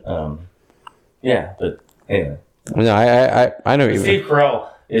Yeah. But anyway. No, I know you. Steve Carell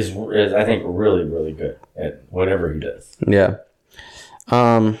is I think really, really good at whatever he does. Yeah.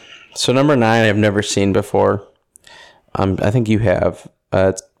 So number 9, I've never seen before. I think you have.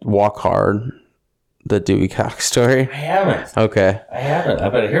 It's Walk Hard, the Dewey Cox story. I haven't. Okay. I haven't.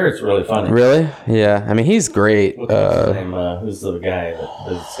 But I hear it's really funny. Really? Yeah. I mean, he's great. What's his name? Who's the guy?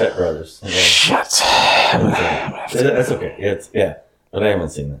 The Step Brothers. Shit. That's okay. But I haven't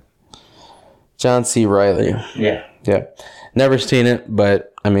seen it. John C. Reilly. Yeah. Yeah. Never seen it,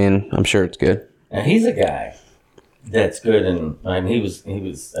 but I mean, I'm sure it's good. And he's a guy that's good in. I mean, he's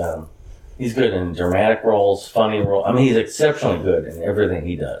good in dramatic roles, funny roles. I mean, he's exceptionally good in everything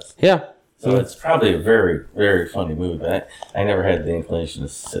he does. Yeah. So it's probably a very, very funny movie. But I never had the inclination to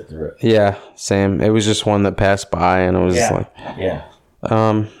sit through it. Yeah. Same. It was just one that passed by, and it was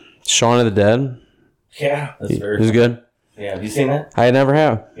Shaun of the Dead. Yeah, that's very. It was good. Yeah, have you seen that? I never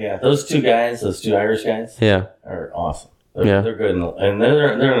have. Yeah, those two Irish guys. Yeah. Are awesome. They're good, and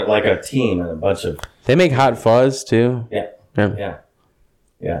they're like a team and a bunch of. They make Hot Fuzz too. Yeah.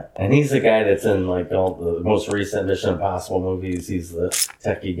 And he's the guy that's in like all the most recent Mission Impossible movies. He's the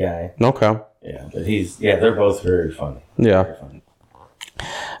techie guy. Okay. Yeah, but they're both very funny. Yeah. Very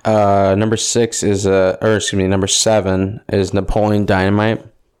funny. Number 6 is number 7 is Napoleon Dynamite.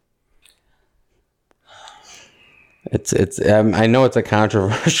 It's I know it's a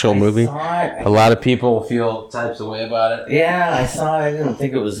controversial movie. A lot of people feel types of way about it. Yeah, I saw it. I didn't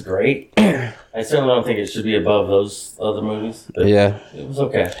think it was great. I certainly don't think it should be above those other movies. But yeah, it was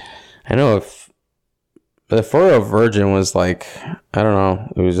okay. I know if the 40-Year-Old Virgin was like, I don't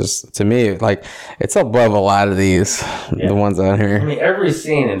know, it was just, to me, like, it's above a lot of these, the ones on here. I mean, every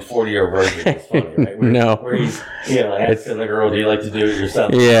scene in 40-Year-Old Virgin is funny, right? Where he's, asking the girl, do you like to do it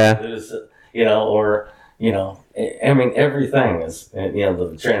yourself? Yeah. I mean, everything is, the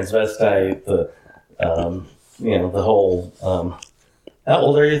transvestite, the whole, how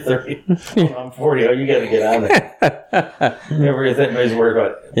old are you? 30? I'm 40. Oh, you got to get on there. Everybody's worried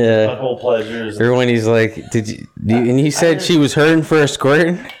about butthole pleasures. Or when he's like, and he said she was hurting for a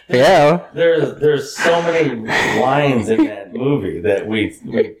squirt? Yeah. There's so many lines in that movie that we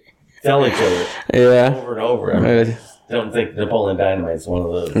tell each other over and over. I mean, I don't think Napoleon Dynamite's one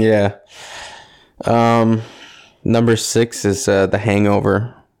of those. Yeah. Number 6 is The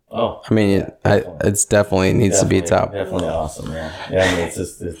Hangover. Oh, I mean, it's definitely needs to be top. Definitely awesome, yeah. Yeah, I mean,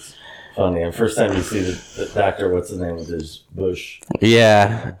 it's funny. And first time you see the doctor, what's his name? There's Bush.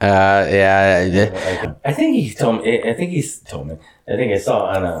 Yeah, I think he told me. I think I saw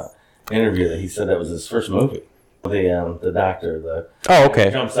on an interview that he said that was his first movie. The doctor. Oh,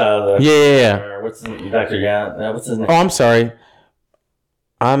 okay. Jumps out of the. Yeah. What's Dr. Jan? What's his name? Oh, I'm sorry.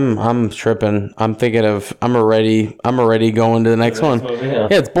 I'm tripping. I'm thinking of I'm already going to the next one. Movie, yeah,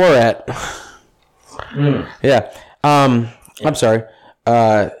 it's Borat. Yeah. I'm sorry.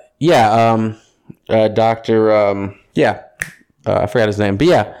 Doctor I forgot his name. But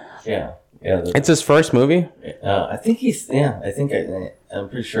yeah. It's his first movie? I think I'm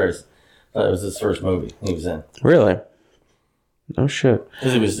pretty sure I thought it was his first movie he was in. Really? Oh shit.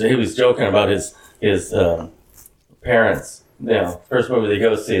 Because he was joking about his parents. First movie they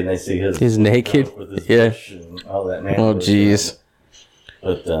go see and they see he's naked with his bush and all that. Oh jeez.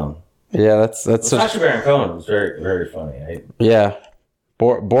 But that's Sacha Baron Cohen was very, very funny.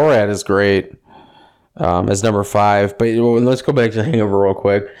 Borat is great as number 5. But let's go back to Hangover real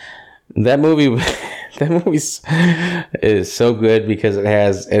quick. That movie is so good because it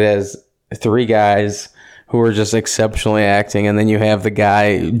has 3 guys who are just exceptionally acting, and then you have the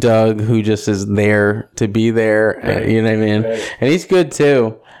guy Doug who just is there to be there. Right. You know what I mean? Right. And he's good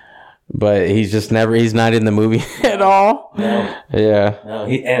too, but he's not in the movie at all. No. Yeah. No.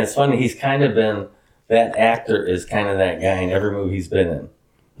 And it's funny. He's kind of been that actor is kind of that guy in every movie he's been in.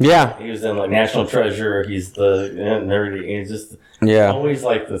 Yeah. He was in like National Treasure. He's the nerdy. He's just always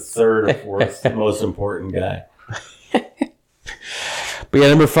like the third or fourth most important guy. But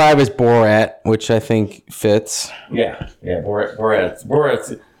number 5 is Borat, which I think fits. Yeah.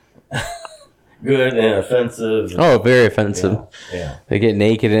 Borat's good and offensive. Oh, very offensive. Yeah. They get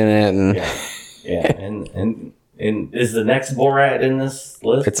naked in it, and and is the next Borat in this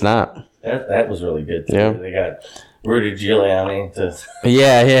list? It's not. That was really good too. Yeah. They got Rudy Giuliani to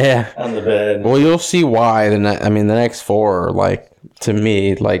on the bed. Well, you'll see why. The next 4 are like, to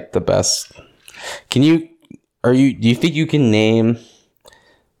me, like the best. Do you think you can name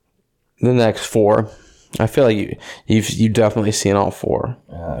the next 4 I feel like you've definitely seen all 4.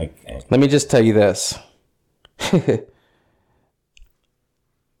 Let me just tell you this.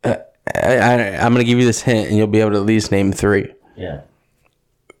 I'm gonna give you this hint, and you'll be able to at least name 3. Yeah.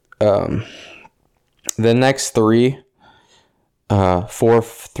 The next 3, 4,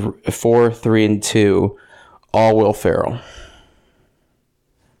 3, and 2, all Will Ferrell.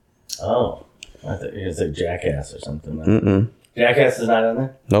 Oh, I thought you said Jackass or something. Mm-mm. Jackass is not in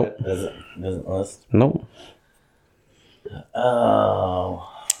there? Nope. Doesn't list? Nope. Oh,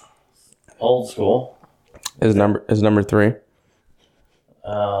 Old School. Is number 3.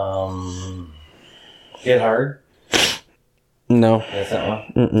 Get Hard. No. That's that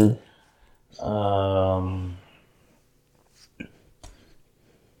one.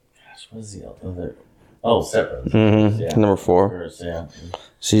 Gosh, what is the other? Oh, Step Brothers. Mm-hmm. Yeah. Number 4. Course, yeah.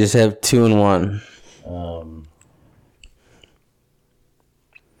 So you just have 2 and 1.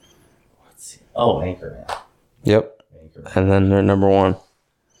 Anchorman. Yep. Anchorman. And then they're number 1.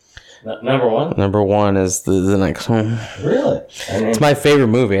 Number 1? Number 1 is the next one. Really? It's my favorite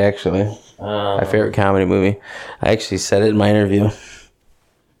movie, actually. My favorite comedy movie. I actually said it in my interview.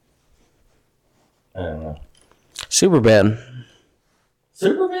 I don't know. Superbad.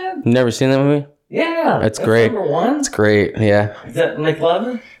 Superbad? You never seen that movie? Yeah. That's great. Number 1? It's great, yeah. Is that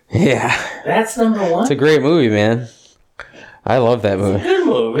McLovin? Yeah. That's number 1? It's a great movie, man. I love that movie. It's a good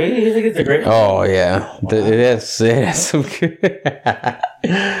movie. You think it's a great movie? Oh, yeah. Wow. It is some good...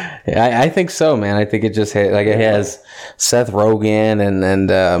 I think so, man. I think it just it has Seth Rogen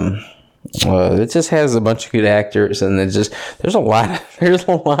and it just has a bunch of good actors, and there's a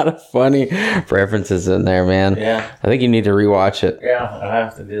lot of funny references in there, man. Yeah. I think you need to rewatch it. Yeah, I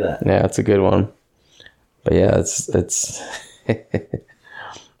have to do that. Yeah, it's a good one. But yeah, it's that's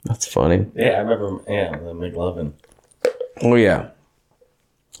funny. Yeah, I remember. Yeah, the McLovin. Oh yeah,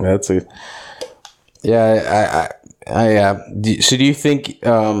 that's a. Yeah, so do you think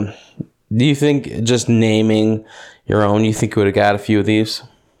just naming your own, you think you would have got a few of these?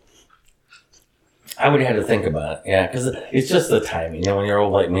 I would have to think about it, yeah, because it's just the timing. When you're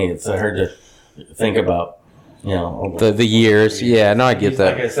old like me, it's hard to think about, the years. Yeah, no, I get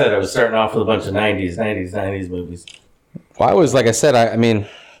that. Like I said, I was starting off with a bunch of 90s movies. Well, I was, like I said, I mean...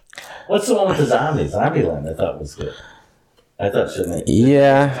 What's the one with the zombies? Zombieland, I thought was good. I thought shouldn't it?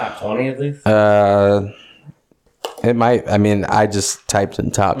 Yeah. Top 20 at least? It might. I mean, I just typed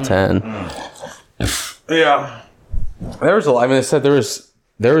in top 10. Yeah. There was I said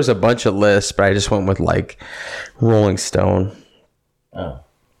there was a bunch of lists, but I just went with like Rolling Stone. Oh.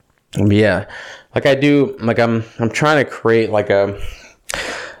 Yeah. Like I do, like I'm trying to create like a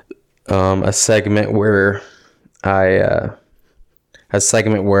segment where I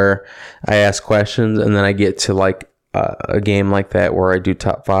ask questions, and then I get to like a game like that where I do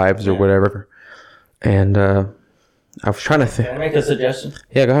top 5s or whatever. And I was trying to think. Can I make a suggestion?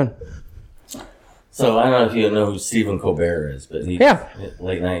 Yeah, go ahead. So I don't know if you know who Stephen Colbert is, but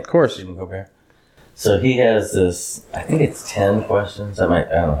late night, of course, Stephen Colbert. So he has this. I think it's 10 questions. I don't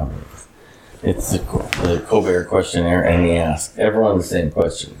know how many. It's the Colbert questionnaire, and he asks everyone the same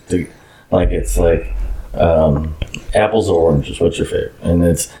question. It's like apples or oranges. What's your favorite? And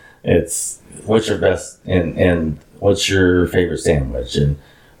it's what's your best and what's your favorite sandwich, and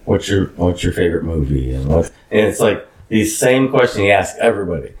what's your favorite movie, and it's like these same questions he asks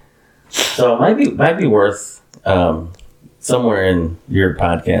everybody. So it might be worth somewhere in your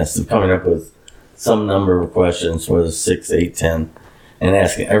podcast of coming up with some number of questions, whether 6, 8, 10, and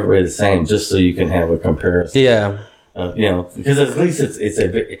asking everybody the same, just so you can have a comparison. Yeah. Because at least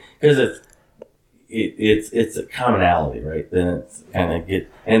it's a commonality, right? Then it's kind of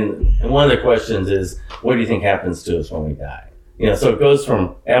and one of the questions is, what do you think happens to us when we die? So it goes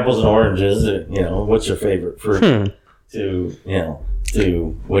from apples and oranges, what's your favorite fruit, to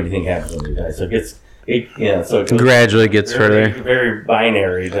what do you think happens when we die? So it goes gradually gets further. Very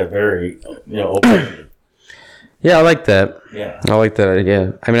binary to very, open. Yeah, I like that. Yeah. I like that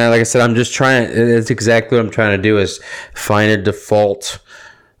idea. I mean, like I said, I'm just trying. It's exactly what I'm trying to do, is find a default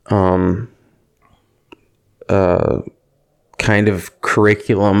kind of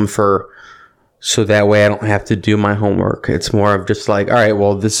curriculum so that way I don't have to do my homework. It's more of just like, all right,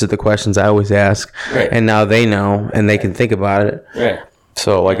 well, this is the questions I always ask, right, and now they know and they can think about it. Right.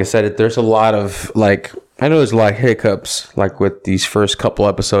 So, like I said, there's a lot of I know there's a lot of hiccups with these first couple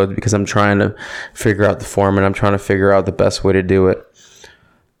episodes, because I'm trying to figure out the format. I'm trying to figure out the best way to do it.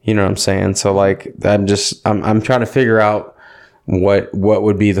 You know what I'm saying? So I'm trying to figure out what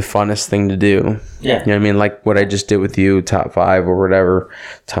would be the funnest thing to do. Yeah. You know what I mean? Like what I just did with you, top 5 or whatever,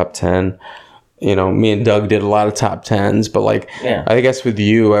 top 10. Me and Doug did a lot of top 10s, but I guess with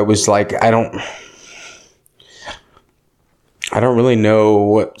you, I was like, I don't really know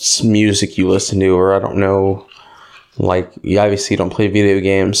what music you listen to, or I don't know, like, you obviously don't play video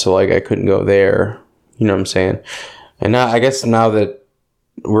games, so, like, I couldn't go there. You know what I'm saying? And now, I guess now that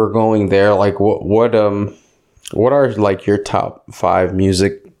we're going there, like, what are, like, your top 5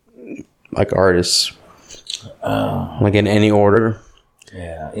 music, like, artists? Like, in any order?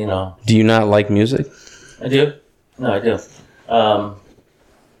 Yeah, you know. Do you not like music? I do. No, I do.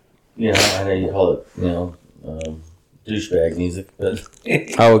 You know, I know you call it, you know, douchebag music, but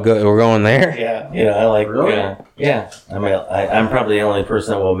Oh, we're going there? yeah, you know, I like, Really? yeah. I mean, I'm probably the only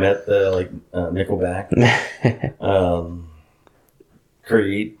person that will admit that, like, Nickelback,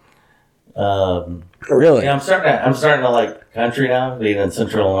 Creed. Really? Yeah, I'm starting to like country now. Being in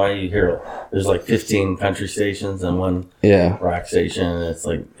Central Illinois, you hear there's like 15 country stations and one Yeah. rock station, and it's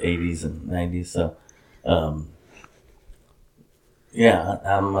like 80s and 90s. So, yeah,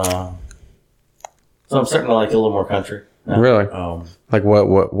 I'm starting to like a little more country. Now. Really? Like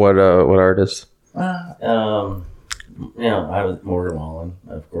what artists? You know, I was Morgan Wallen,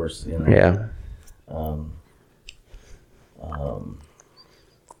 of course. You know. Yeah.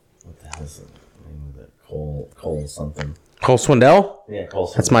 What the hell is the name of that? Cole something. Cole Swindell? Yeah, Cole.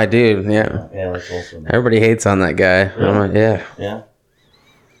 Swindell. That's my dude. Yeah. Yeah, like Cole Swindell. Everybody hates on that guy. Really? I'm like, yeah. Yeah.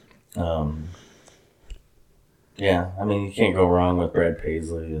 Yeah, I mean, you can't go wrong with Brad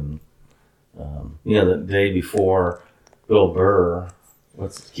Paisley. And, you know, the day before Bill Burr,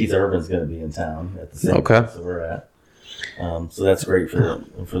 Keith Urban's going to be in town at the same place that we're at. So that's great for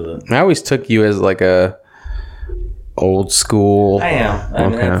the. I always took you as like a old school. I am. I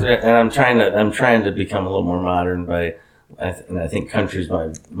mean, and I'm trying to become a little more modern and I think country's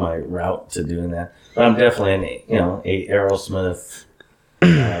my route to doing that. But I'm definitely a Aerosmith,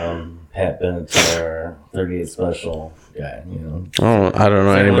 Pat Benatar, 38 Special guy. You know. Oh, I don't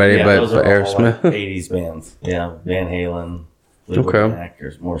know anybody but Aerosmith. Like 80s bands. Yeah, Van Halen. Okay.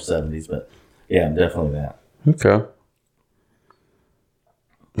 Actors, more 70s, but yeah, I'm definitely that. Okay.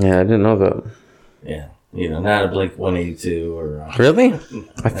 Yeah, I didn't know that. Yeah. You know, not a Blink 182 or. Really?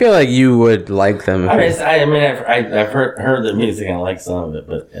 I feel like you would like them. I've heard the music and I like some of it,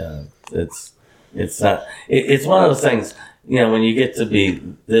 but it's not. It's one of those things. You know, when you get to be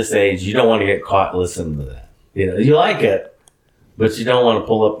this age, you don't want to get caught listening to that. You know, you like it, but you don't want to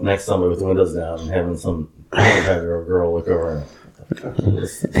pull up next to somebody with the windows down and having some 25-year-old girl look over.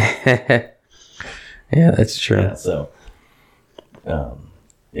 Yeah, that's true. Yeah, so,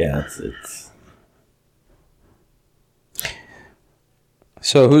 yeah, it's.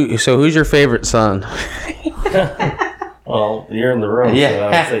 So who's your favorite son? Well, you're in the room, so I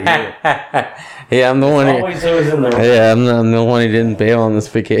would say you. Yeah, I'm the one. Always in the room. Yeah, I'm the one who didn't bail on this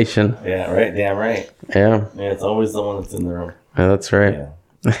vacation. Yeah, right. Damn right. Yeah. Yeah, it's always the one that's in the room. Yeah, that's right. Yeah.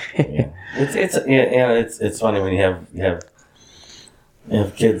 Yeah. It's funny when you have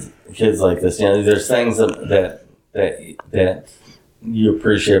kids like this. You know, there's things that you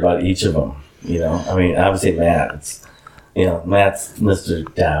appreciate about each of them. You know, I mean, obviously Matt's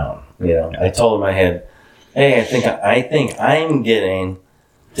Mr. Down. You know, I told him hey, I think I'm getting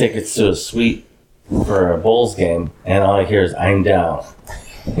tickets to a suite for a Bulls game, and all I hear is I'm down.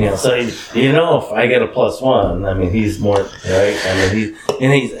 You know, so if I get a +1, I mean, he's more right. I mean,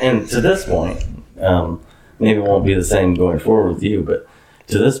 and to this point, maybe it won't be the same going forward with you, but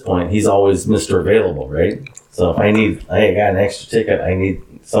to this point, he's always Mr. Available, right? So if I got an extra ticket, I need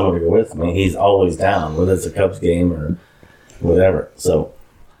someone to go with me. He's always down, whether it's a Cubs game or whatever. So,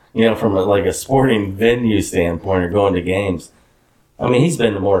 you know, from a sporting venue standpoint or going to games, I mean, he's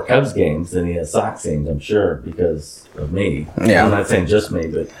been to more Cubs games than he has Sox games, I'm sure, because of me. Yeah. I'm not saying just me,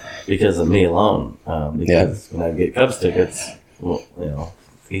 but because of me alone. Because when I get Cubs tickets, well, you know,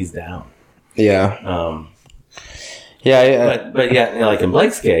 he's down. Yeah. But yeah, you know, like in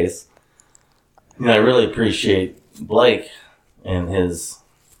Blake's case, you know, I really appreciate Blake and his,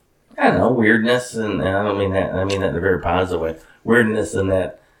 I don't know, weirdness, and I don't mean that. I mean that in a very positive way. Weirdness in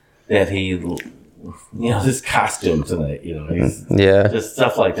that he, you know, his costume tonight. You know, he's just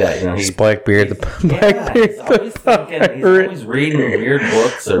stuff like that. You know, he's Blackbeard. He's always thinking. He's always reading weird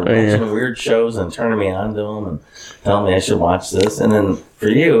books or watching weird shows and turning me on to them and telling me I should watch this. And then for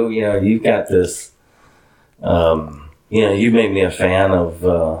you, you know, you've got this. You know, you made me a fan of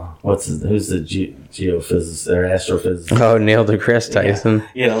who's the geophysicist or astrophysicist? Oh, Neil deGrasse Tyson. Yeah,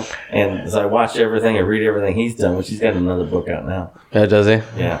 you know, and as I watch everything and read everything he's done, which he's got another book out now. Yeah, does he?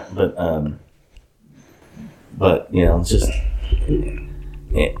 Yeah, but you know, it's just, you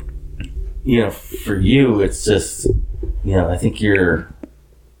know, for you, it's just, you know, I think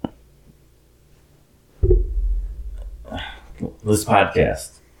this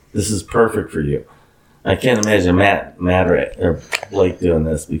podcast, this is perfect for you. I can't imagine Matt or Blake doing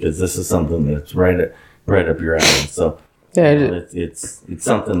this, because this is something that's right up your alley. So Yeah, it's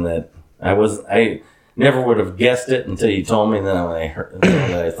something that I never would have guessed it until you told me. And then when I heard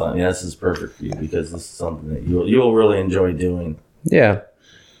that, I thought, yeah, this is perfect for you, because this is something that you'll really enjoy doing. yeah.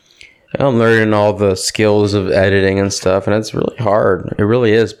 I'm learning all the skills of editing and stuff, and it's really hard. It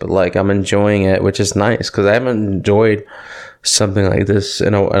really is, but like I'm enjoying it, which is nice because I haven't enjoyed something like this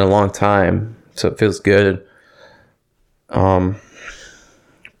in a long time, so it feels good. But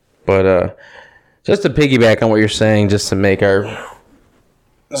just to piggyback on what you're saying, just to make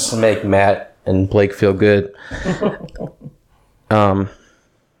Matt and Blake feel good. I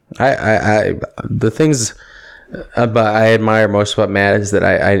the things I admire most about Matt is that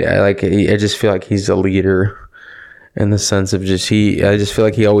I just feel like he's a leader, in the sense of I just feel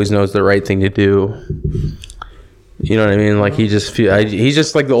like he always knows the right thing to do. You know what I mean? Like he's just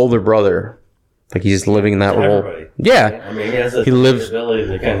like the older brother. Like he's living in that role. Everybody. Yeah. I mean, he has the ability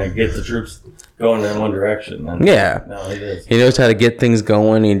to kind of get the troops going in one direction. And yeah. No, he does. He knows how to get things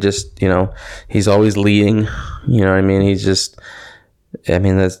going. He just, he's always leading. You know what I mean?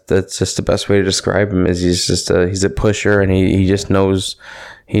 That's just the best way to describe him. Is he's a pusher, and he just knows.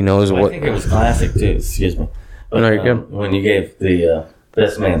 He knows what. I think it was classic too. Excuse me. But, no, you're good. When you gave the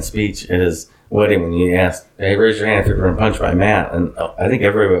best man speech at his wedding, when you asked, "Hey, raise your hand if you've been punched by Matt," and I think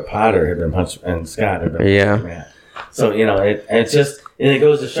everybody but Potter had been punched, and Scott had been punched by Matt. So it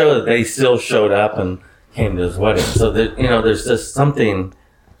goes to show that they still showed up and came to his wedding. So there's just something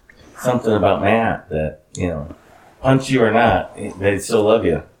about Matt that punch you or not, they still love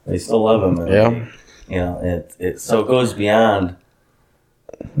you. They still love him. And so it goes beyond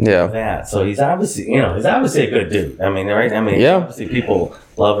that. So he's obviously a good dude. I mean, right? I mean, obviously people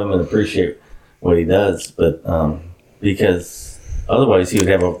love him and appreciate what he does, but because otherwise he would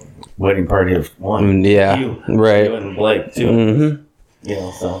have a wedding party of one. Yeah, you right. and Blake too.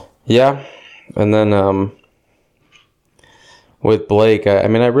 Mm-hmm. So yeah, and then with Blake, I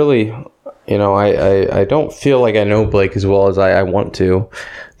really. I don't feel like I know Blake as well as I want to,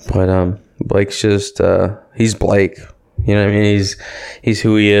 but Blake's just he's Blake. You know what I mean? He's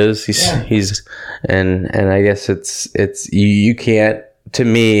who he is. He's I guess it's you can't, to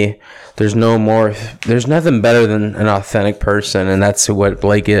me, there's nothing better than an authentic person, and that's what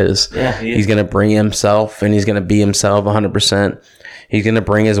Blake is. Yeah, he's gonna bring himself, and he's gonna be himself 100%. He's gonna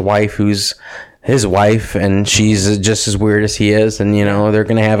bring his wife, who's his wife, and she's just as weird as he is, and they're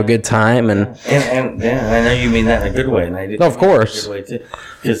gonna have a good time, and I know you mean that in a good way, and I did. Of course, in a good way too,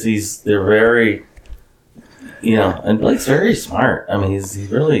 because they're very, and Blake's very smart. I mean, he's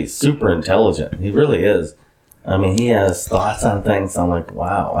really super intelligent. He really is. I mean, he has thoughts on things. I'm like,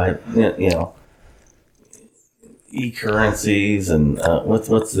 wow, e-currencies and what's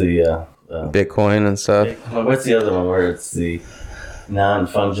the Bitcoin and stuff. What's the other one where it's the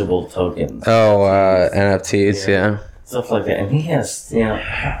non-fungible tokens? NFTs, yeah. Stuff like that. And he has,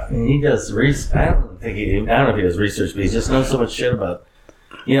 he does research. I don't know if he does research, but he just knows so much shit about,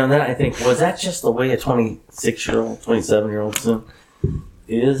 then I think, was that just the way a 26-year-old, 27-year-old soon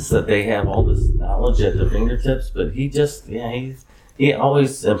is, that they have all this knowledge at their fingertips? But he just, he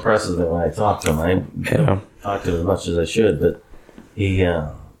always impresses me when I talk to him. I don't talk to him as much as I should, but he,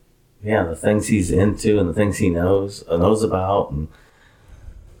 the things he's into and the things he knows about, and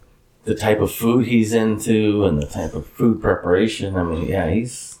the type of food he's into and the type of food preparation. I mean,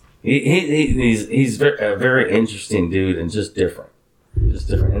 he's a very interesting dude, and just different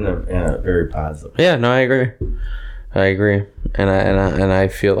in a very positive. Yeah, no, I agree, and I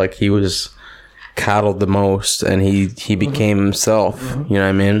feel like he was coddled the most, and he became himself. You know what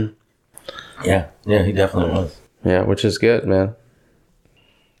I mean? Yeah, he definitely was. Yeah, which is good, man.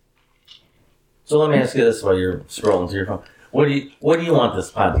 So let me ask you this while you're scrolling through your phone. What do you want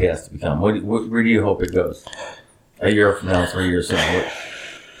this podcast to become? Where do you hope it goes? A year from now, 3 years from now?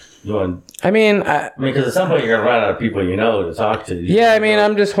 Because at some point you're going to run out of people to talk to.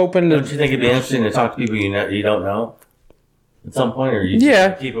 I'm just hoping to... Don't you think it'd be interesting to talk to people you don't know at some point, or you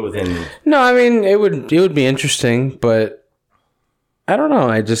keep it within... No, it would be interesting, but I don't know.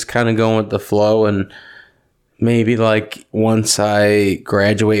 I just kind of go with the flow, and maybe like once I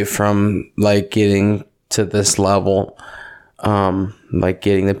graduate from like getting to this level, like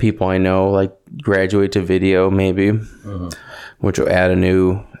getting the people I know, like graduate to video maybe, which will add a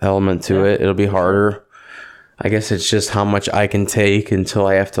new element to it. It'll be harder. I guess it's just how much I can take until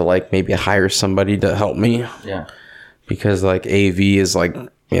I have to like maybe hire somebody to help me. Yeah. Because like AV is like,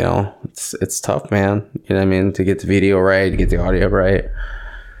 it's tough, man. You know what I mean? To get the video right, to get the audio right.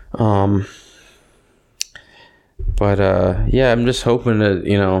 But yeah, I'm just hoping that,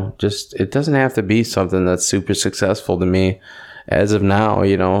 you know, just it doesn't have to be something that's super successful to me as of now,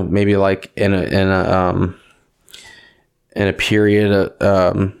 you know, maybe like in a period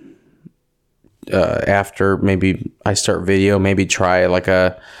after maybe I start video, maybe try like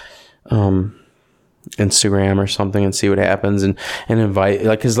a Instagram or something and see what happens, and invite,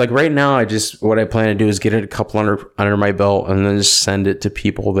 like, because like right now what I plan to do is get it a couple under my belt and then just send it to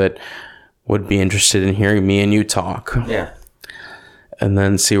people that would be interested in hearing me and you talk. Yeah. And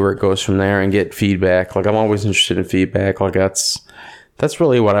then see where it goes from there and get feedback. Like, I'm always interested in feedback. Like, that's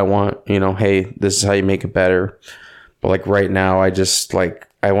really what I want. You know, hey, this is how you make it better. But like right now, I just like,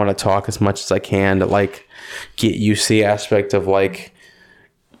 I want to talk as much as I can to like get used to the aspect of like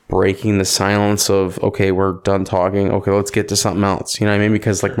breaking the silence of, okay, we're done talking. Okay, let's get to something else. You know what I mean?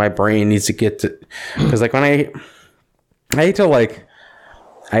 Because like my brain needs to get to, because like when I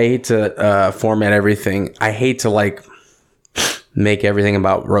hate to format everything. I hate to like make everything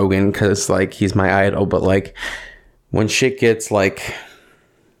about Rogan because like he's my idol, but like when shit gets like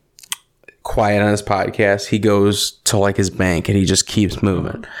quiet on his podcast, he goes to like his bank and he just keeps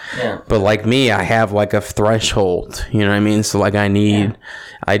moving. Yeah. But like me, I have like a threshold, you know what I mean? So like I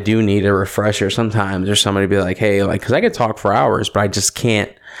do need a refresher sometimes, or somebody to be like, hey, like, because I could talk for hours, but I just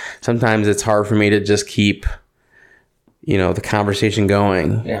can't. Sometimes it's hard for me to just keep, you know, the conversation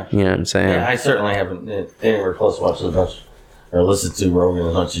going. Yeah. You know what I'm saying? Yeah, I certainly haven't anywhere close to watch as much or listen to Rogan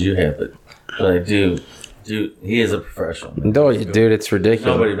as much as you have, but I do. He is a professional. No, dude, it's ridiculous.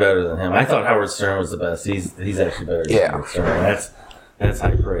 Nobody better than him. I thought Howard Stern was the best. He's actually better than Howard Stern. That's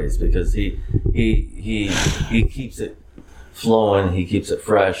high praise because he keeps it flowing. He keeps it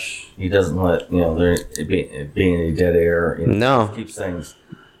fresh. He doesn't let there be any dead air. No, he keeps things.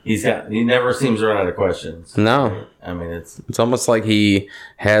 He never seems to run out of questions. No. Right? I mean, it's almost like he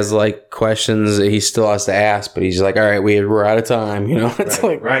has like questions that he still has to ask, but he's like, all right, we're out of time. You know, it's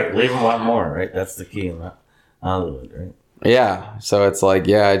right. Leave him want more. Right. That's the key in Hollywood. Right. Yeah. So it's like,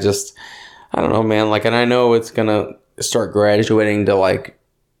 yeah, I don't know, man. Like, and I know it's gonna start graduating to like,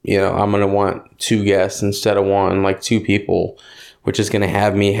 I'm gonna want 2 guests instead of 1, like 2 people, which is gonna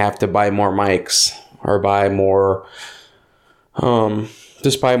have me have to buy more mics or buy more,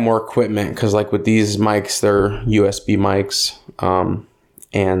 just buy more equipment, because like with these mics, they're USB mics,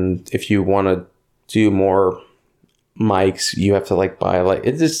 and if you want to do more mics, you have to like buy like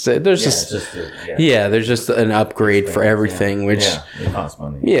there's just an upgrade for everything, which it costs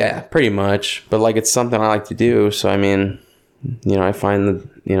money. Yeah, pretty much. But like it's something I like to do, so I mean, I find that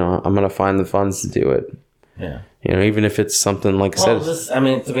I'm gonna find the funds to do it. Yeah. Even if it's something like I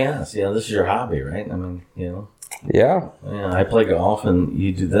said. To be honest, this is your hobby, right? I mean, Yeah. I play golf and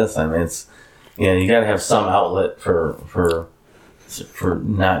you do this. I mean, it's, you got to have some outlet for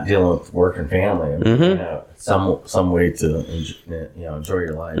not dealing with work and family. I mean, some way to enjoy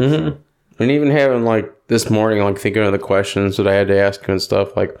your life. Mm-hmm. So. And even having like this morning, like thinking of the questions that I had to ask you and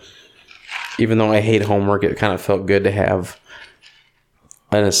stuff, like even though I hate homework, it kind of felt good to have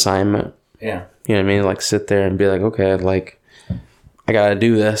an assignment. Yeah. You know what I mean? Like sit there and be like, okay, like I gotta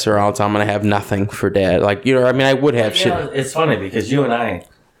do this or else I'm gonna have nothing for Dad. Like, I would have shit. It's funny because you and I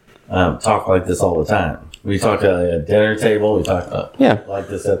talk like this all the time. We talk at a dinner table. We talk like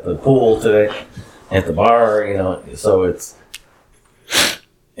this at the pool today, at the bar. So it's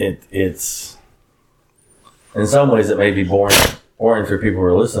in some ways it may be boring for people who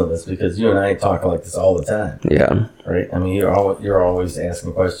are listening to this because you and I talk like this all the time. Yeah. Right. I mean, you're always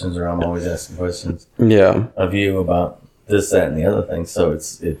asking questions, or I'm always asking questions. Yeah. Of you about this, that, and the other thing. So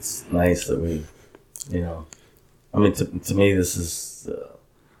it's nice that we, I mean, to me, this is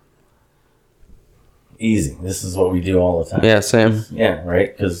easy. This is what we do all the time. Yeah, same. Yeah,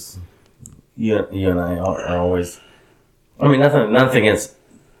 right. Because you and I are always. I mean, nothing against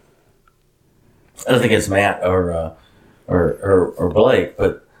Matt or Blake,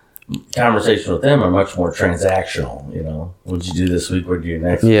 but conversations with them are much more transactional. What'd you do this week? What'd you do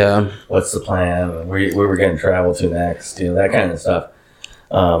next week? Yeah. What's the plan? Where we're going to travel to next? That kind of stuff.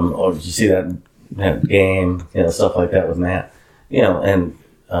 Or did you see that game? Stuff like that with Matt. And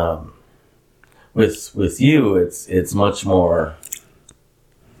with you, it's much more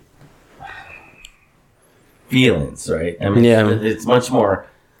feelings, right? I mean, it's much more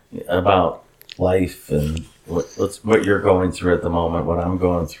about life and what you're going through at the moment, what I'm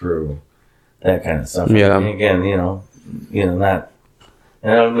going through, that kind of stuff. Yeah. And again, not,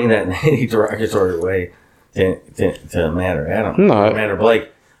 and I don't mean that in any derogatory way to Matt or Adam, or Matt or Blake,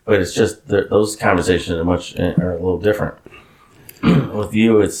 but it's just those conversations are a little different. With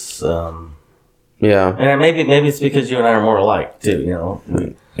you, it's and maybe it's because you and I are more alike too.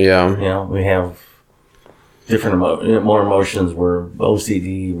 We have different more emotions. We're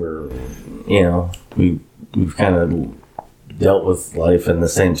OCD. We've kind of dealt with life in the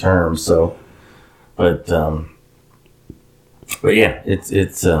same terms. So, but yeah, it's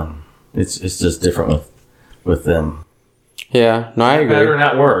just different with them. Yeah, no, I agree. Better,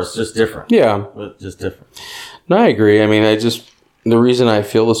 not worse, just different. Yeah, but just different. No, I agree. I mean, the reason I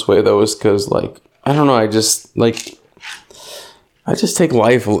feel this way though is because, like, I don't know, I just take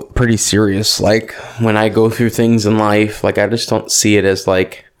life pretty serious. Like, when I go through things in life, like, I just don't see it as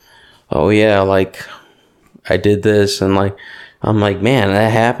like, oh yeah, like, I did this, and like, I'm like, man,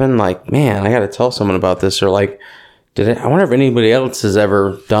 that happened. Like, man, I got to tell someone about this, or like, I wonder if anybody else has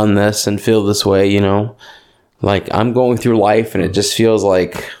ever done this and feel this way, you know? Like, I'm going through life and it just feels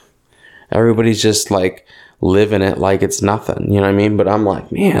like everybody's just like living it like it's nothing, you know what I mean? But I'm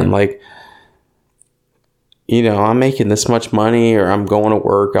like, man, like, you know, I'm making this much money, or I'm going to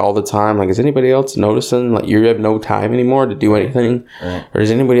work all the time. Like, is anybody else noticing, like, you have no time anymore to do anything? Right. Or does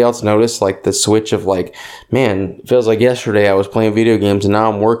anybody else notice, like, the switch of, like, man, it feels like yesterday I was playing video games and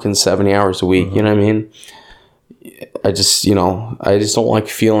now I'm working 70 hours a week. Mm-hmm. You know what I mean? I just don't like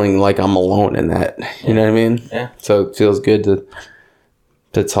feeling like I'm alone in that. You know what I mean? Yeah. So it feels good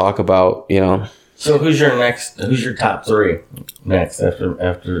to talk about, you know. So who's your top three next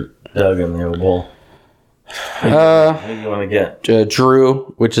after Doug and the old bull? Who do you want to get?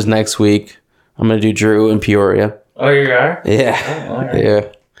 Drew, which is next week. I'm going to do Drew in Peoria. Oh, you are? Yeah. Oh, all right.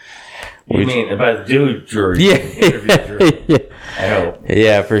 Yeah. You mean about the dude Drew? Yeah. Interview Drew. Yeah. I hope.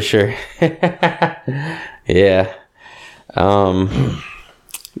 Yeah, for sure. Yeah.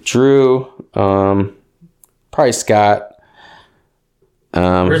 Drew, probably Scott.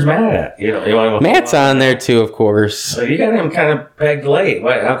 Where's Matt at? You want Matt's on there too, of course. So you got him kind of pegged late.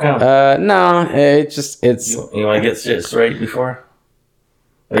 Why? How come? No, it's. You want to get shit straight before?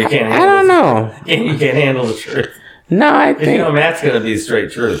 Or you can't. I don't know. You can't handle the truth. No, I think Matt's gonna be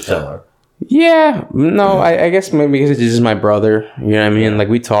straight truth teller. Yeah, no, I guess maybe because he's just my brother. You know what I mean? Like,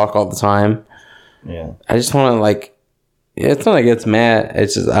 we talk all the time. Yeah. I just want to, like, it's not like it's Matt.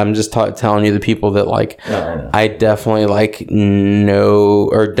 It's just, I'm just telling you the people that, like, I definitely, like, know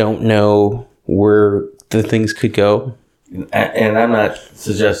or don't know where the things could go. And I'm not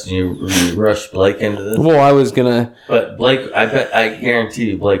suggesting you rush Blake into this. Well, I was gonna. But Blake, I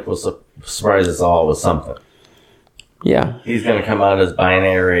guarantee you Blake will surprise us all with something. Yeah. He's going to come out as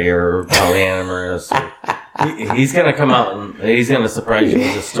binary or polyamorous. He's going to come out and he's going to surprise you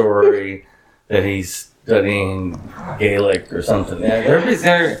with a story that he's studying Gaelic or something. Everybody's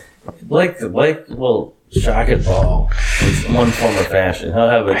going to... Blake will shock it all in one form or fashion. He'll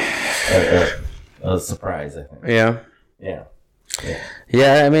have a surprise, I think. Yeah. Yeah.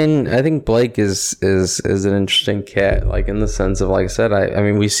 Yeah, I mean, I think Blake is an interesting cat, like, in the sense of, like I said, I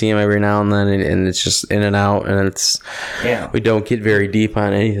mean, we see him every now and then, and it's just in and out, and we don't get very deep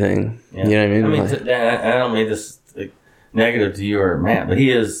on anything. Yeah. You know what I mean? I don't mean this negative to you or Matt, but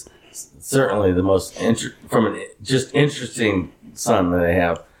he is certainly the most interesting son that I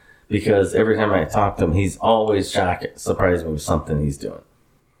have, because every time I talk to him, he's always surprising me with something he's doing.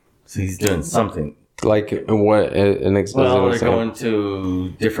 So he's doing something. Like what? An example? Well, they're going to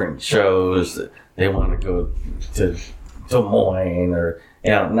different shows. They want to go to Des Moines, or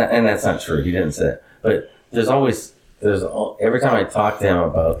and that's not true. He didn't say that. But every time I talk to him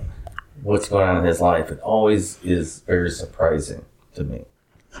about what's going on in his life, it always is very surprising to me,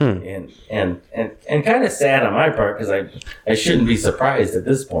 and kind of sad on my part, because I shouldn't be surprised at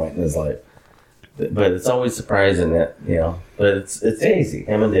this point in his life. But it's always surprising that, you know. But it's Daisy.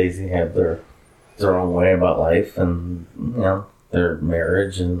 Him and Daisy have their own way about life, and, you know, their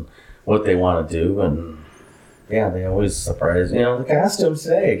marriage and what they want to do, and yeah, they always surprise. You know, the costumes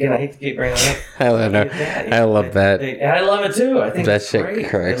today. Again, I hate to keep bringing it up. I love that. I love it too. I think that it's shit great.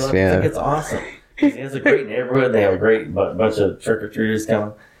 cracks. I think it's awesome. He has a great neighborhood. They have a great bunch of trick or treaters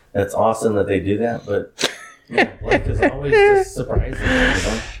coming. That's awesome that they do that. But yeah, Blake is always just surprising. You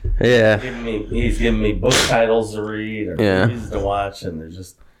know? Yeah, he's giving me book titles to read or movies to watch, and they're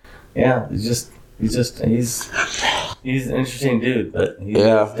just he's an interesting dude, but he's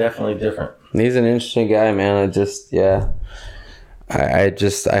definitely different. He's an interesting guy, man.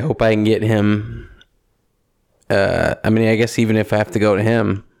 I hope I can get him. I mean, I guess even if I have to go to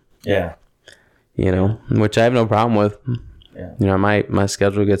him, yeah, you know, which I have no problem with. Yeah, you know, my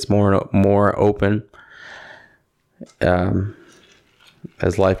schedule gets more open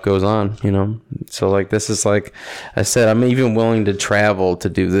as life goes on, you know. So, like, this is, like I said, I'm even willing to travel to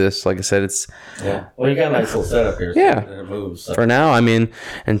do this. Like I said, it's well, you got a nice little setup here. So it moves. So. For now, I mean,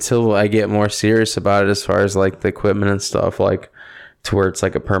 until I get more serious about it, as far as, like, the equipment and stuff, like, to where it's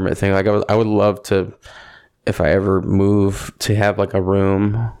like a permanent thing. Like, I would love to if I ever move to have like a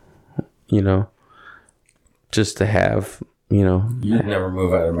room, you know, just to have, you know. You'd never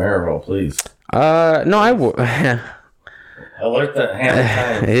move out of Maryville, please. No, I would. Alert that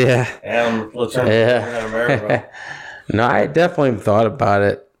hand time. Yeah. Adam, let's try Yeah. out of Maryville. No, I definitely thought about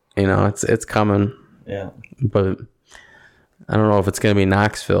it. You know, it's coming. Yeah. But I don't know if it's gonna be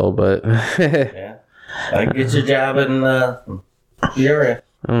Knoxville, but Yeah. I can get your job in Peoria.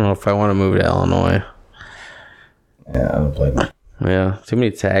 I don't know if I want to move to Illinois. Yeah, I don't blame you. Yeah, too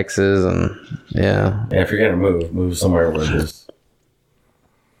many taxes and yeah. Yeah, if you're gonna move somewhere where there's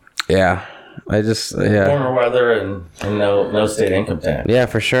Yeah. I just warmer weather and no state income tax. Yeah,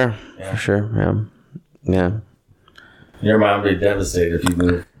 for sure. Yeah. For sure. Yeah. Yeah. Your mom would be devastated if you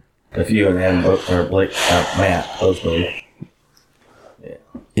moved. If you and Adam or Blake, Matt, both moved.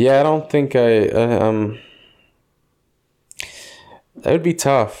 Yeah, I don't think that would be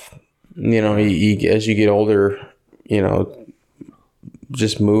tough. You know, you as you get older, you know,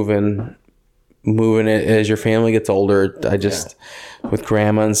 just moving it as your family gets older. I just with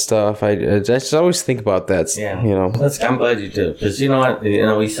grandma and stuff. I just always think about that. Yeah, you know. I'm glad you do, because you know what? You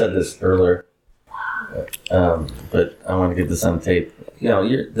know, we said this earlier, but I want to get this on tape. You know,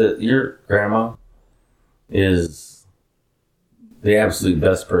 your grandma is the absolute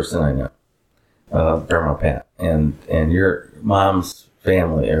best person I know, Grandma Pat, and your mom's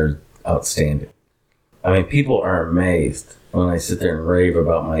family are outstanding. I mean, people are amazed when I sit there and rave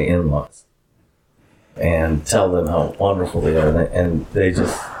about my in-laws and tell them how wonderful they are, and they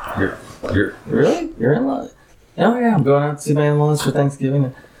just, you're really your in-laws? Oh yeah, I'm going out to see my in-laws for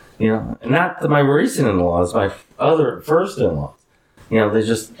Thanksgiving. You know, not my recent in-laws, my other first in-laws. You know, they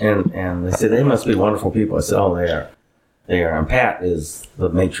just and they say they must be wonderful people. I said, oh, they are. They are. And Pat is the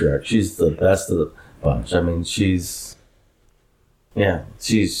matriarch. She's the best of the bunch. I mean, she's amazing.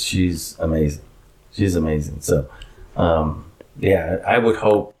 She's amazing. So, yeah, I would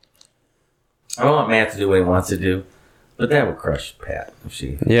hope. I don't want Matt to do what he wants to do, but that would crush Pat if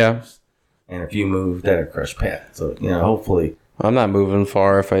she. Yeah. And if you move, that would crush Pat. So, you know, hopefully. I'm not moving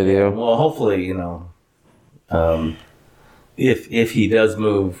far if I do. Well, hopefully, you know, if he does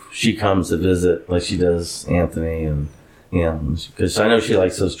move, she comes to visit like she does Anthony, and you know, because I know she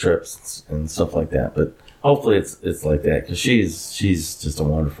likes those trips and stuff like that. But hopefully, it's like that, because she's just a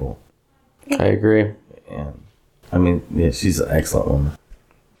wonderful. I agree. And I mean, yeah, she's an excellent woman.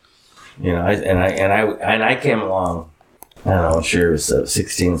 You know, I came along. I don't know, sure it was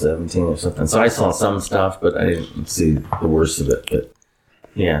 16, 17 or something. So I saw some stuff, but I didn't see the worst of it. But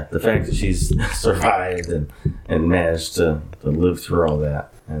yeah, the fact that she's survived and managed to live through all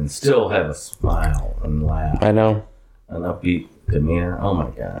that and still have a smile and laugh. I know. An upbeat demeanor. Oh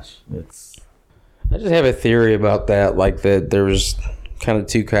my gosh. I just have a theory about that, like that there's kind of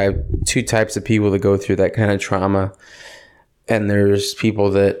two types of people that go through that kind of trauma. And there's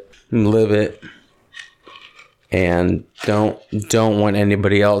people that live it and don't want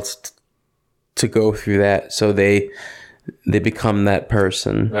anybody else to go through that, so they become that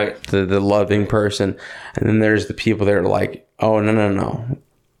person, right? The loving person. And then there's the people that are like, oh no,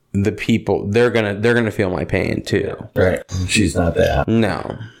 the people they're gonna feel my pain too, right? She's not that.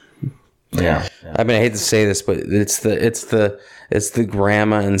 No. Yeah. I mean, I hate to say this, but it's the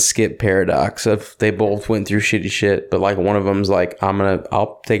grandma and Skip paradox of they both went through shitty shit, but like one of them's like,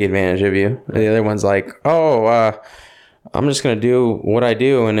 I'll take advantage of you. The other one's like, I'm just gonna do what I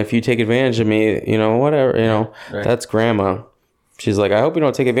do, and if you take advantage of me, you know, whatever, you know, right. That's grandma. She's like, I hope you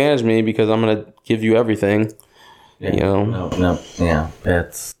don't take advantage of me because I'm gonna give you everything. Yeah. You know. No. Yeah.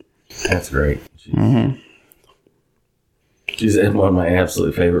 That's great. She's one of my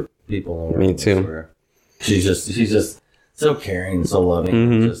absolute favorite people in the world. Me too. She's just so caring, so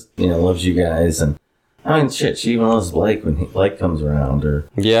loving. Just, you know, loves you guys, and I mean, shit. She even loves Blake when Blake comes around, or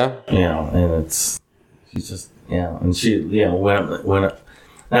yeah, you know, and she's just and she, you know, when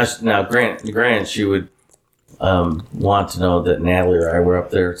now Grant, she would want to know that Natalie or I were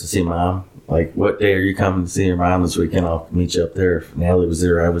up there to see Mom. Like, what day are you coming to see your mom this weekend? I'll meet you up there. If Natalie was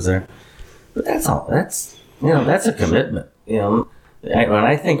there, I was there. But that's all. That's, you know, that's a commitment. You know, when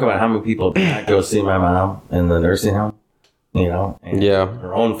I think about how many people did not go see my mom in the nursing home, you know, and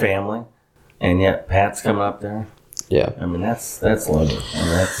her own family, and yet Pat's coming up there. Yeah, I mean, that's lovely. And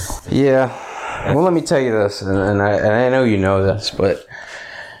that's well, let me tell you this, and I know you know this, but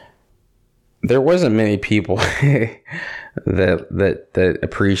there wasn't many people that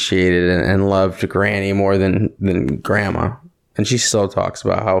appreciated and loved Granny more than Grandma. And she still talks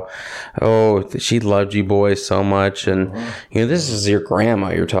about how, oh, she loved you boys so much. And, this is your grandma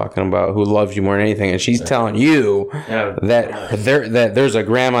you're talking about who loves you more than anything. And she's telling you that there's a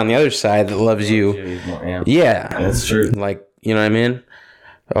grandma on the other side that loves you. Yeah. That's true. Like, you know what I mean?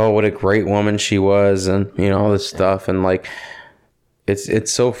 Oh, what a great woman she was. And, all this stuff. And, like,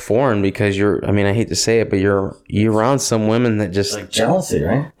 it's so foreign because I hate to say it, but you're around some women that just. Like jealousy,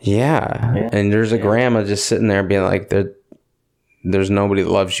 right? Yeah. And there's a grandma just sitting there being like, there's nobody that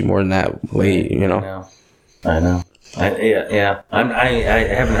loves you more than that lady, I know. I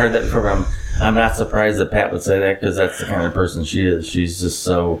haven't heard that before, but I'm not surprised that Pat would say that because that's the kind of person she is. She's just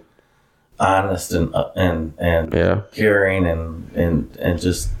so honest and caring and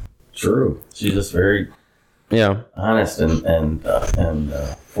just true. She's just very honest and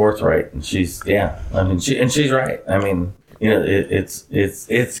forthright, and she's she's right. I mean,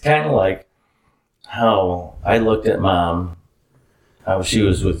 it's kind of like how I looked at Mom. How she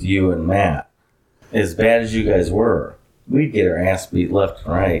was with you and Matt. As bad as you guys were, we'd get her ass beat left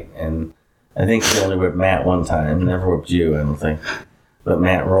and right. And I think she only whipped Matt one time, never whipped you, I don't think. But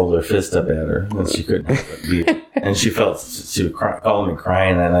Matt rolled her fist up at her, and she couldn't help but beat. And she would call me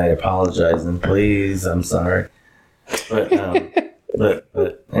crying, and I apologized, and please, I'm sorry. But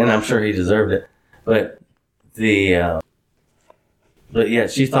and I'm sure he deserved it. But yeah,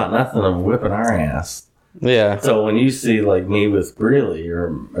 she thought nothing of whipping our ass. Yeah. So when you see like me with Greeley or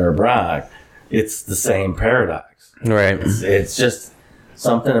Brock, it's the same paradox. Right. It's just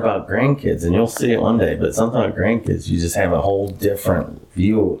something about grandkids, and you'll see it one day. But something about grandkids, you just have a whole different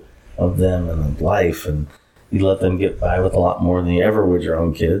view of them and life, and you let them get by with a lot more than you ever would your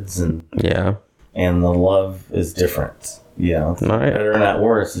own kids, and and the love is different. It's better, not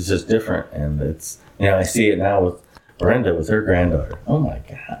worse. It's just different, and it's I see it now with Brenda with her granddaughter. Oh my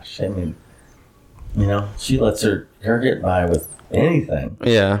gosh! I mean. She lets her get by with anything.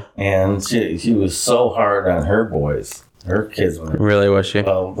 Yeah. And she was so hard on her boys, her kids. Really, was she?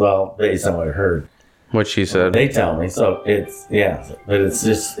 Well, based on what I heard. What she said. They tell me. So but it's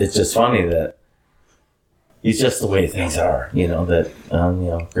just funny that it's just the way things are,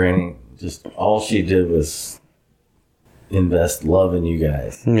 that, Granny, just all she did was invest love in you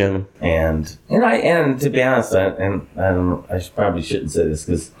guys. Yeah. And to be honest, I probably shouldn't say this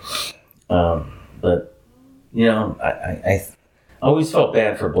because, but, I always felt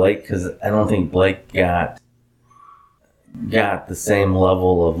bad for Blake because I don't think Blake got the same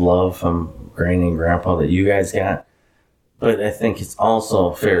level of love from Granny and Grandpa that you guys got. But I think it's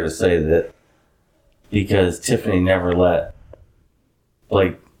also fair to say that because Tiffany never let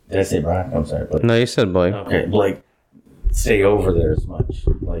Blake, did I say Brock? I'm sorry, Blake. No, you said Blake. Okay, Blake stay over there as much.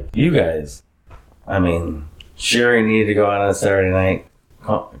 Like you guys, I mean, Sherry needed to go out on a Saturday night.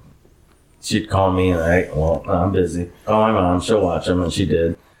 She'd call me and I'm busy. Call my mom, she'll watch them, and she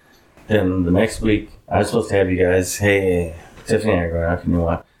did. Then the next week, I was supposed to have you guys, hey, Tiffany and I are going out, can you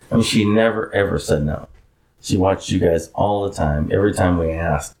watch? I mean, she never ever said no. She watched you guys all the time, every time we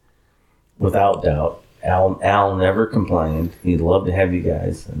asked, without doubt. Al never complained. He loved to have you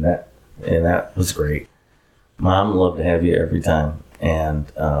guys, and that was great. Mom loved to have you every time, and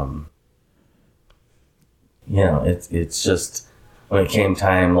it's just when it came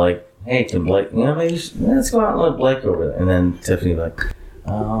time, like, hey, can Blake, maybe let's go out and let Blake over there. And then Tiffany like,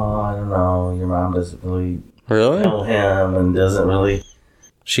 oh, I don't know, your mom doesn't really know him and doesn't really.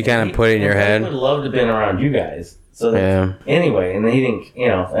 She kind of put it in your head. I would love to have been around you guys. So anyway, and he didn't,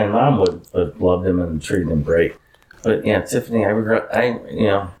 and Mom would have loved him and treated him great. But Tiffany,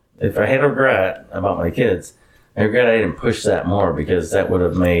 if I had a regret about my kids, I regret I didn't push that more because that would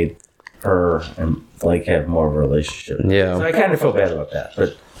have made her and Blake have more of a relationship. Yeah. So I kind of feel bad about that.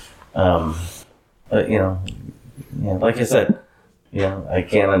 But like I said, I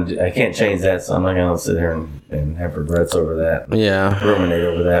can't change that, so I'm not going to sit here and have regrets over that. Ruminate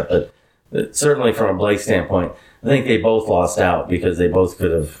over that. But certainly from a Blake standpoint, I think they both lost out because they both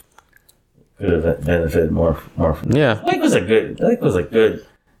could have benefited more from that. Blake was a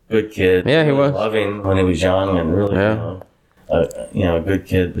good kid. Yeah, he was loving when he was young and really a good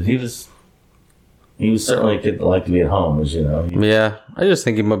kid. But he was certainly a kid that liked to be at home, as you know. I just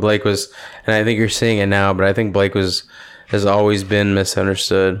think Blake was, and I think you're seeing it now, but I think Blake has always been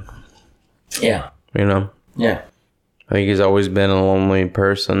misunderstood. Yeah. Yeah. I think he's always been a lonely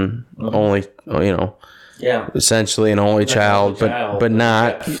person, essentially an only child, but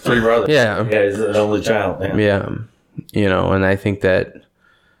not. 3 brothers. Yeah. Yeah, he's an only child. Yeah. And I think that,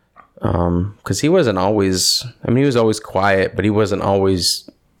 because he wasn't always, he was always quiet, but he wasn't always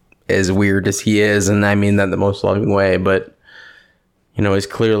as weird as he is, and I mean that in the most loving way, but he's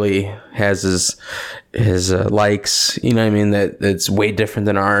clearly has his likes, what I mean, that's way different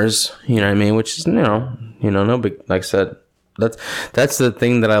than ours, what I mean, which is, no big, like I said, that's the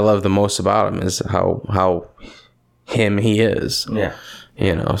thing that I love the most about him is how he is. Yeah.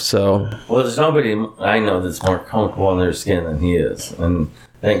 So. Well, there's nobody I know that's more comfortable in their skin than he is. And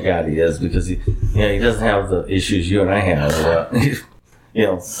thank God he is, because he doesn't have the issues you and I have about,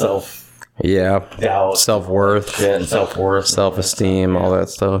 doubt, self-worth, and self-worth, self-esteem, all that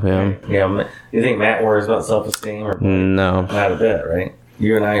stuff. Yeah. Yeah. You think Matt worries about self-esteem? Or no, not a bit, right?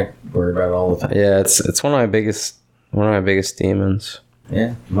 You and I worry about it all the time. Yeah, it's one of my biggest demons.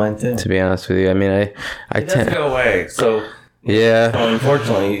 Yeah, mine too. To be honest with you, I mean, it doesn't go away. So yeah, so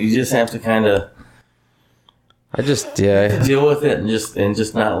unfortunately, you just have to kind of. Deal with it and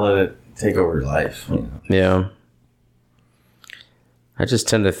just not let it take over your life. Yeah. I just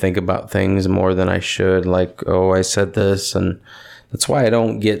tend to think about things more than I should. Like, oh, I said this, and that's why I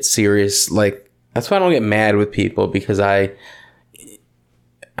don't get serious. Like, that's why I don't get mad with people, because I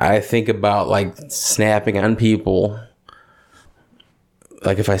think about like snapping on people.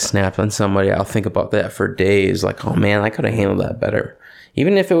 Like, if I snap on somebody, I'll think about that for days. Like, oh man, I could have handled that better.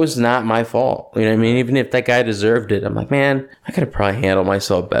 Even if it was not my fault, you know what I mean? Even if that guy deserved it, I'm like, man, I could have probably handled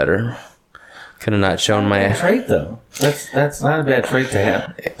myself better. Could have not shown my trait though. That's not a bad trait to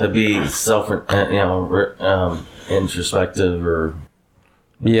have. To be introspective or.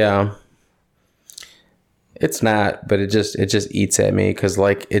 Yeah. It's not, but it just eats at me, because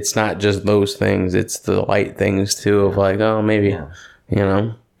like it's not just those things; it's the light things too. Of like, oh, maybe,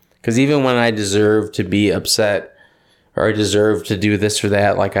 because even when I deserve to be upset, or I deserve to do this or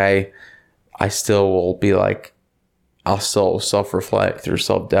that, like I still will be like, I'll still self-reflect or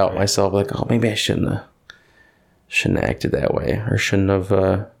self-doubt myself, like, oh, maybe I shouldn't have acted that way, or shouldn't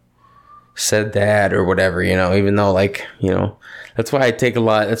have said that or whatever, even though, like, that's why I take a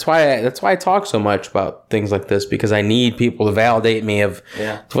lot. That's why I talk so much about things like this, because I need people to validate me of,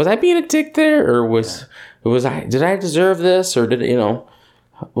 was I being a dick there, or did I deserve this, or did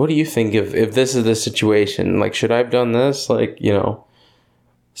what do you think if this is the situation? Like, should I have done this? Like,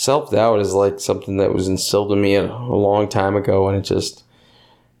 self-doubt is like something that was instilled in me a long time ago, and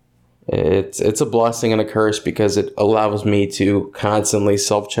it's a blessing and a curse, because it allows me to constantly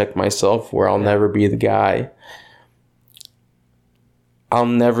self-check myself, where I'll never be the guy. I'll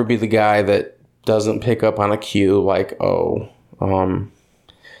never be the guy that doesn't pick up on a cue, like,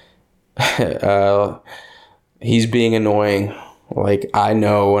 he's being annoying. Like, I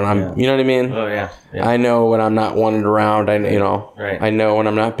know when I'm, you know what I mean? Oh, yeah. I know when I'm not wanted around. I know when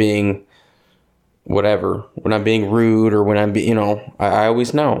I'm not being whatever, when I'm being rude, or when I'm I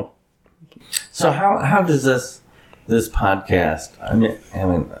always know. So how does this podcast, I mean, I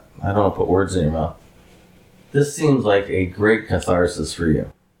don't want to put words in your mouth. This seems like a great catharsis for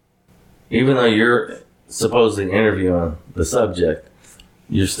you. Even though you're supposedly interviewing the subject,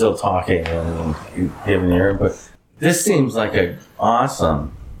 you're still talking and giving your input. This seems like an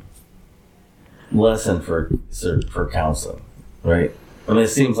awesome lesson for counseling, right? I mean, it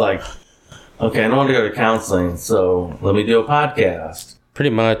seems like, okay, I don't want to go to counseling, so let me do a podcast. Pretty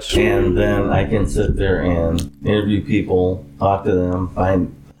much. And then I can sit there and interview people, talk to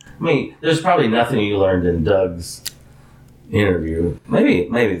them, there's probably nothing you learned in Doug's interview. Maybe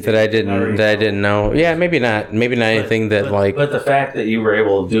that I didn't know. Yeah, maybe not. Maybe not anything that like. But the fact that you were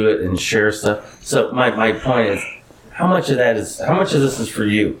able to do it and share stuff. So my point is, how much of this is for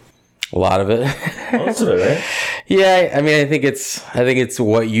you? A lot of it. Most of it, right? Yeah, I mean, I think it's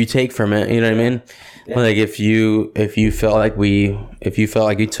what you take from it. You know what I mean? Yeah. Like if you felt like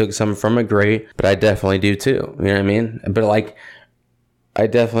you took something from it, great. But I definitely do too. You know what I mean? But like, I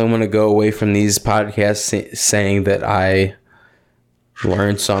definitely want to go away from these podcasts saying that I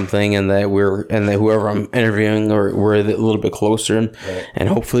learned something, and that whoever I'm interviewing, or we're a little bit closer, and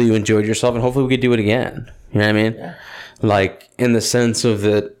hopefully you enjoyed yourself, and hopefully we could do it again. You know what I mean? Yeah. Like, in the sense of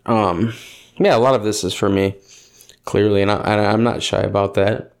that, a lot of this is for me, clearly, and I'm not shy about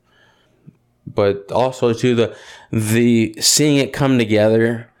that. But also too, the seeing it come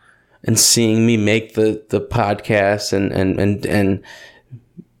together, and seeing me make the podcast and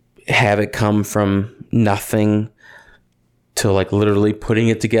have it come from nothing to like literally putting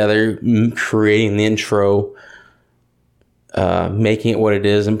it together, creating the intro, making it what it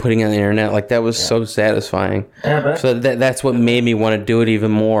is, and putting it on the internet. Like, that was so satisfying. Yeah, so that's what made me want to do it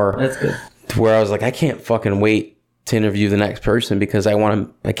even more. That's good. To where I was like, I can't fucking wait to interview the next person, because I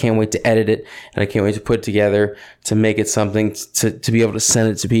can't wait to edit it, and I can't wait to put it together, to make it something to be able to send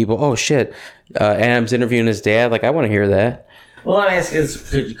it to people. Oh shit, Adam's interviewing his dad. Like, I want to hear that. Well, let me ask you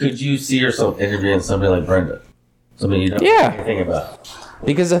this: could you see yourself interviewing somebody like Brenda? Something you don't Yeah. know anything about.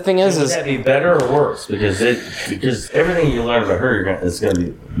 Because the thing is Would that be better or worse? Because everything you learn about her is going to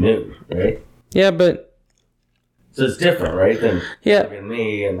be new, right? yeah, but So it's different, right? Than Yeah. fucking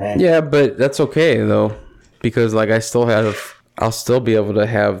me and that. yeah, but that's okay though, because like I'll still be able to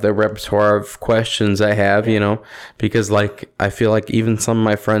have the repertoire of questions I have, you know, because like I feel like even some of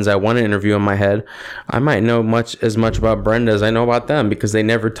my friends I want to interview in my head, I might know as much about Brenda as I know about them because they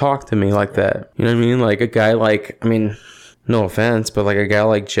never talk to me like that. You know what I mean? Like a guy like, I mean, no offense, but like a guy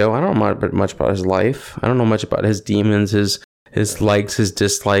like Joe, I don't know much about his life. I don't know much about his demons, his likes, his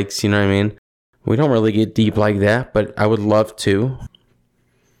dislikes, you know what I mean? We don't really get deep like that, but I would love to.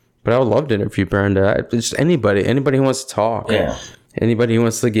 But I would love to interview Brenda. Just anybody who wants to talk. Yeah. Anybody who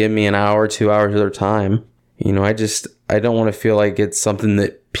wants to give me an hour, 2 hours of their time. You know, I don't want to feel like it's something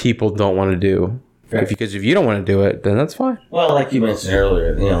that people don't want to do. Right. Because if you don't want to do it, then that's fine. Well, like you mentioned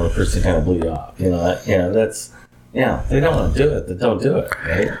earlier, you know, the person kind of blew you off. You know, that's, they don't want to do it. They don't do it,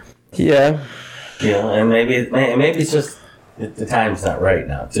 right? Yeah. You know, and maybe it's just the time's not right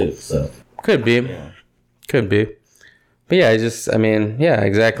now too. So Could be. yeah. Could be. But yeah, yeah,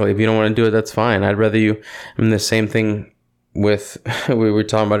 exactly. If you don't want to do it, that's fine. I'd rather you, I mean, the same thing with, we were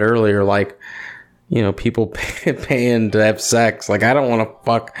talking about earlier, like, you know, people paying to have sex. Like, I don't want to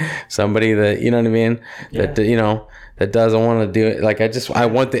fuck somebody that, you know what I mean? Yeah. That, you know, that doesn't want to do it. Like, I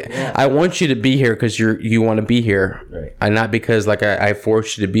want you to be here because you want to be here. Right. And not because, like, I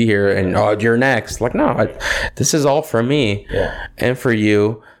forced you to be here and, oh, you're next. Like, no, this is all for me and for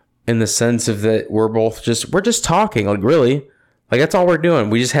you. In the sense of that we're just talking, like really, like that's all we're doing.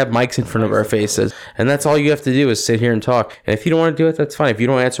 We just have mics in front of our faces, and that's all you have to do is sit here and talk. And if you don't want to do it, that's fine. If you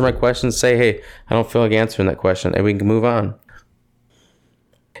don't answer my questions, say, hey, I don't feel like answering that question, and we can move on.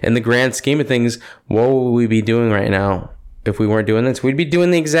 In the grand scheme of things, what would we be doing right now if we weren't doing this? We'd be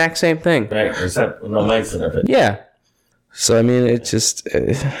doing the exact same thing. Right, except no mics in it. Yeah. So, I mean, it's just,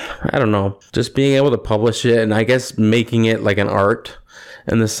 I don't know, just being able to publish it, and I guess making it like an art.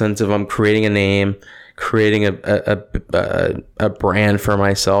 In the sense of I'm creating a name, creating a brand for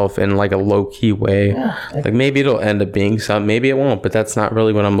myself in like a low key way. Yeah. Like maybe it'll end up being some, maybe it won't, but that's not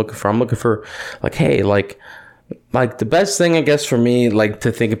really what I'm looking for. I'm looking for like, hey, like the best thing I guess for me, like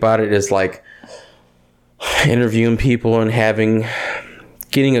to think about it is like interviewing people and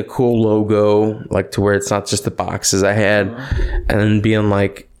getting a cool logo, like to where it's not just the boxes I had, and then being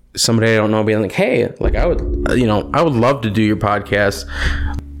like, somebody I don't know being like, hey, like I would love to do your podcast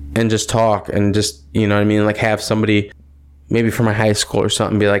and just talk and just, you know what I mean? Like have somebody maybe from my high school or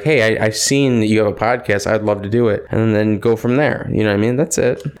something be like, hey, I've seen that you have a podcast. I'd love to do it. And then go from there. You know what I mean? That's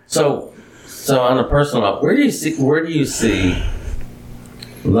it. So on a personal level, where do you see,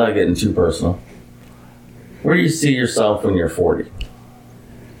 I'm not getting too personal, where do you see yourself when you're 40?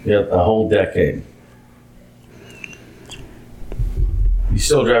 You have a whole decade. You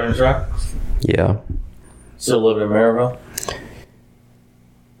still driving a truck? Yeah. Still living in Maryville?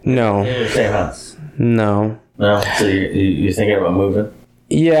 No. In the same house? No. No? So you're thinking about moving?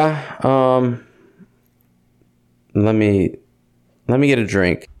 Yeah. Let me get a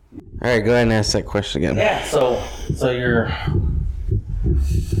drink. All right, go ahead and ask that question again. Yeah, so you're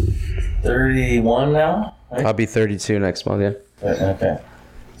 31 now? Right? I'll be 32 next month, yeah. Okay.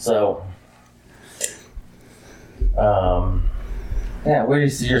 So, where do you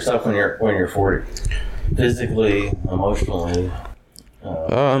see yourself when you're 40? Physically, emotionally,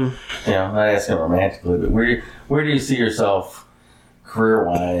 not asking romantically, but where do you see yourself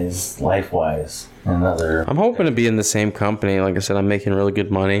career-wise, life-wise, and other? I'm hoping to be in the same company. Like I said, I'm making really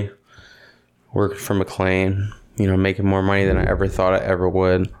good money. Working for McLean, making more money than I ever thought I ever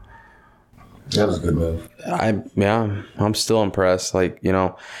would. That was a good move. I'm still impressed. Like,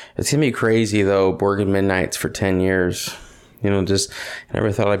 it's gonna be crazy though, working midnights for 10 years. I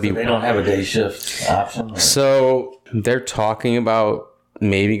never thought I'd be. So they don't have a day shift option? Or? So they're talking about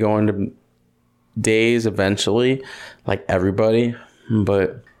maybe going to days eventually, like everybody.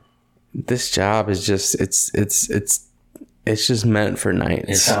 But this job is just it's just meant for nights.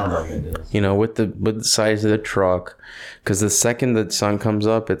 It sounds like it is. With the size of the truck, because the second the sun comes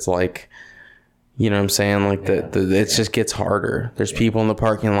up, it's like. You know what I'm saying? Like it just gets harder. There's people in the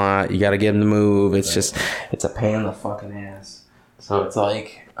parking lot. You got to get them to move. It's just, it's a pain in the fucking ass. So it's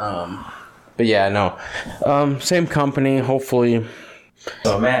like, but yeah, no. Same company, hopefully.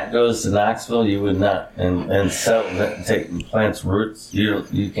 So Matt goes to Knoxville. You would not, and take plants roots. You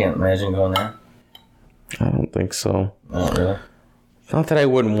can't imagine going there? I don't think so. Oh, really? Not that I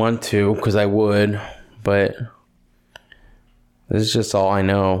wouldn't want to, because I would, but this is just all I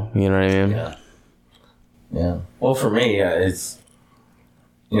know. You know what I mean? Yeah. Yeah. Well, for me, it's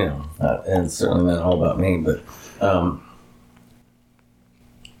and certainly not all about me, but,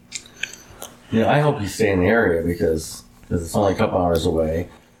 I hope you stay in the area because it's only a couple hours away.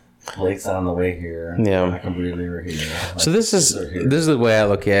 Blake's on the way here. Yeah. I can breathe over here. So this is the way I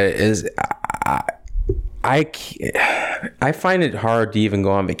look at it is I find it hard to even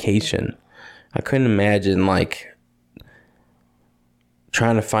go on vacation. I couldn't imagine like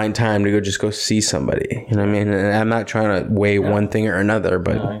trying to find time to go see somebody. You know what I mean? And I'm not trying to weigh one thing or another,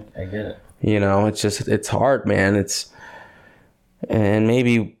 but no, I get it. It's hard, man. And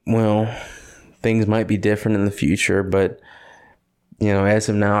maybe, things might be different in the future, but as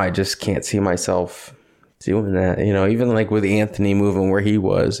of now, I just can't see myself doing that. Even like with Anthony moving where he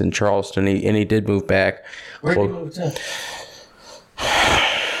was in Charleston, he did move back. Where did he move to?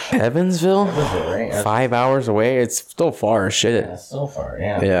 Evansville, right? 5 hours away. It's still far as shit. Yeah, it's still far.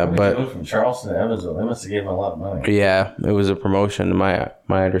 Yeah. Yeah, but he moved from Charleston to Evansville. They must have given him a lot of money. Yeah, it was a promotion to my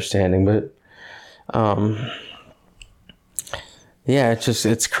understanding, but yeah,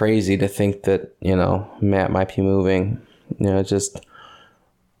 it's crazy to think that Matt might be moving.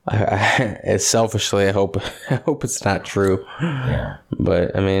 As selfishly, I hope it's not true. Yeah.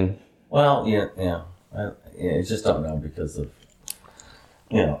 But I mean, well, yeah. I just don't know because of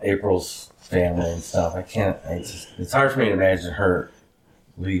April's family and stuff. It's hard for me to imagine her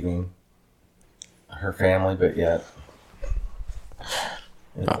leaving her family, but yet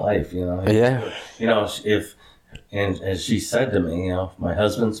it's life, Yeah. And as she said to me, if my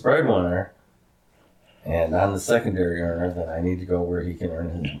husband's breadwinner and I'm the secondary earner, then I need to go where he can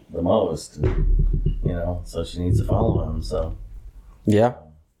earn the most. And, so she needs to follow him. So, yeah.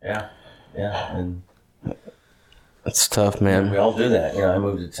 Yeah. And it's tough, man. We all do that. I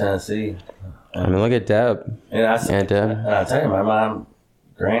moved to Tennessee. I mean, look at Deb. And I'll Deb. tell you, my mom,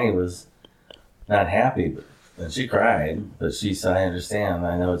 Granny, was not happy, and she cried. But she said, I understand.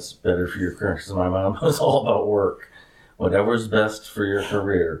 I know it's better for your career. Because my mom was all about work. Whatever's best for your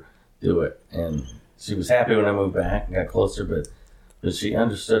career, do it. And she was happy when I moved back and got closer, but she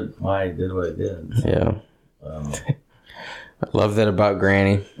understood why I did what I did. Yeah. I love that about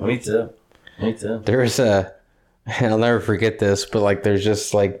Granny. Me too. There's I'll never forget this, but like there's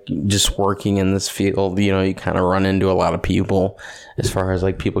just working in this field, you kind of run into a lot of people as far as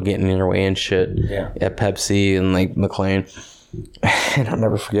like people getting in your way and shit. Yeah. At Pepsi and like McLean. And I'll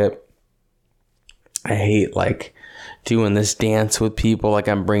never forget, I hate like doing this dance with people, like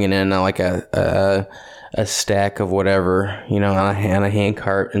I'm bringing in like a stack of whatever, on a hand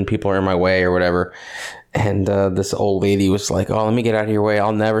cart, and people are in my way or whatever. And this old lady was like, "Oh, let me get out of your way.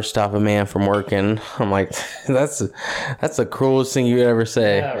 I'll never stop a man from working." I'm like, that's the cruelest thing you could ever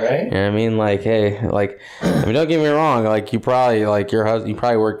say. Yeah, right. You know what I mean? Like, hey, like, don't get me wrong. Like, you probably like you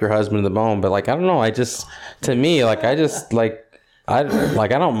probably work your husband to the bone, but like, I don't know. I don't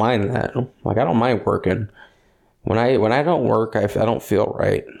mind that. Like, I don't mind working. When I don't work, I don't feel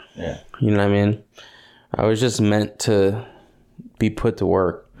right. Yeah. You know what I mean? I was just meant to be put to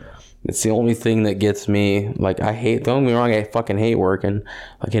work. It's the only thing that gets me. Like, don't get me wrong, I fucking hate working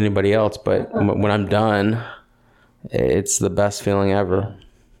like anybody else, but when I'm done, it's the best feeling ever.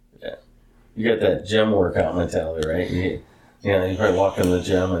 Yeah. You got that gym workout mentality, right? You probably walk in the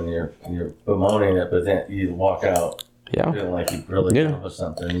gym and you're bemoaning it, but then you walk out. Yeah. Feeling like you really accomplished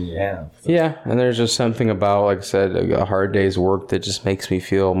something, and you have. So. Yeah, and there's just something about, like I said, a hard day's work that just makes me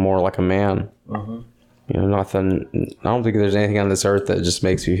feel more like a man. Mm-hmm. Nothing. I don't think there's anything on this earth that just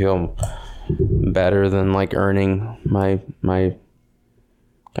makes me feel better than like earning my.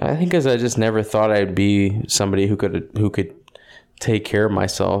 I think because I just never thought I'd be somebody who could take care of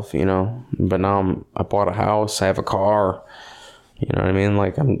myself, But now I bought a house, I have a car. You know what I mean?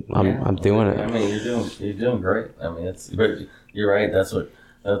 Like I'm doing it. I mean, you're doing great. I mean, but you're right. That's what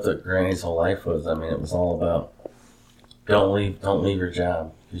Granny's whole life was. I mean, it was all about don't leave your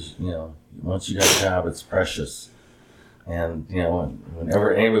job, because once you got a job, it's precious. And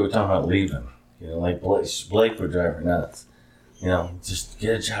whenever anybody would talk about leaving, like Blake would drive her nuts. Just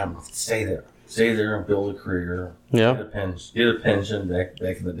get a job, stay there and build a career. Yeah. Get a pension. Back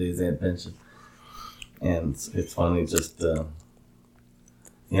in the days, they had pension. And it's funny, just. And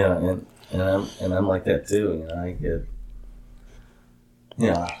I'm like that too. I get,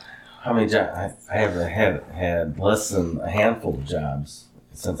 how many jobs I have had less than a handful of jobs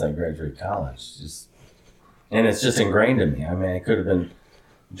since I graduated college. And it's just ingrained in me. I mean, I could have been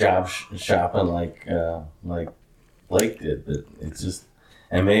job shopping like Blake did, but it's just,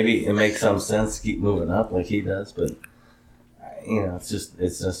 and maybe it makes some sense to keep moving up like he does, but it's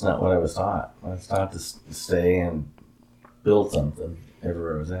just not what I was taught. I was taught to stay and build something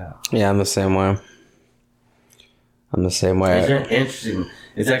everywhere I was at. Yeah, I'm the same way. I'm the same way. It's very interesting.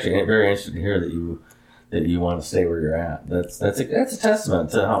 It's actually very interesting to hear that you want to stay where you're at. That's a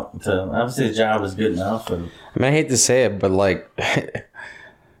testament to obviously the job is good enough. And I mean, I hate to say it, but like,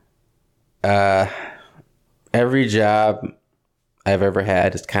 every job I've ever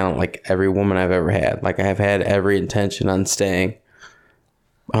had is kind of like every woman I've ever had. Like, I've had every intention on staying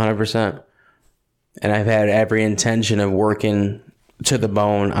 100%. And I've had every intention of working to the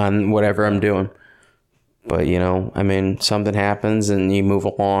bone on whatever I'm doing. But, you know, I mean, something happens and you move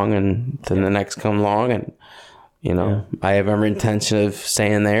along and then the next come along and, you know, I have every intention of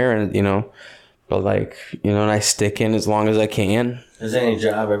staying there and, you know, but like, you know, and I stick in as long as I can. Has any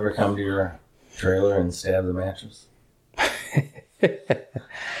job ever come to your trailer and stabbed the mattress?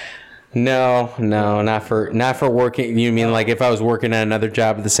 No, not for working. You mean like if I was working at another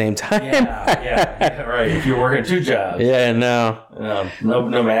job at the same time? Yeah, right. If you're working 2 jobs. Yeah, no.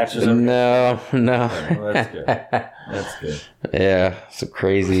 No matches. No. Well, that's good. That's good. Yeah, it's a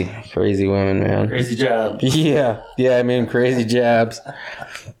crazy women, man. Crazy job. Yeah. I mean, crazy jobs.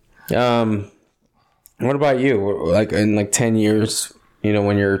 What about you? Like in like 10 years, you know,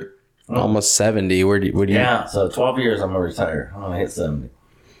 when you're almost 70, would you? Yeah, so 12 years I'm gonna retire. I'm gonna hit 70.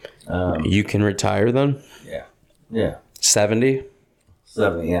 You can retire then? Yeah. 70?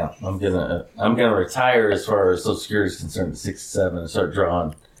 70, yeah. I'm gonna retire as far as Social Security is concerned at 67 and start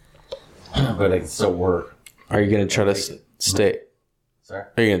drawing, but I can still work. Are you gonna try to stay? Sorry.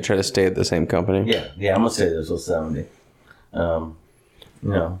 Are you gonna try to stay at the same company? Yeah. I'm gonna stay there till 70. You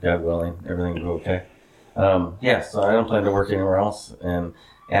know, God willing, everything will go okay. So I don't plan to work anywhere else, and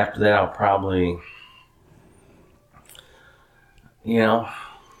after that, I'll probably, you know,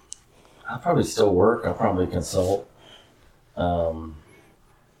 I'll probably still work. I'll probably consult. I'll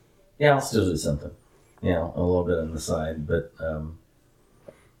still do something, you know, a little bit on the side. But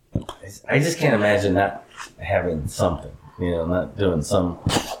I just can't imagine not having something, you know, not doing some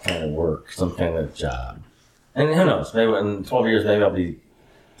kind of work, some kind of job. And who knows? Maybe in 12 years, maybe I'll be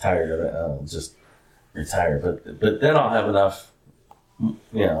tired of it. I'll just retire. But then I'll have enough,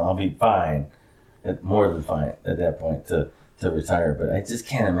 you know, I'll be fine, more than fine at that point to retire. But I just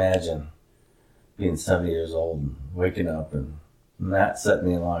can't imagine being 70 years old and waking up and not setting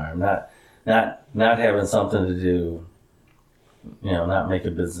the alarm, not having something to do, you know, not make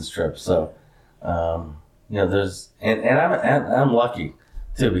a business trip. So, you know, there's, and I'm lucky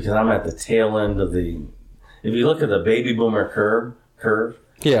too, because I'm at the tail end of if you look at the baby boomer curve,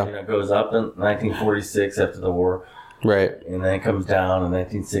 Yeah. you know, it goes up in 1946 after the war. Right. And then it comes down in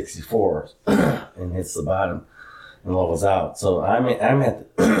 1964 and hits the bottom and levels out. So I'm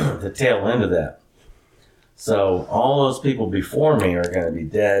at the tail end of that. So all those people before me are going to be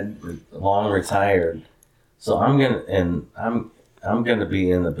dead, long retired. So I'm gonna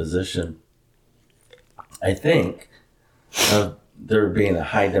be in the position, I think, of there being a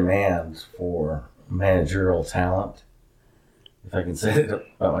high demand for managerial talent, if I can say that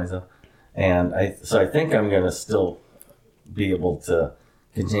about myself. And I think I'm going to still be able to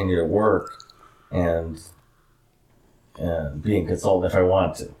continue to work and be a consultant if I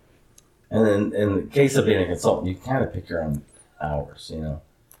want to. And then in the case of being a consultant, you kind of pick your own hours, you know.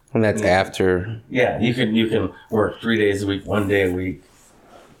 And that's after. Yeah, you can work 3 days a week, 1 day a week,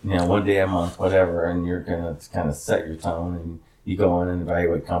 you know, 1 day a month, whatever, and you're going to kind of set your tone and you go in and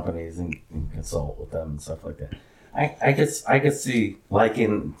evaluate companies and consult with them and stuff like that. I could see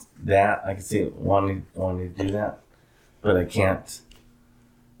liking that. I could see wanting to do that, but I can't.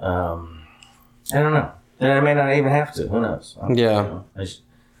 I don't know. Then I may not even have to. Who knows? Yeah.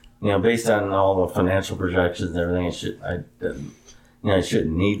 You know, based on all the financial projections and everything, I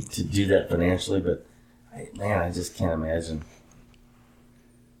shouldn't need to do that financially. But I just can't imagine.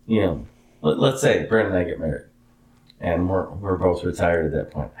 You know, let's say Brent and I get married, and we're both retired at that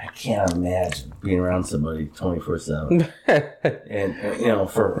point. I can't imagine being around somebody 24/7, and you know,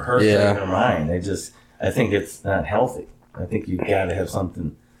 for her sake or mine. I think it's not healthy. I think you got to have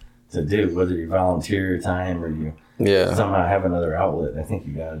something to do, whether you volunteer your time or you somehow have another outlet. I think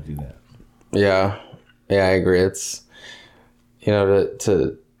you got to do that. Yeah, I agree. It's, you know,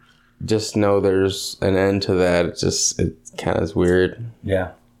 to just know there's an end to that. It kind of is weird.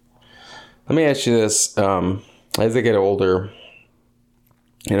 Yeah. Let me ask you this. As I get older,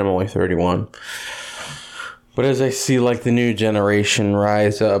 and I'm only 31, but as I see like the new generation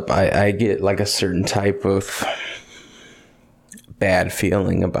rise up, I get like a certain type of bad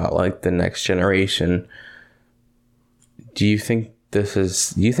feeling about like the next generation. Do you think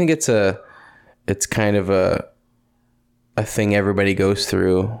it's kind of a thing everybody goes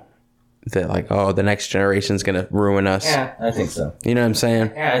through that like, oh, the next generation's gonna ruin us. Yeah, I think so. You know what I'm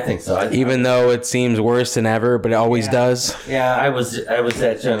saying? Yeah, I think so. Even though it seems worse than ever, but it always does. Yeah, I was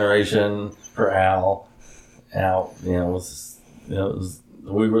that generation for Al. Al, we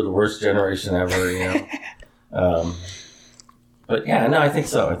were the worst generation ever. But yeah, no, I think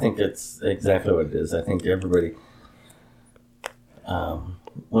so. I think it's exactly what it is. I think everybody,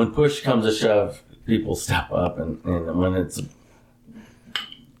 when push comes to shove, people step up, and when it's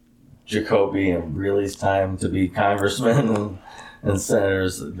Jacoby and Greeley's time to be congressmen and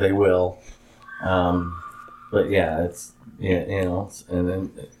senators, they will. But yeah, and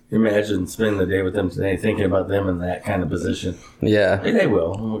then imagine spending the day with them today, thinking about them in that kind of position. Yeah, they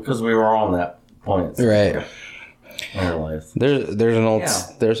will, because we were all in that point, right? In our lives. There's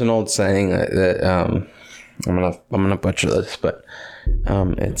an old saying that I'm gonna butcher this, but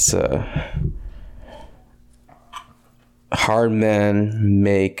it's hard men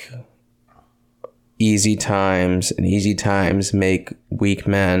make easy times, and easy times make weak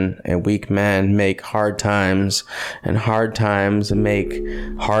men, and weak men make hard times, and hard times make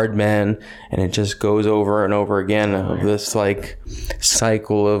hard men, and it just goes over and over again of this like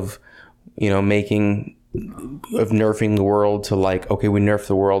cycle of nerfing the world to like, okay, we nerf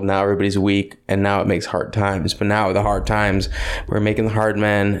the world, now everybody's weak, and now it makes hard times, but now the hard times we're making the hard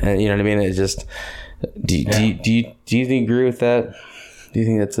men, and you know what I mean? It's just do you agree with that? Do you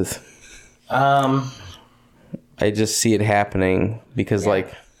think that's I just see it happening because I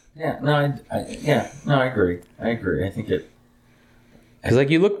agree. I think it, because like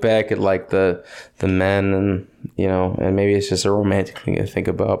you look back at like the men, and and maybe it's just a romantic thing to think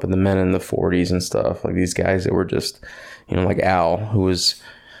about, but the men in the 40s and stuff, like these guys that were just like Al, who was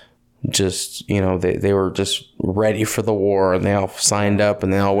just they were just ready for the war, and they all signed up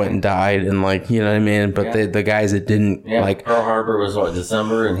and they all went and died, and like what I mean, but the guys that didn't, like Pearl Harbor was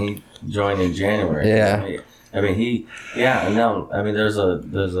December, and he joined in January. There's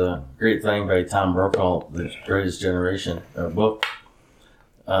a great thing by Tom Brokaw, The Greatest Generation, a book.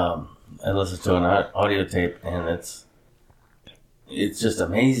 I listened to an audio tape, and it's just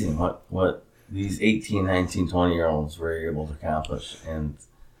amazing what these 18, 19, 20-year-olds were able to accomplish, and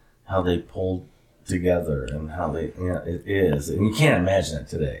how they pulled together, and how they, it is. And you can't imagine it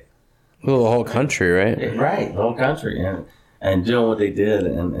today. Well, the whole country, right? Right, the whole country, and doing what they did,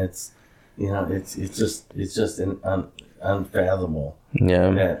 and it's just unfathomable.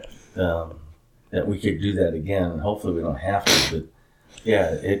 Yeah. That we could do that again, and hopefully we don't have to. But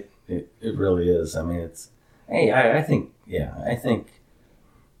yeah, it really is. I mean, it's. Hey, I think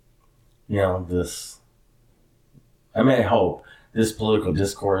this. I mean, I hope this political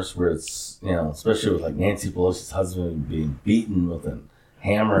discourse where it's especially with like Nancy Pelosi's husband being beaten with a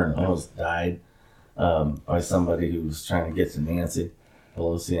hammer and almost died by somebody who was trying to get to Nancy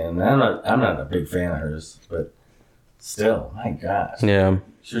Pelosi, and I'm not a big fan of hers, but still, my gosh. Yeah.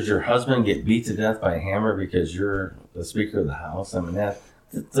 Should your husband get beat to death by a hammer because you're the Speaker of the House? I mean,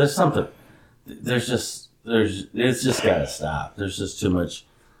 there's something. It's just got to stop. There's just too much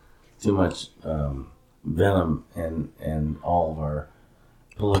venom in all of our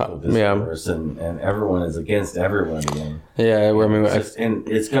political discourse, and everyone is against everybody. And,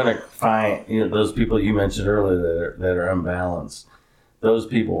 it's going to find those people you mentioned earlier that are unbalanced. Those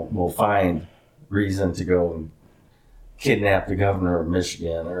people will find reason to go and kidnap the governor of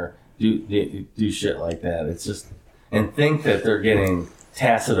Michigan or do shit like that. It's just, and think that they're getting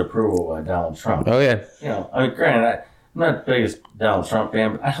tacit approval by Donald Trump. Oh yeah. Granted, I'm not the biggest Donald Trump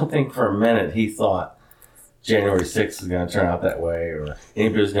fan, but I don't think for a minute he thought January 6th is going to turn out that way, or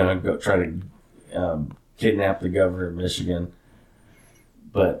anybody was going to go try to kidnap the governor of Michigan.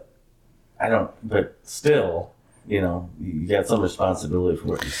 But still, you got some responsibility for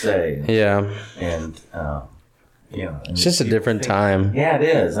what you say. And it's just a different time. Yeah, it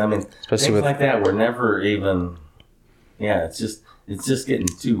is. I mean, especially things like that were never even. Yeah, it's just getting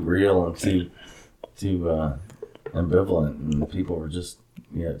too real and too ambivalent, and people were just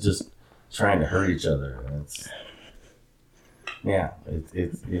trying to hurt each other. And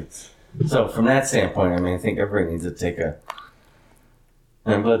it's so from that standpoint. I mean, I think everybody needs to take a.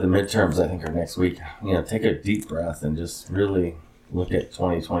 And I'm glad the midterms, I think, are next week. Take a deep breath and just really look at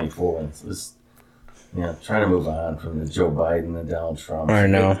 2024 and just, try to move on from the Joe Biden and Donald Trump. I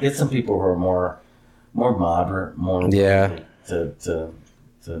know. Get some people who are more moderate, more to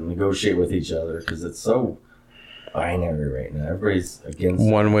negotiate with each other, because it's so binary right now. Everybody's against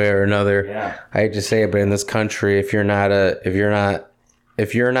one way or another. Yeah. I hate to say it, but in this country, if you're not a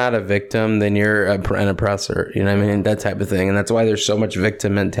victim, then you're an oppressor. You know what I mean? That type of thing. And that's why there's so much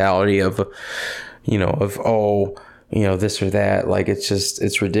victim mentality of this or that. Like,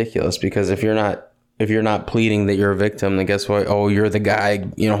 it's ridiculous, because if you're not pleading that you're a victim, then guess what? Oh, you're the guy,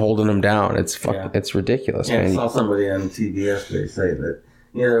 holding them down. It's ridiculous, man. I saw somebody on TV yesterday say that,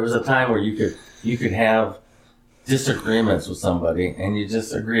 there was a time where you could have disagreements with somebody and you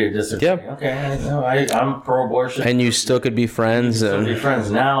just agree to disagree. Yep. Okay, I'm pro-abortion. And you still could be friends.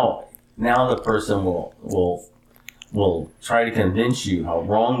 Now the person will try to convince you how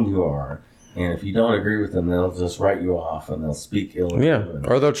wrong you are. And if you don't agree with them, they'll just write you off and they'll speak ill of you.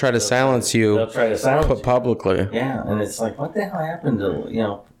 Or they'll try to silence you. They'll try to silence you publicly. Yeah, and it's like, what the hell happened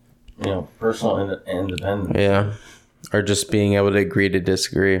to personal independence? Yeah, or just being able to agree to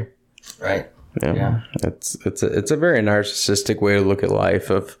disagree. Right. Yeah. It's a very narcissistic way to look at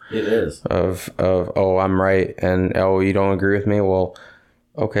life. It is of oh, I'm right, and oh, you don't agree with me. Well,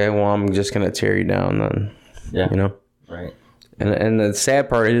 okay, well, I'm just gonna tear you down then. Yeah. Right. And the sad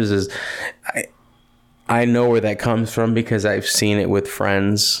part is I know where that comes from, because I've seen it with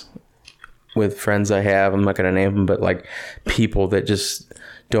friends I have. I'm not going to name them, but like people that just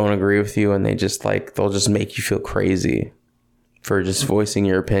don't agree with you, and they just they'll just make you feel crazy for just voicing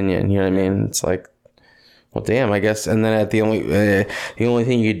your opinion. You know what I mean? It's like, well, damn, I guess. And then the only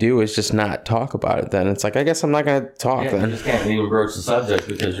thing you do is just not talk about it. Then it's like, I guess I'm not going to talk. Yeah, then you just can't even broach the subject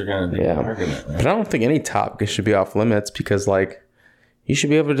because you're going to be an argument. Right? But I don't think any topic should be off limits, because you should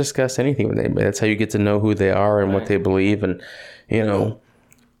be able to discuss anything with anybody. That's how you get to know who they are and what they believe. And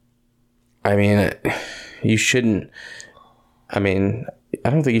I mean, you shouldn't. I mean, I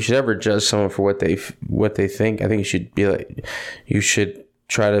don't think you should ever judge someone for what they think. I think you should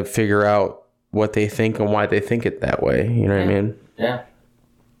try to figure out what they think and why they think it that way. You know what I mean? Yeah.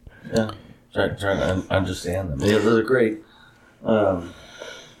 Yeah. Try to understand them. Yeah, there's a great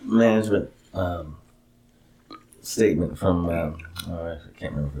management statement from, I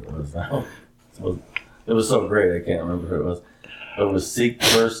can't remember who it was now. It was so great, I can't remember who it was. But it was seek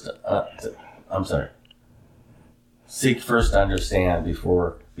first to understand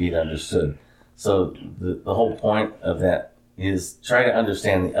before being understood. So the whole point of that is try to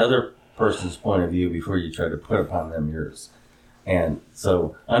understand the other person's point of view before you try to put upon them yours. And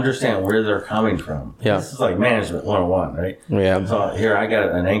so understand where they're coming from. Yeah. This is like management 101, right? Yeah. So here I got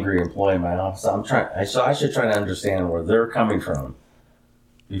an angry employee in my office. So I should try to understand where they're coming from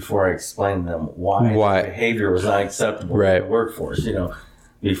before I explain to them why behavior was not acceptable in the workforce.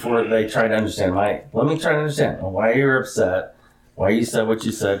 Before they try to understand let me try to understand why you're upset, why you said what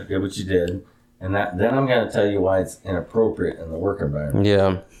you said, did what you did, and then I'm going to tell you why it's inappropriate in the work environment.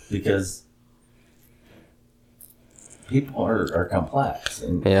 Yeah. Because people are complex,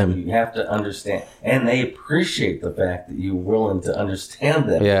 and you have to understand, and they appreciate the fact that you're willing to understand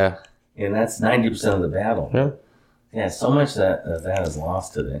them. Yeah. And that's 90% of the battle. Yeah. Yeah, so much that is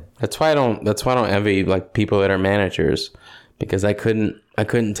lost today. That's why I don't envy people that are managers, because I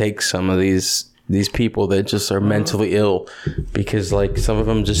couldn't take some of these people that just are mentally ill, because some of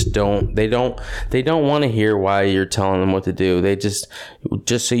them just don't want to hear why you're telling them what to do. They just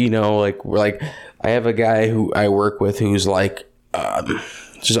so you know, I have a guy who I work with who's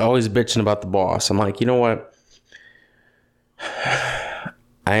just always bitching about the boss. I'm like, you know what?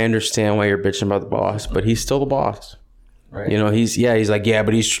 I understand why you're bitching about the boss, but he's still the boss. Right. He's like, yeah,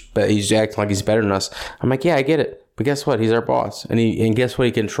 but he's acting like he's better than us. I'm like, yeah, I get it. But guess what? He's our boss, and guess what?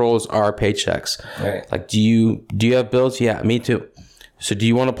 He controls our paychecks. Right. Do you have bills? Yeah, me too. So do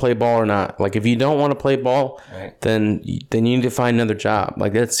you want to play ball or not? If you don't want to play ball, then you need to find another job.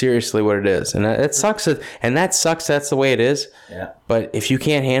 That's seriously what it is, and that sucks. And that sucks. That's the way it is. Yeah. But if you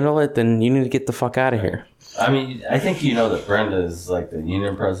can't handle it, then you need to get the fuck out of here. I mean, I think that Brenda is the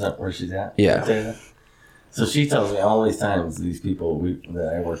union president where she's at. Yeah. So she tells me all these times, these people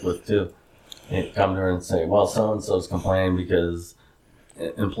that I work with too, they come to her and say, well, so-and-so's complaining because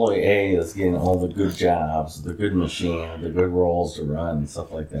employee A is getting all the good jobs, the good machine, the good roles to run and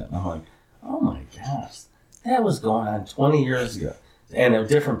stuff like that. And I'm like, oh my gosh, that was going on 20 years ago. And they're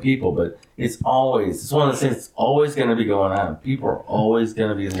different people, but it's one of the things that's always going to be going on. People are always going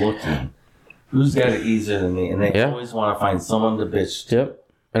to be looking. Who's got it easier than me? And they always want to find someone to bitch to. Yep.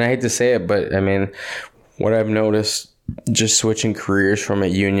 And I hate to say it, but I mean, what I've noticed just switching careers from a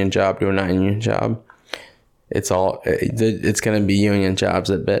union job to a non-union job, it's going to be union jobs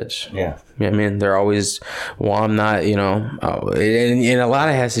that bitch. Yeah. You know what I mean? They're always, well, I'm not, and a lot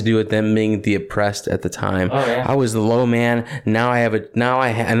of it has to do with them being the oppressed at the time. Oh, yeah. I was the low man. Now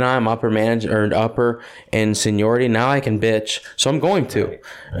I'm upper manager or upper in seniority. Now I can bitch. So I'm going to, right.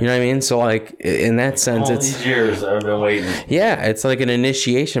 You know what I mean? So in that sense, all these years I've been waiting. Yeah. It's like an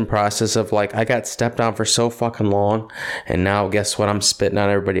initiation process of I got stepped on for so fucking long, and now guess what? I'm spitting on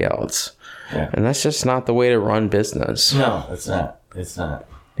everybody else. Yeah. And that's just not the way to run business. No, it's not. It's not.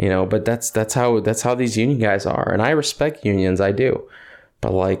 You know, but that's how these union guys are. And I respect unions, I do.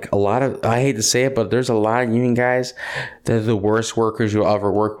 But like I hate to say it, but there's a lot of union guys that are the worst workers you'll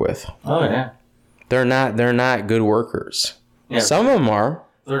ever work with. Oh yeah. They're not good workers. Yeah. Some of them are.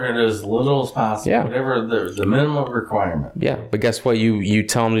 They're going to do as little as possible. Yeah. Whatever the minimum requirement. Yeah, but guess what? You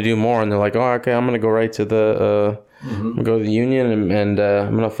tell them to do more, and they're like, "Oh, okay, I'm going to go right to the I'm gonna go to the union and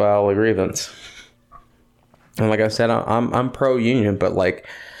I'm going to file a grievance." And like I said, I'm pro union, but like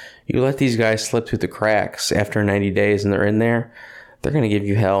you let these guys slip through the cracks after 90 days, and they're in there, they're going to give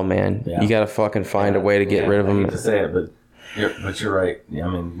you hell, man. Yeah. You got to fucking find a way to get rid of them. I hate to say it, but you're right. I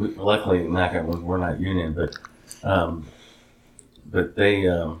mean, luckily, we're not union, but they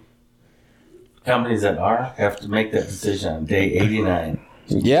companies that have to make that decision on day 89.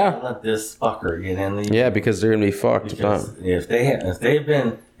 Yeah. Let this fucker get in the Yeah, because they're gonna be fucked. Because if they've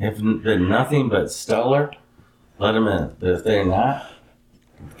been nothing but stellar, let them in. But if they're not,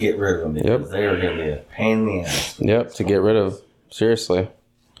 get rid of them because they are gonna be a pain in the ass. Yep, to get rid of. Seriously.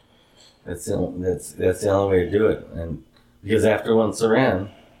 That's the only way to do it, and because once they're in,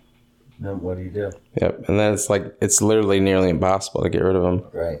 then what do you do? Yep, and then it's literally nearly impossible to get rid of them.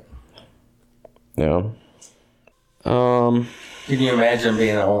 Right. Yeah. Can you imagine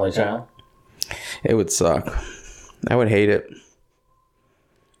being an only child? It would suck. I would hate it.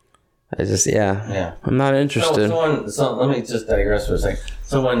 Yeah. I'm not interested. So let me just digress for a second.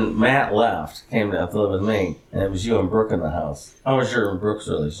 So when Matt came to live with me, and it was you and Brooke in the house, how was your and Brooke's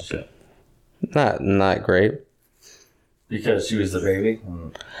relationship? Not great. Because she was the baby?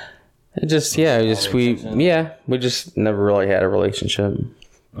 We just never really had a relationship.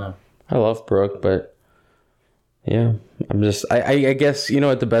 No. I love Brooke, but yeah, I guess, you know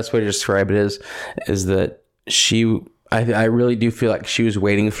what the best way to describe it is that I really do feel like she was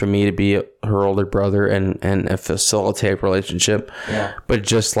waiting for me to be her older brother and facilitate a relationship. Yeah. But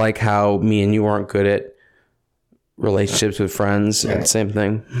just like how me and you aren't good at relationships with friends, right. Same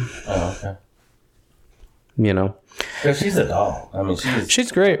thing. Oh, okay. You know. Because she's a doll. I mean,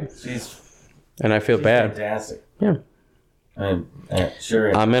 she's great. And I feel bad. Fantastic. Yeah.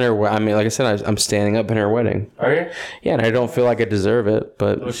 Sure. I'm in her. I mean, like I said, I'm standing up in her wedding. Are you? Yeah, and I don't feel like I deserve it,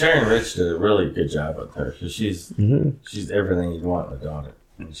 but. Well, Sharon Rich did a really good job with her because she's everything you'd want in a daughter.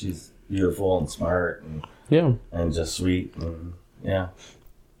 And she's beautiful and smart and just sweet and yeah.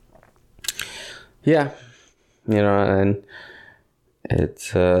 Yeah, you know, and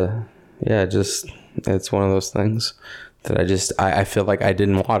it's it's one of those things that I feel like I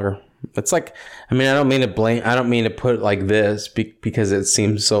didn't water. It's like, I mean, I don't mean to put it like this because it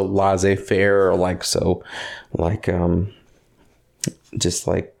seems so laissez-faire or like so like just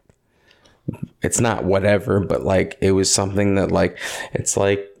like it's not whatever, but like it was something that like it's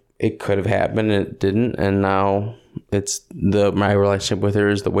like it could have happened and it didn't, and now my relationship with her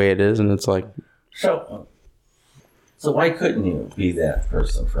is the way it is, and it's like so why couldn't you be that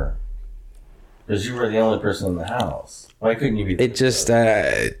person for her? Because you were the only person in the house. Why couldn't you be? It just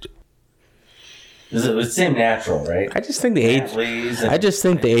it would seem natural, right? I just think the age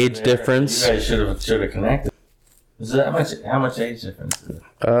difference. You guys should have connected. Is that how much age difference is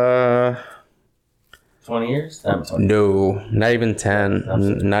it? 20 years? No, not even 10.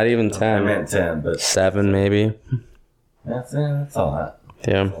 Not even 10. I meant 10, but 7 maybe. That's a lot.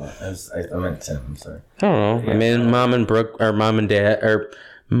 Yeah. I meant 10. I'm sorry. I don't know. Yeah. I mean,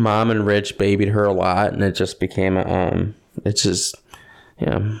 mom and Rich babied her a lot, and it just became it's just,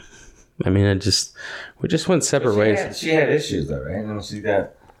 yeah. I mean, we just went separate ways. She had issues though, right? And she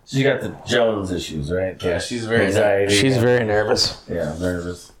got the Jones issues, right? Yeah, she's very anxiety. She's very nervous. Yeah,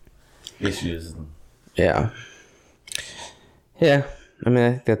 nervous issues. Yeah. Yeah. I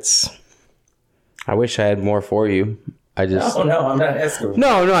mean, I wish I had more for you. No, I'm not asking.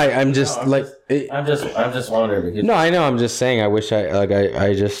 No, I'm just I'm just wondering because. No, I know. I'm just saying. I wish I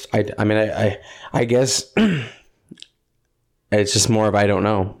guess it's just more of I don't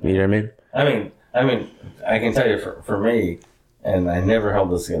know. You know what I mean? I mean, I can tell you for me, and I never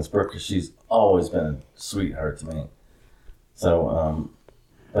held this against Brooke because she's always been a sweetheart to me. So,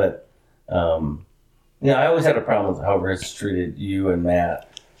 I always had a problem with how Rich treated you and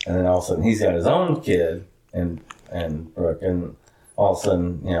Matt, and then all of a sudden he's got his own kid and Brooke, and all of a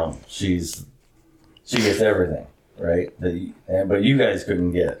sudden, she gets everything, right? But you guys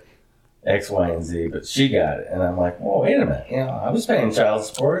couldn't get X, Y, and Z, but she got it, and I'm like, well, wait a minute, I was paying child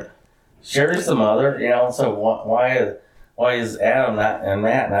support. Sherry's the mother, so why is Adam and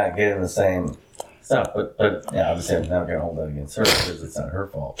Matt not getting the same stuff? But obviously I'm not going to hold that against her because it's not her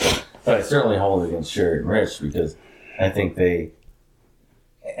fault. But I certainly hold it against Sherry and Rich because I think they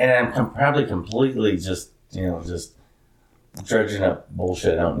I'm probably completely just dredging up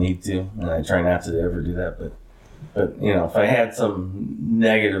bullshit I don't need to, and I try not to ever do that. But if I had some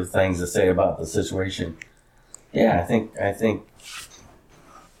negative things to say about the situation, I think I think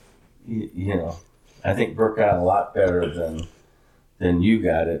Brooke got a lot better than you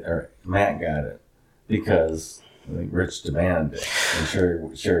got it or Matt got it, because I think Rich demanded it, and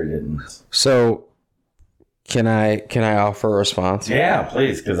Sherry didn't. So, can I offer a response? Yeah,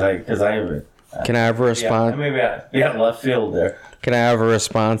 please, because I have it. Can I have a response? Maybe left field there. Can I have a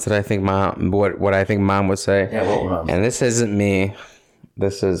response that I think what I think Mom would say? Yeah, what would Mom say? And this isn't me.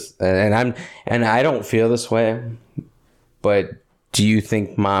 This is, and I don't feel this way. But do you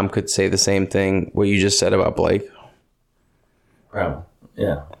think Mom could say the same thing what you just said about Blake? Probably.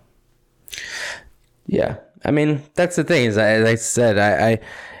 Yeah. Yeah. I mean, that's the thing. Is as I said,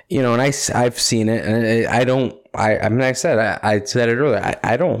 and I've seen it, and I said it earlier.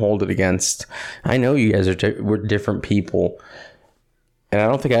 I don't hold it against. I know you guys we're different people, and I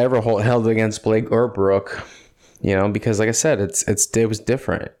don't think I ever held it against Blake or Brooke. Because like I said, it was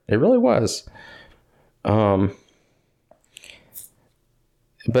different. It really was. But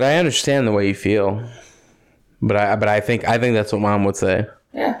I understand the way you feel. But I think that's what Mom would say.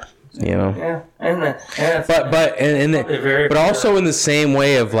 Yeah. Yeah, and but also in the same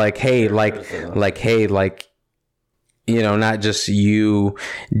way of like, hey, not just you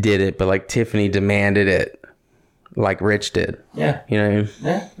did it, but like Tiffany demanded it, like Rich did. Yeah, you know what I mean?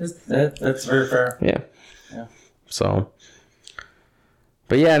 Yeah, that's very fair. Yeah. So,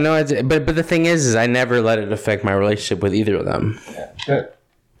 but yeah, no, but the thing is I never let it affect my relationship with either of them. Yeah, good.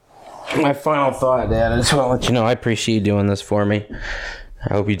 My final thought, Dad, I just want to let you know I appreciate you doing this for me.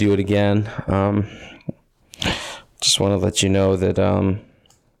 I hope you do it again. Just want to let you know that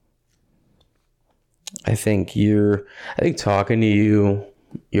I think talking to you,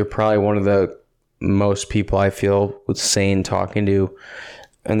 you're probably one of the most people I feel sane talking to,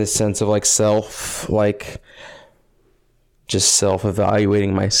 in the sense of like just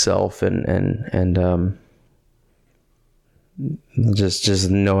self-evaluating myself and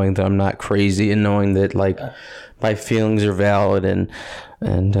just knowing that I'm not crazy, and knowing that like my feelings are valid, and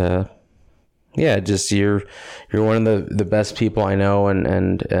just you're one of the best people I know,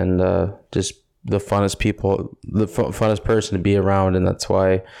 and just the funnest funnest person to be around, and that's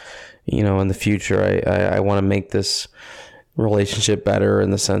why in the future I want to make this relationship better,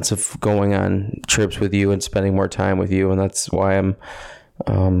 in the sense of going on trips with you and spending more time with you, and that's why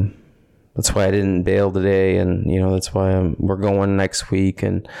that's why I didn't bail today, and that's why we're going next week,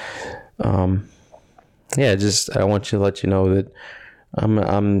 and just I want to let you know that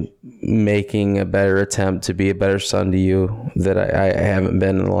I'm making a better attempt to be a better son to you that I haven't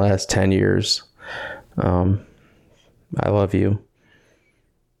been in the last 10 years. I love you,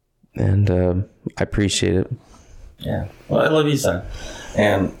 and I appreciate it. Yeah, well, I love you, son,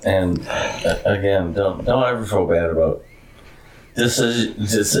 and again, don't ever feel bad about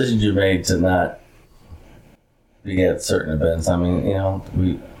decisions you made to not be at certain events. I mean,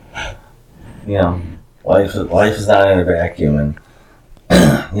 life is not in a vacuum, and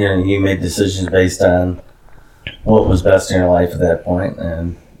you made decisions based on what was best in your life at that point.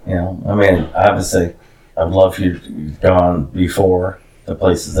 And obviously, I'd love for you to gone before the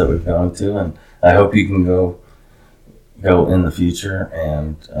places that we've gone to, and I hope you can go in the future.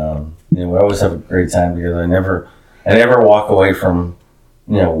 And we always have a great time together. I never walk away from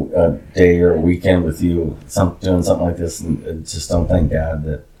a day or a weekend with you doing something like this, and just don't thank God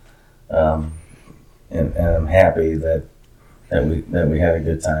that and I'm happy that we had a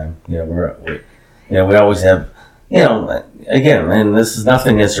good time. We always have, again, and this is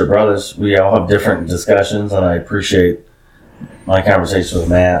nothing against your brothers. We all have different discussions, and I appreciate my conversation with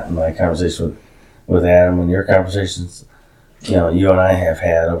Matt and my conversation with Adam, and your conversations you and I have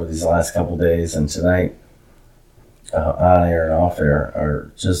had over these last couple of days and tonight, on air and off air,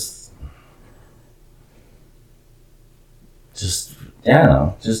 are just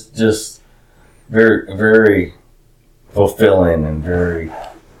very, very fulfilling, and very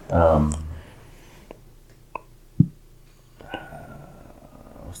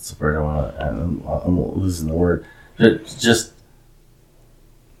what's the word I want to, I'm losing the word, just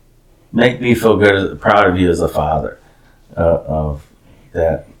make me feel good, proud of you as a father, of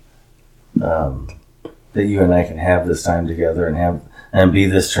that that you and I can have this time together and be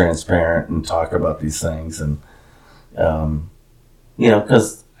this transparent and talk about these things, and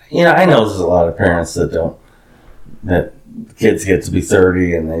because I know there's a lot of parents that kids get to be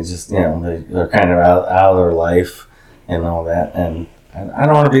 30 and they just they're kind of out of their life and all that, and I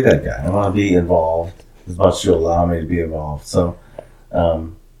don't want to be that guy. I want to be involved as much as you allow me to be involved. So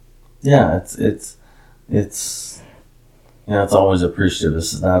yeah, it's it's always appreciative.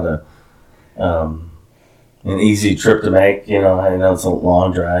 This is not an easy trip to make. I know it's a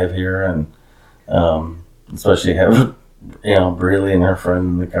long drive here, and especially having Breely and her friend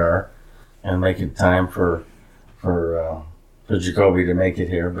in the car, and making time for Jacoby to make it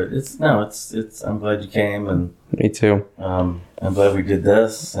here. But it's I'm glad you came, and Me too. I'm glad we did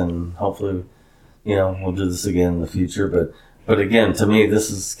this, and hopefully, we'll do this again in the future. But again, to me, this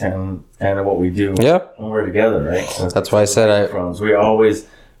is kind of what we do Yep. when we're together, right? That's why I said we always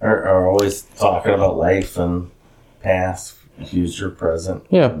are always talking about life and past, future, present.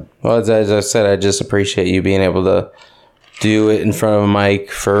 Yeah. Well, as I said, I just appreciate you being able to do it in front of a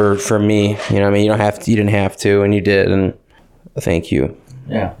mic for me. You didn't have to, and you did, and thank you.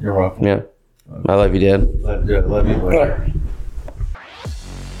 Yeah, you're welcome. Yeah. I love you, Dad. Love you.